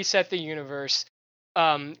to reset the universe.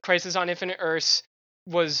 Crisis on Infinite Earths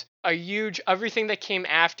was a huge... Everything that came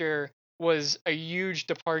after was a huge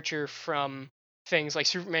departure from things like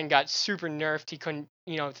Superman got super nerfed. He couldn't,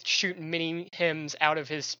 shoot mini hymns out of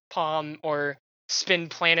his palm or spin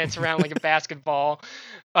planets around like a basketball.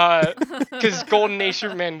 Because Golden Age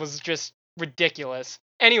Superman was just ridiculous.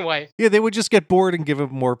 Anyway. Yeah, they would just get bored and give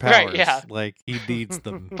him more powers. Right, yeah. Like, he needs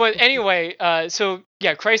them. But anyway,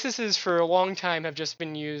 crises for a long time have just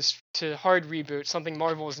been used to hard reboot, something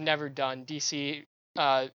Marvel has never done. DC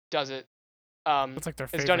does it. That's like their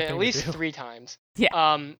It's favorite done it thing at to least do. 3 times.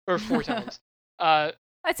 Yeah. Or 4 times. I'd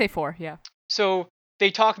say 4, yeah. So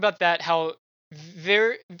they talk about that, how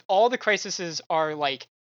all the crises are like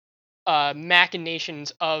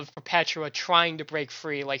machinations of Perpetua trying to break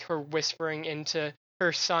free, like her whispering into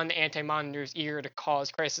her son Anti-Monitor's ear to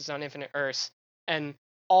cause Crisis on Infinite Earths, and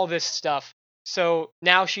all this stuff. So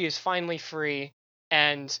now she is finally free,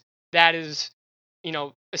 and that is,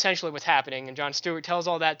 essentially what's happening. And Jon Stewart tells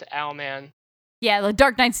all that to Owlman. Yeah, the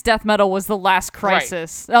Dark Knight's death metal was the last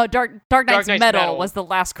crisis. Right. Oh, Dark Knight's metal was the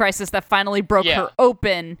last crisis that finally broke her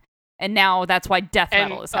open, and now that's why death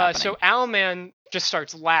metal is happening. So Owlman just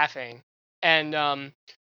starts laughing, and the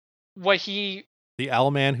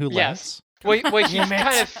Owlman who laughs? What he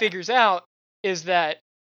kind of figures out is that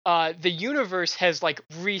the universe has like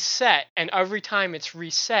reset, and every time it's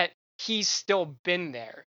reset, he's still been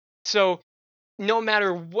there. So no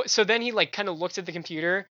matter what, so then he like kind of looks at the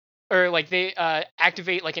computer, or like they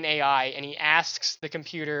activate like an AI, and he asks the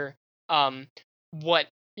computer what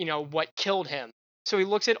killed him. So he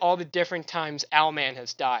looks at all the different times Owlman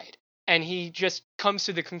has died, and he just comes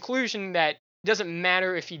to the conclusion that it doesn't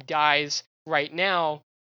matter if he dies right now,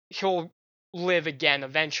 he'll live again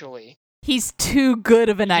eventually. He's too good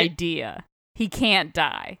of an idea. He can't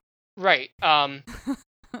die. Right.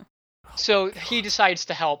 So he decides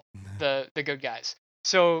to help the good guys.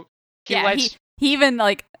 So he lets he even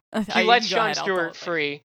like he lets Jon Stewart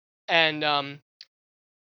free, and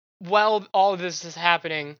while all of this is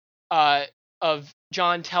happening, of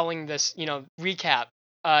John telling this recap,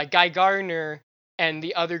 Guy Gardner and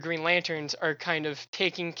the other Green Lanterns are kind of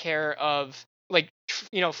taking care of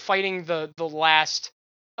fighting the last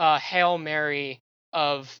Hail Mary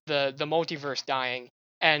of the multiverse dying.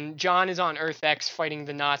 And John is on Earth X fighting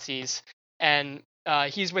the Nazis, and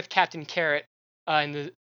he's with Captain Carrot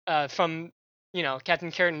from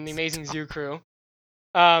Captain Carrot and the Amazing Zoo Crew.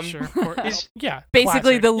 Sure. Basically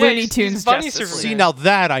classic. the Looney Tunes he's bunny Justice Superman. See, now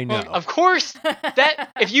that I know. Well, of course,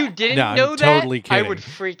 that if you didn't No, I'm know that, totally I kidding. would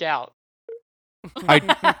freak out.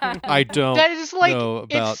 I don't That is like know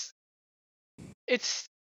about... it's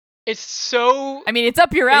so. I mean, it's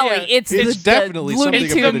up your alley. Yeah, it's definitely the Looney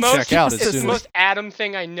something I'm Tunes gonna check out as It's soon the as... most Adam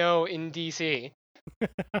thing I know in DC.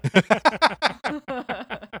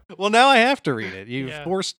 Well, now I have to read it. You Yeah.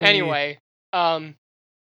 forced me. Anyway,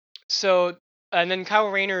 so and then Kyle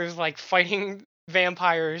Rayner is like fighting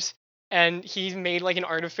vampires, and he's made like an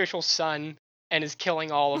artificial sun and is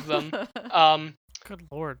killing all of them. Good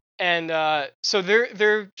lord. And so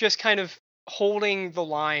they're just kind of holding the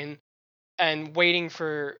line and waiting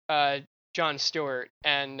for Jon Stewart,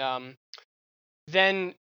 and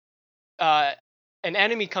then an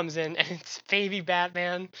enemy comes in, and it's baby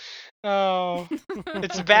Batman. Oh,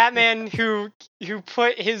 it's Batman who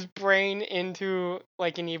put his brain into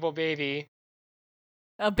like an evil baby.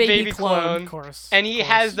 A baby, Baby clone. Of course. And of he course.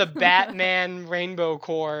 has the Batman Rainbow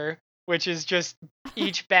Core, which is just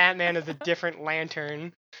each Batman is a different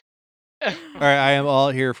lantern. All right, I am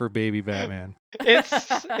all here for baby Batman. It's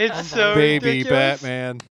so Baby ridiculous.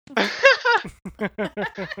 Batman.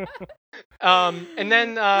 And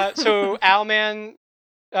then so Owlman,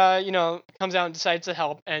 comes out and decides to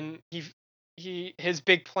help, and his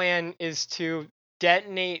big plan is to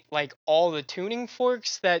detonate like all the tuning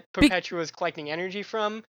forks that Perpetua is collecting energy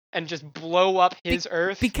from, and just blow up his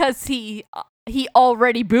Earth. Because he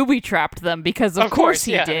already booby trapped them, because of course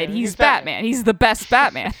he yeah, did. He's he's Batman. Batman. He's the best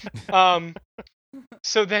Batman.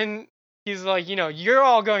 So then he's like, you're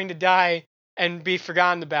all going to die and be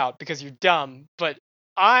forgotten about because you're dumb, but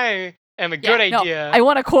I am a good idea. I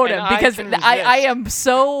want to quote him and I because can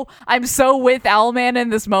I'm so with Owlman in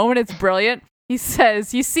this moment. It's brilliant. He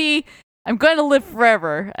says, "You see, I'm going to live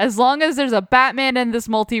forever. As long as there's a Batman in this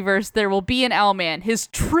multiverse, there will be an Owlman, his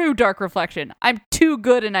true dark reflection. I'm too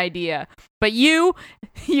good an idea. But you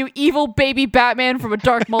evil baby Batman from a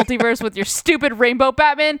dark multiverse with your stupid rainbow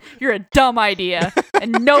Batman, you're a dumb idea.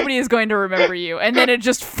 And nobody is going to remember you." And then it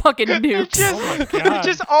just fucking nukes. Oh my God. It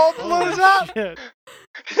just all blows up. Shit.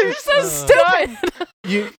 You're so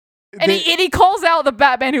stupid. And he calls out the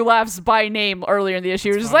Batman who laughs by name earlier in the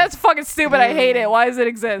issue. He's just like, "That's fucking stupid. I hate it. Why does it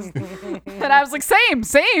exist?" And I was like, same,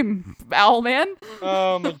 Owlman.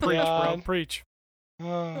 Oh my Preach, bro. god. Preach.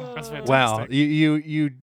 Oh. That's fantastic. Wow,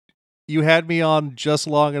 you had me on just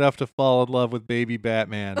long enough to fall in love with baby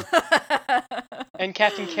Batman. And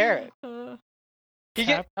Captain Carrot. He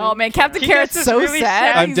get, Oh man, Captain He Carrot's gets this so really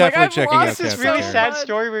sad. sad- I'm He's like, definitely "I've checking out lost this Captain really Carrot. sad much."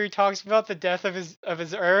 story where he talks about the death of his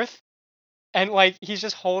Earth, and like he's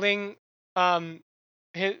just holding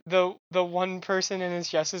the one person in his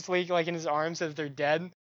Justice League like in his arms as they're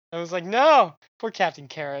dead. I was like, no, poor Captain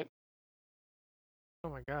Carrot. Oh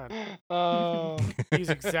my God. Oh, He's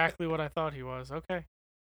exactly what I thought he was. Okay.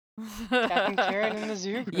 Captain Carrot in the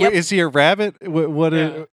zoo. Yep. Wait, is he a rabbit? What?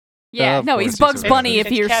 Yeah. Yeah, Of no, course he's he's Bugs a Bunny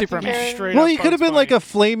rabbit. if you're It's Captain Superman. Carrot. Straight Well, up he could have Bugs been like Bunny. a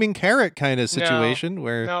flaming carrot kind of situation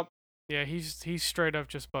where. Nope. Yeah, he's straight up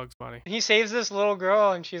just Bugs Bunny. He saves this little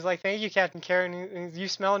girl, and she's like, "Thank you, Captain Carrot. And you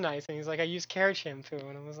smell nice." And he's like, "I use carrot shampoo."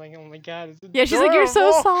 And I was like, "Oh my god!" It's Yeah, she's like, "You're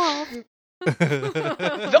so adorable."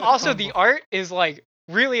 soft." Also, the art is like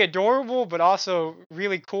really adorable, but also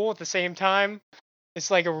really cool at the same time. It's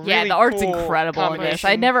like a really Yeah, the art's cool incredible in this.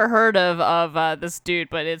 I combination. never heard of this dude,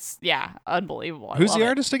 but it's unbelievable. I Who's love the it.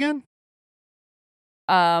 artist again?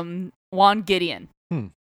 Juan Gideon. Hmm.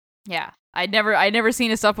 Yeah, I'd never seen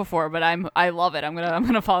his stuff before, but I love it. I'm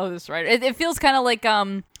gonna follow this writer. It feels kind of like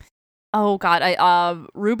oh god,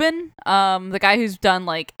 Ruben, the guy who's done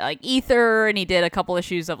like Ether, and he did a couple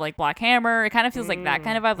issues of like Black Hammer. It kind of feels like that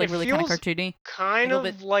kind of vibe, like It really kind of feels cartoony. Kind little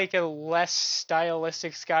of like a less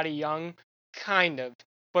stylistic Scotty Young, kind of,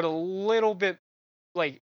 but a little bit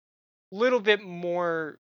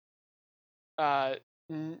more,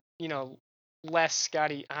 less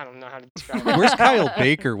Scotty. I don't know how to describe it. Where's Kyle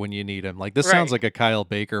Baker when you need him? Like this sounds Right. like a Kyle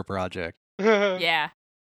Baker project. Yeah,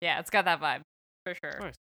 it's got that vibe for sure.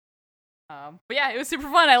 Nice. But yeah, it was super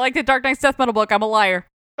fun. I liked the Dark Knight's Death Metal book. I'm a liar.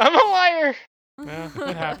 I'm a liar. Yeah,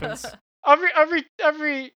 it happens.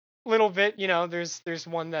 Every little bit, there's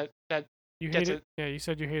one that You Gets hated. Yeah, you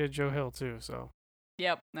said you hated Joe Hill too. So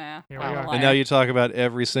Yep. Nah. Here we I'm a are. liar. And now you talk about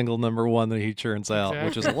every single number one that he churns out,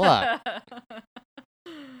 which is a lot.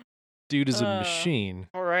 Dude is a machine.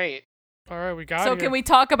 all right. all right, we got. So here. can we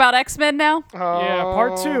talk about X-Men now? Yeah,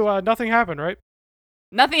 part 2. Nothing happened, right?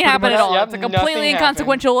 Nothing happened much- at all. Yep, it's a nothing completely happened.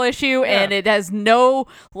 inconsequential issue, and Yeah. it has no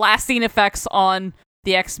lasting effects on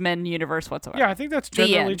the X-Men universe whatsoever. Yeah, I think that's The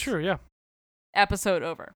generally end. true. Yeah. Episode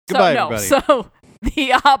over. Goodbye, so no, everybody. so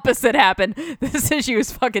the opposite happened. This issue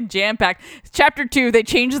is fucking jam-packed. Chapter 2, they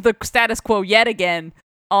changed the status quo yet again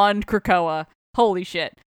on Krakoa. Holy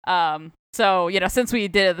shit. So, since we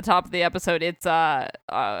did at the top of the episode, it's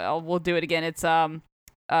we'll do it again. It's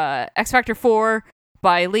X Factor 4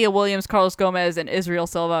 by Leah Williams, Carlos Gomez, and Israel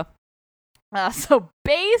Silva. So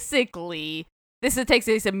basically, this takes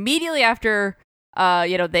place immediately after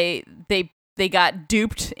they they got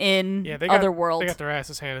duped in Yeah, they got Otherworld. They got their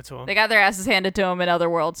asses handed to them. They got their asses handed to them in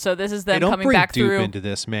Otherworld. So this is Hey, them don't coming bring back Dupe through. into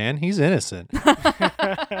this, man. He's innocent.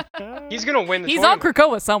 He's gonna win the He's on tournament.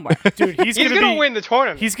 Krakoa somewhere. Dude, he's He's gonna gonna be, win the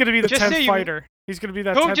tournament. He's gonna be the Just so 10th you- fighter. He's gonna be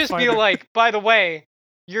that He'll 10th just fighter. be like, by the way,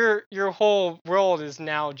 your whole world is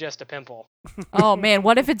now just a pimple. Oh man,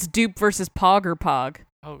 what if it's Dupe versus Pog or Pog?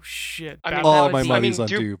 Oh shit! I mean, Battle Oh, that my would be- money's on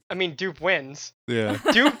Dupe. Dupe. I mean, Dupe wins. Yeah.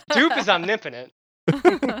 Dupe is omnipotent.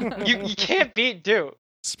 You can't beat Dupe.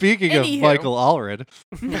 Speaking Anywho. of Michael Allred,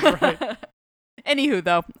 Right. Anywho,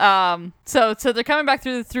 though, so they're coming back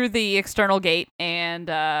through the external gate, and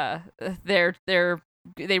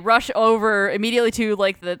they rush over immediately to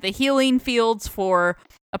like the healing fields for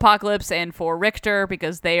Apocalypse and for Richter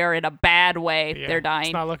because they are in a bad way. Yeah, They're dying.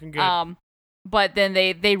 It's not looking good. But then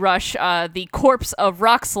they rush the corpse of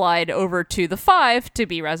Rockslide over to the Five to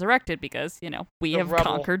be resurrected because we The have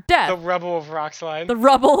rubble. conquered The death. rebel of Rockslide. The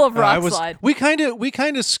rubble of I Rockslide. we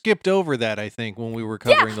kind of skipped over that, I think, when we were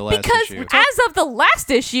covering the last because issue. as of the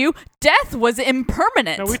last issue, death was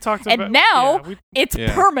impermanent. No, we talked and about now yeah, we- it's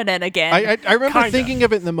Yeah. permanent again. I remember Kinda. thinking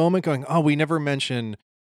of it in the moment, going, "Oh, we never mentioned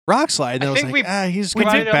Rockslide," and I, I was think like, we- "He's we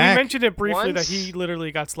coming did. We back." mentioned it briefly once. that he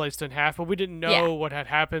literally got sliced in half, but we didn't know Yeah. what had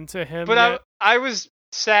happened to him. But yet. I was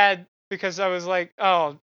sad because I was like,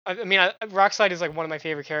 oh, I mean, Rockslide is like one of my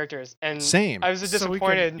favorite characters, and Same. I was So we could-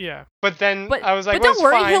 disappointed. yeah, But then but I was like, but well, don't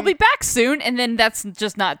worry, it's he'll fine. be back soon. And then that's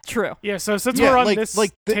just not true. yeah. So since Yeah, we're on like this they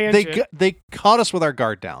tangent, they caught us with our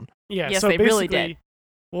guard down. yeah. Yes, so they really basically, did.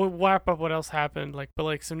 we'll wrap up what else happened.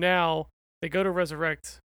 So now they go to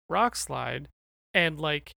resurrect Rockslide, and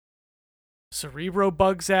Cerebro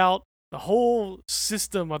bugs out. The whole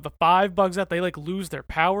system of the Five bugs out. They lose their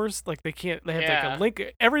powers. They can't. They have Yeah. a link.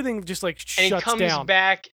 Everything just and he shuts comes down.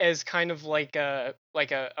 back as kind of like a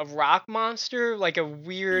rock monster, like a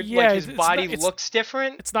weird, Yeah, like his it's body not- it's- looks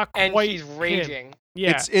different, It's not and quite he's him. raging.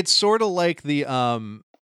 Yeah. It's sort of like the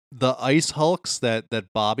ice hulks that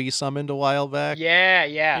Bobby summoned a while back. Yeah.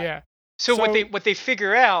 yeah. So what So- they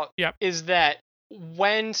figure out Yep. is that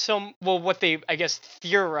what they I guess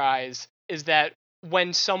theorize is that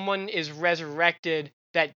when someone is resurrected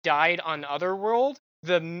that died on Otherworld,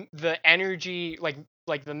 the energy like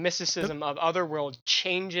the mysticism of Otherworld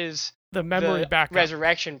changes The memory the back up.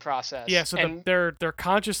 resurrection process. Yeah, so and their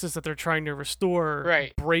consciousness that they're trying to restore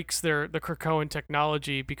Right. breaks the Krakoan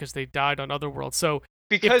technology because they died on Otherworld. So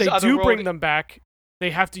because if they do Otherworld, bring them back,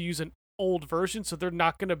 they have to use an old version. So they're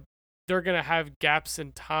gonna have gaps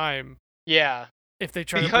in time yeah, if they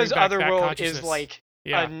try because to bring back that Otherworld consciousness. is like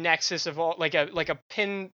yeah, a nexus of all, like a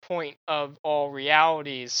pinpoint of all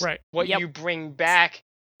realities. Right. What Yep. you bring back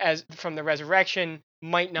as from the resurrection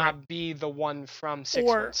might not Right. be the one from or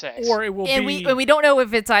 616. or it will And be. we don't know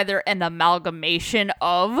if it's either an amalgamation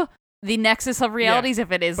of the nexus of realities,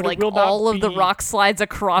 if it is but it like will not all of the be- rock slides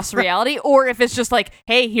across reality, or if it's just like,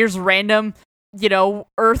 hey, here's random,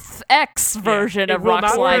 Earth X version it of will rock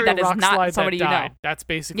not slide be that the is rock not slide somebody that you know. died. That's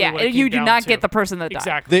basically Yeah, what it you came do down not to. get the person that died.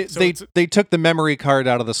 Exactly. So it's They took the memory card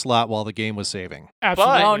out of the slot while the game was saving.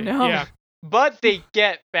 absolutely. Oh, no. Yeah. But they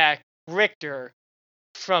get back Richter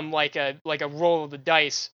from like a roll of the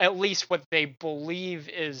dice, at least what they believe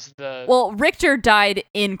is the Well, Richter died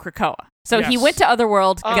in Krakoa, so he Yes. went to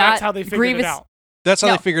Otherworld, Oh, got That's how they figured Grievous. it out. That's how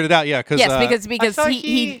No. they figured it out. Yeah, Yes, because thought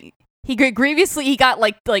he grievously he got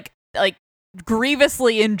like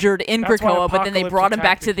grievously injured in That's why Krakoa, but then they Apocalypse brought him back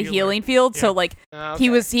attacked to the the healer. healing field. So Yeah. like Okay.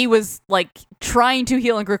 he was like trying to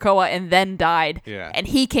heal in Krakoa and then died, yeah. and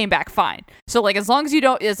he came back fine. So like as long as you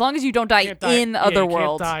don't die Can't die- in yeah,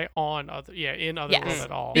 Otherworld, You can't die on in Otherworld Yes.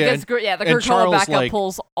 at all. Yeah, because the and Krakoa Charles, backup like-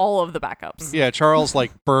 pulls all of the backups. Yeah, Charles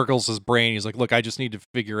burgles his brain. He's like, "Look, I just need to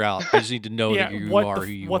figure out. I just need to know Yeah, that you what are the,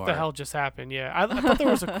 who you what are." the hell just happened? Yeah, I thought there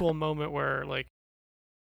was a cool moment where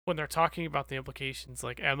when they're talking about the implications,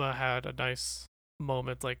 Emma had a nice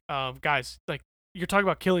moment. Guys, you're talking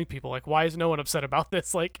about killing people. Why is no one upset about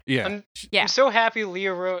this? Yeah, Yeah. I'm so happy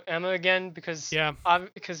Leah wrote Emma again because Yeah,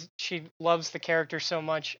 because she loves the character so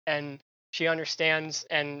much and she understands,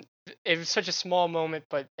 and it was such a small moment,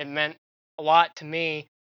 but it meant a lot to me.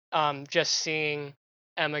 Just seeing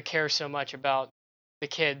Emma care so much about the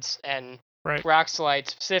kids and right. Rockslide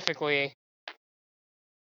specifically.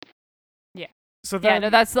 So Yeah, then, no,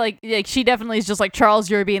 that's like she definitely is just like, Charles,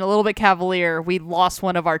 you're being a little bit cavalier. We lost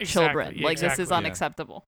one of our Exactly, children. yeah, Like this is exactly, yeah.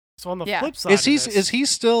 unacceptable. so on the yeah. flip side, is he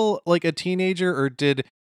still a teenager, or did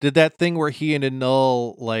that thing where he and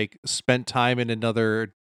Anul spent time in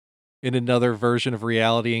another version of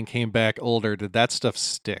reality and came back older? Did that stuff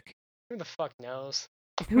stick? Who the fuck knows?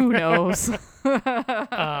 Who knows?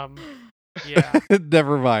 Yeah.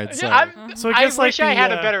 Never mind. Yeah, Sorry. I'm- So I I guess wish I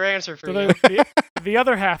had a the, better answer for So you. the the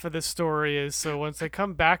other half of this story is, so once they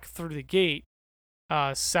come back through the gate,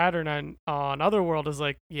 Saturn on Otherworld is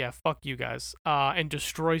like, yeah, fuck you guys, and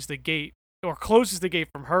destroys the gate or closes the gate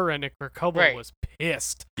from her end, and Krakoa was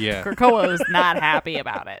pissed. Yeah. Krakoa was not happy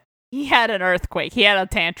about it. He had an earthquake. He had a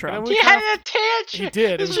tantrum. And He had a tantrum. He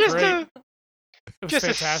did. It was just great. It was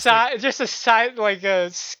fantastic. just a side like a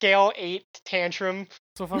scale 8 tantrum.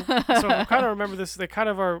 So if I kind of remember this, they kind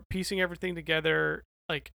of are piecing everything together.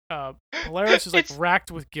 Like Polaris is like racked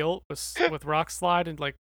with guilt with Rockslide, and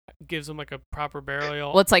like gives him like a proper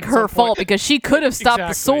burial. Well, it's like at her some fault point. because she could have stopped the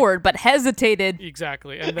Exactly. sword, but hesitated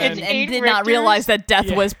Exactly, and then It's and 8 did not Richters? realize that death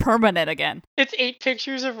Yeah. was permanent again. It's 8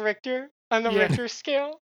 pictures of Richter on the Yeah. Richter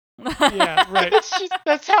scale. yeah, right. It's just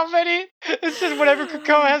that's how many. It's just whenever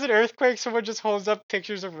Krakoa has an earthquake, someone just holds up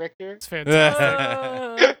pictures of Richter. It's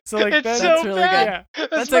fantastic. So like It's then, so That's really bad. yeah,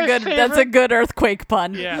 That's my a good. That's a favorite. good earthquake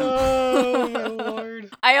pun. yeah. Oh my lord.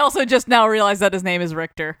 I also just now realized that his name is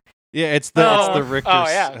Richter. Yeah, it's the Oh. Richter. Oh,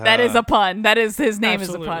 yeah. That is a pun. That is his name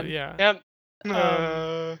Absolutely, is a pun. Yeah.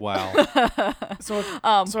 Yep. wow. So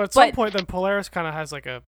so at but- some point, then Polaris kind of has like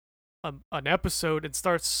an episode and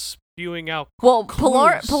starts spewing out well,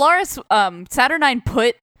 clues. Polaris, Saturnine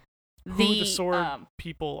put who the sword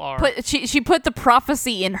people are. she put the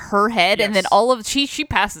prophecy in her head, and then Yes. all of she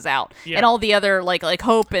passes out, Yeah. and all the other like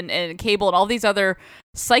Hope and Cable and all these other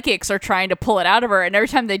psychics are trying to pull it out of her, and every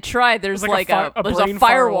time they try, there's There's like a there's brain a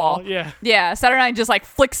firewall. Yeah. Yeah, Saturnine just like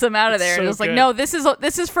flicks them out of It's there, so and it's like, good. no, this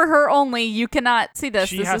is for her only. You cannot see this.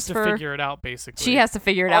 She this has is to for figure it out, basically. she has to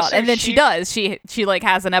figure it out, Also, and then she she- does. She like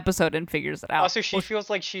has an episode and figures it out. Also, she feels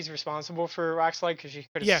like she's responsible for Rockslide because she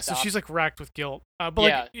could have Yeah, stopped. so she's like racked with guilt. But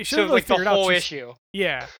yeah. like, she So doesn't really like the figure it out. whole She's- issue.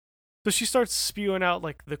 Yeah. So she starts spewing out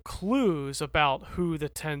like the clues about who the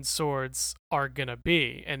 10 swords are gonna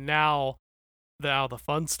be, and now the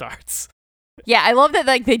fun starts. Yeah, I love that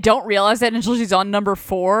like they don't realize that until she's on number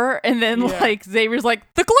 4, and then Yeah. like Xavier's like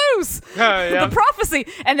the clues, Yeah. the prophecy,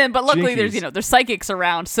 and then but luckily there's Jinkies. there's psychics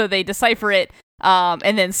around, so they decipher it,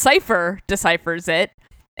 and then Cypher deciphers it,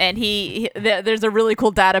 and there's a really cool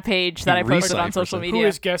data page that He I posted on re-ciphers social it. Who media.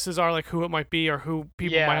 his guesses are, like who it might be, or who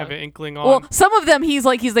people Yeah. might have an inkling on. Well, some of them he's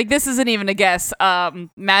like this isn't even a guess.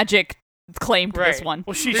 Magic claimed this Right. one.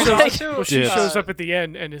 Well, she There's shows, also, well, she Yeah. shows up at the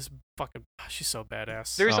end and is fucking. She's so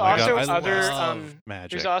badass. There's Oh my God, also I other love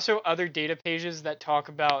magic. there's also other data pages that talk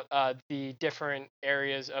about the different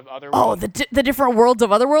areas of Otherworld. Oh, the different worlds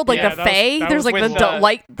of Otherworld, like Yeah, the that was- Fae. that There's was like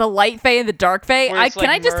with the light Fae and the dark Fae. Where it's Can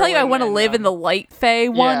I like just tell you, I want to Merlin live and, in the light Fae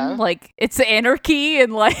one. Yeah. Like it's anarchy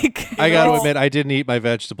and like. I got to Well- admit, I didn't eat my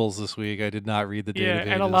vegetables this week. I did not read the data Yeah,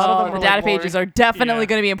 pages. and a lot of them the are data like more- pages are definitely yeah.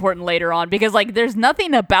 going to be important later on because like there's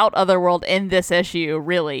nothing about Otherworld in this issue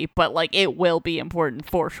really, but like it will be important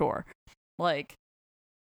for sure. Like,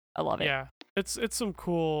 I love it. Yeah, it's some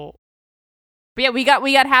cool. But yeah, we got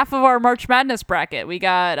half of our March Madness bracket. We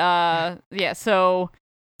got so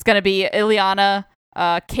it's gonna be Ileana.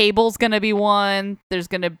 Cable's gonna be one. There's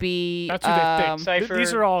gonna be That's who they think. Cypher,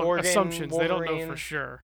 These are all Morgan, assumptions. They don't know for Wolverine.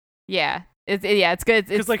 sure. yeah. It's good.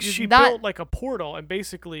 Because It's like she not, built like a portal, and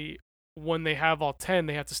basically when they have all 10,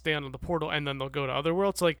 they have to stay on the portal, and then they'll go to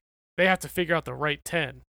Otherworld. So like they have to figure out the right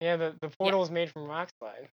 10. Yeah, the portal is made from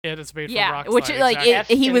Rockslide. And it's made from yeah, Rockslide. which like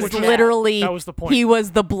exactly. he was Which is- literally that was the point. he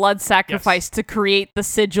was the blood sacrifice to create the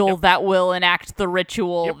sigil Yep. that will enact the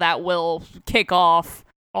ritual Yep. that will kick off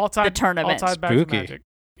all time the tournament. All time back to Spooky. magic.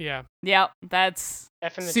 Yeah. Yep, that's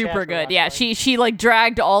F in the chat super for good. Yeah, Rockslide. she like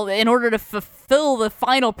dragged all in order to fulfill the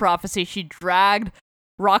final prophecy. She dragged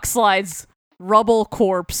Rockslide's rubble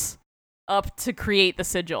corpse up to create the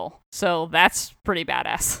sigil. So that's pretty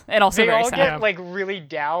badass and also They very all sad. get like really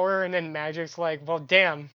dour, and then Magic's like, "Well,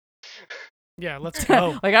 damn, Yeah, let's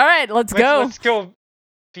go. Like, all right, let's go. Let's go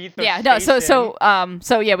beat the Yeah, no. face So in."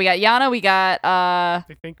 so yeah, we got Yana, we got I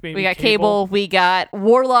think maybe we got Cable, we got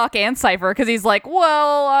Warlock and Cypher because he's like,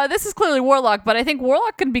 well, this is clearly Warlock, but I think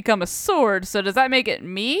Warlock can become a sword. So does that make it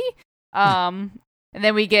me? And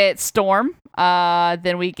then we get Storm.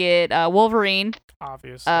 Then we get Wolverine.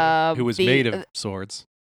 obviously. who was made of swords.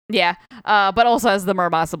 Yeah, but also has the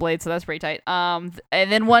Murmasa blade, so that's pretty tight. And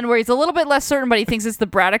then one where he's a little bit less certain, but he thinks it's the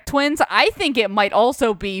Braddock twins. I think it might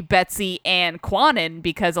also be Betsy and Quanon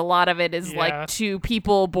because a lot of it is Yeah. like two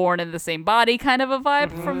people born in the same body kind of a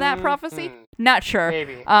vibe from that Mhm, prophecy. mhm. Not sure.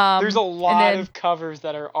 Maybe. There's a and lot then- of covers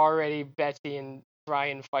that are already Betsy and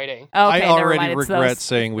Brian fighting. Okay, I never already mind, it's regret those.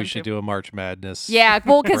 saying we Them should two. do a March Madness. Yeah,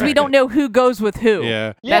 well, because we don't know who goes with who.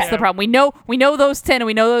 Yeah. That's Yeah. the problem. We know those 10, and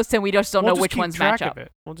we know those 10. We just don't we'll know just which keep ones track match of up.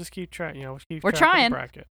 it. We'll just keep track. We'll keep We're track of the trying.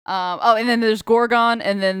 bracket. And then there's Gorgon,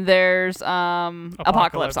 and then there's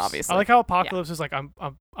Apocalypse, obviously. I like how Apocalypse is like, I'm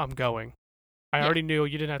going. I already knew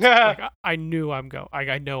you didn't have to. Like, I knew I'm go.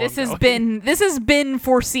 I know This I'm has going. been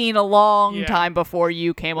foreseen a long Yeah. time before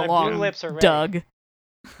you came My along, blue lips are ready. Doug.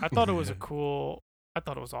 I thought it was I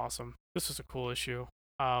thought it was awesome. This was a cool issue.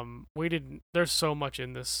 There's so much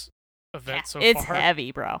in this event so It's far.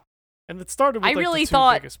 heavy, bro. And it started with I like really the two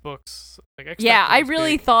thought- biggest books. Like, Yeah, X-Factor I was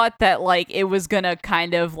really big. thought that like it was gonna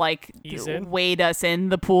kind of like Ease in? wade us in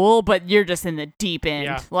the pool, but you're just in the deep end.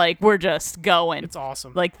 Yeah. Like we're just going. It's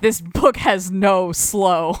awesome. Like this book has no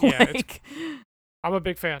slow. Yeah, it's- like I'm a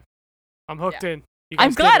big fan. I'm hooked in. You I'm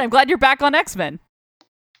guys did glad. it. I'm glad you're back on X-Men.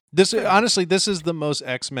 This honestly, this is the most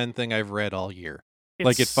X-Men thing I've read all year.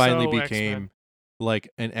 Like it It's finally so became X-Men. like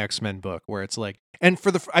an X-Men book where it's like, and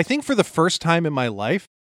I think for the first time in my life,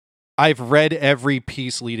 I've read every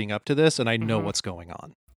piece leading up to this, and I know Mhm. what's going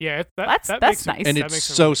on, Yeah, That's makes nice. and that it's makes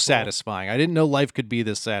it so really cool. satisfying. I didn't know life could be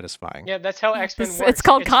this satisfying. Yeah, that's how X-Men It's- works. it's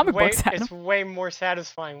called comic books, Adam. It's way more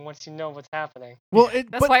satisfying once you know what's happening. Well,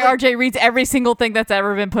 That's why RJ reads every single thing that's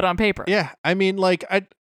ever been put on paper. Yeah, I mean, like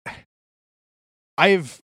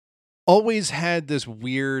I've always had this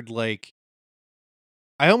weird like.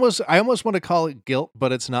 I almost want to call it guilt,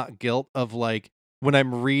 but it's not guilt of like when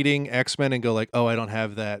I'm reading X-Men and go like, oh, I don't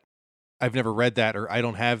have that. I've never read that, or I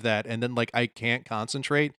don't have that, and then like I can't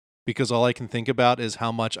concentrate because all I can think about is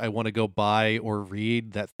how much I want to go buy or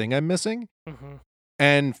read that thing I'm missing. Mhm.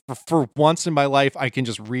 And for once in my life, I can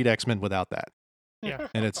just read X-Men without that, Yeah.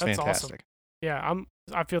 and it's That's awesome. fantastic. Yeah,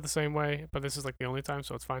 I feel the same way, but this is like the only time,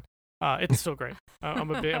 so it's fine. It's still great.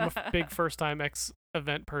 I'm a big first time X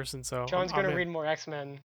event person, so John's I'm gonna in. read more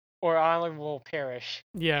X-Men, or I will perish.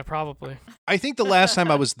 Yeah, probably. I think the last time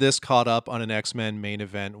I was this caught up on an X-Men main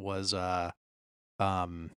event was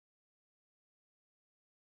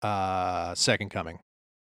Second Coming.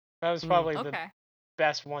 That was probably the Okay.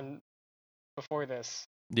 best one before this.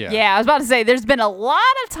 Yeah. Yeah, I was about to say there's been a lot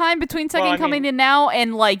of time between Second Well, I Coming mean, and now,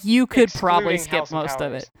 and like you could probably excluding skip House of most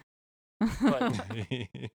of Powers. it.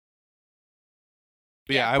 But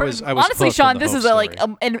But yeah, I per- was honestly, hooked on Sean, the this Hope is a, like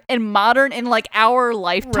story. in modern in like our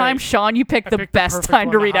lifetime. Right. Sean, you picked I the picked the best perfect time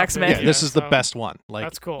one to to read hop X in. Men. yeah, Yeah, this is the so- best one. Like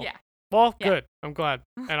That's cool. Yeah. Well, Yeah. good. I'm glad,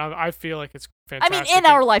 and I feel like it's I fantastic. mean, in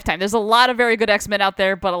our lifetime, there's a lot of very good X Men out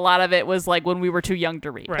there, but a lot of it was like when we were too young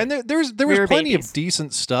to read. Right. and there was We were plenty babies. of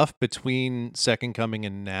decent stuff between Second Coming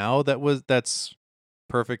and now that's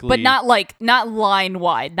perfectly But not line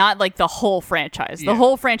wide, not like the whole franchise. The Yeah.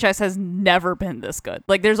 whole franchise has never been this good.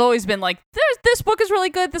 Like there's always been like this book is really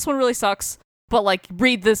good, this one really sucks. But like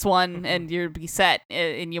read this one and you'll be set,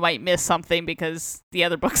 and you might miss something because the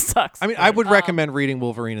other book sucks. I mean, I would Um, recommend reading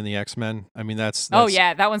Wolverine and the X-Men. I mean, that's Oh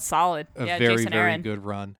yeah, that one's solid. a Yeah, very Jason very Aaron. good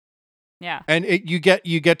run. Yeah, And you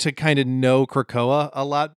get to kind of know Krakoa a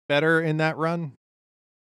lot better in that run.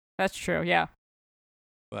 that's true. Yeah.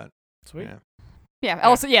 Sweet. Yeah. Yeah.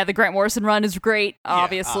 Also, yeah, the Grant Morrison run is great. Yeah,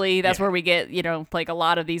 Obviously, that's yeah. where we get like a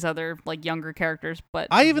lot of these other like younger characters. But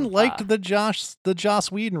I even liked uh, the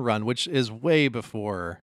Joss Whedon run, which is way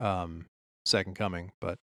before Second Coming,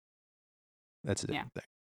 but that's a different thing.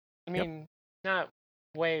 I mean, not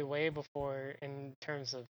way before in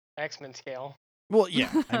terms of X-Men scale. Well,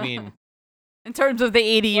 yeah, I mean, in terms of the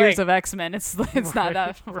 80 years Like- of X Men, it's not Right,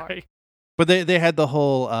 that far. right. but they had the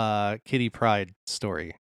whole Kitty Pryde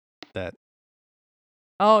story. That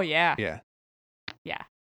Oh yeah. yeah.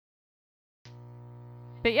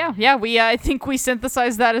 But yeah, we I think we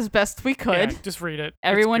synthesized that as best we could. Yeah, just read it. It's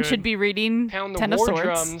Everyone good. should be reading Pound the Ten of war Swords.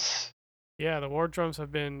 drums. Yeah, the war drums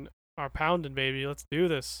are pounding, baby. Let's do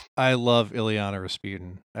this. I love Ileana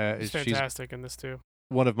Rasputin. She's She's fantastic in this too.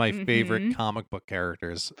 one of my favorite Mhm. comic book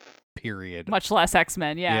characters. Period. Much less X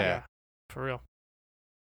Men. Yeah. Yeah. For real.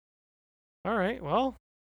 All right. Well,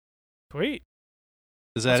 sweet.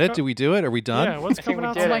 Is that Let's it? go- Did we do it? Are we done? Yeah. What's I think coming we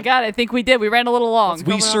out? did Oh it. my god, I think we did. We ran a little long. Let's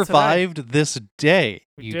We coming out today? survived this day,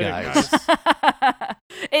 We you did it, guys. guys.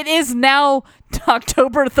 It is now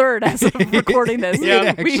October 3rd as of recording this. Yeah, Yeah,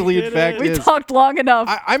 actually, we in did fact, it. we is. talked long enough.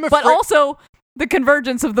 I'm But afraid. also, the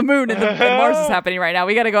convergence of the moon and Mars is happening right now.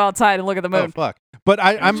 We got to go outside and look at the Oh moon. fuck! But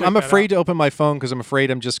I'm check that afraid to open my phone because I'm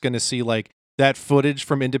afraid I'm just gonna see like that footage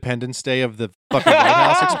from Independence Day of the fucking White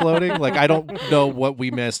House exploding. Like I don't know what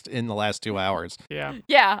we missed in the last 2 hours. Yeah.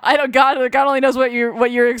 Yeah, I don't. God only knows what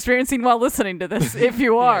you're experiencing while listening to this. If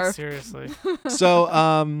you Yeah, are, seriously. So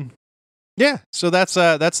yeah. So that's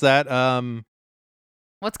that.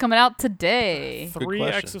 what's coming out today? 3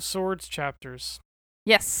 question. X of Swords chapters.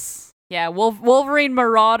 Yes, yeah, Wolverine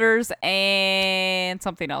Marauders and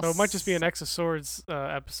something else. So it might just be an X of Swords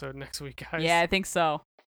episode next week, guys. Yeah, I think so.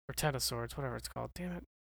 Or 10 of Swords, whatever it's called. Damn it.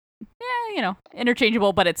 Yeah,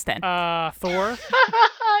 interchangeable, but it's 10. Thor.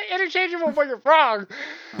 Interchangeable, but you're wrong.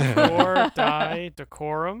 Thor Die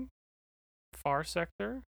Decorum. Far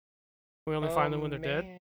Sector. We only find them when they're dead.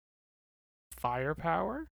 man.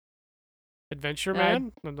 Firepower. Adventure Uh,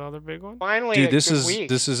 Man, another big one. Finally, Dude, a this good is week.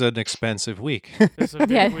 this is an expensive week. This is a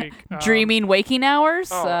big Yeah. week. Dreaming Waking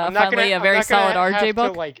Hours. Oh, I'm not Finally, gonna, a very I'm not gonna solid RJ have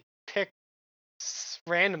book. To, like pick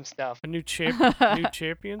random stuff. A new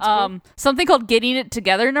champions. book? Something called Getting It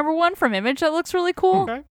Together #1 from Image that looks really cool.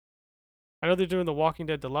 Okay. I know they're doing the Walking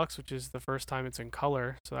Dead Deluxe, which is the first time it's in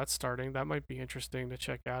color, so that's starting. That might be interesting to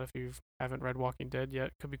check out if you haven't read Walking Dead yet.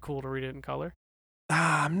 Could be cool to read it in color.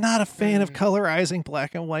 I'm not a fan of Mm. colorizing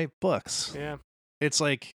black and white books. Yeah, It's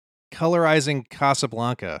like colorizing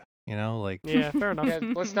Casablanca, you know, like yeah, fair enough. Yeah,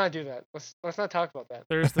 let's not do that. Let's not talk about that.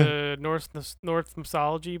 There's the North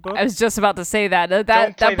mythology book. I was just about to say that. That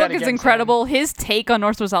Don't play book that is again, incredible. His take on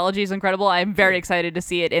Norse mythology is incredible. I'm very excited to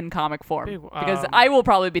see it in comic form Big- because um, I will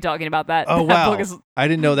probably be talking about that. Oh, That wow. book is, I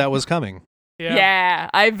didn't know that was coming. yeah.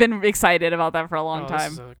 I've been excited about that for a long This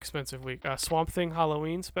time. is an expensive week. Swamp Thing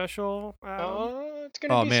Halloween special. It's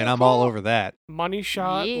gonna Oh be man, so I'm all cool. over that. Money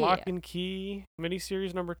Shot, Yeah. Lock and Key,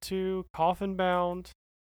 miniseries #2, Coffin Bound,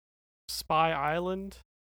 Spy Island.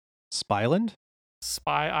 Spyland?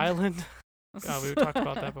 Spy Island. We talked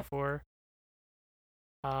about that before.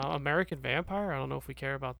 American Vampire. I don't know if we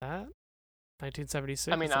care about that.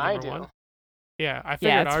 1976. I mean, it's the I number do. one. Yeah, I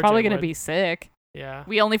figured Yeah, it's RJ probably gonna would. be sick. Yeah.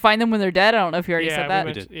 We only find them when they're dead. I don't know if you already yeah, said that.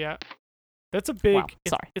 We did. Yeah. That's a big. Wow,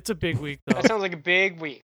 sorry. It's a big week though. That sounds like a big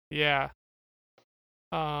week. Yeah.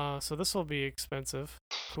 So this will be expensive.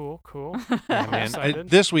 Cool. Yeah, I'm man, excited.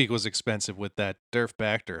 this week was expensive with that Durf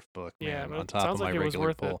Backdurf book, man, Yeah, but on it top of sounds my like it was regular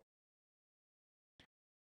worth it. pull.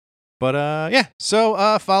 But yeah,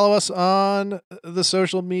 so follow us on the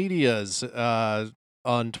social medias,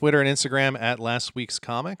 on Twitter and Instagram at Last Week's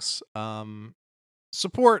Comics.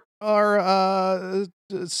 Support our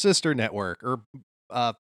sister network, or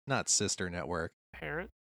not sister network,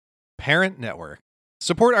 parent network.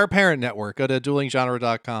 Support our parent network. Go to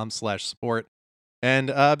duelinggenre.com/support and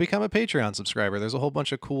become a Patreon subscriber. There's a whole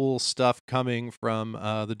bunch of cool stuff coming from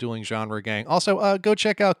the Dueling Genre gang. Also, go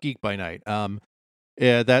check out Geek by Night.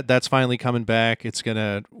 Yeah, that's finally coming back. It's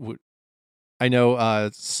gonna. I know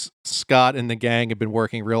Scott and the gang have been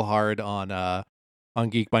working real hard on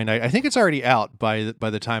Geek by Night. I think it's already out by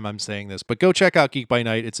the time I'm saying this. But go check out Geek by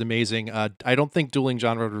Night. It's amazing. I don't think Dueling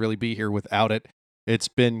Genre would really be here without it. It's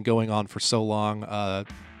been going on for so long.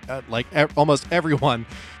 Almost everyone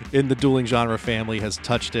in the Dueling Genre family has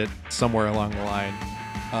touched it somewhere along the line.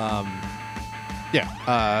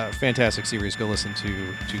 Fantastic series. Go listen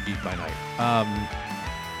to Geek by Night.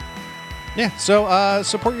 So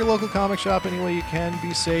support your local comic shop any way you can.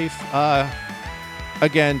 Be safe.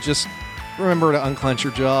 Again, just remember to unclench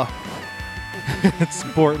your jaw. It's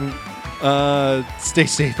important. Stay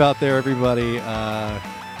safe out there, everybody.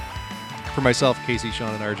 For myself, Casey,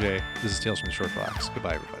 Sean, and RJ, this is Tales from the Short Box.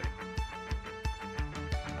 Goodbye, everybody.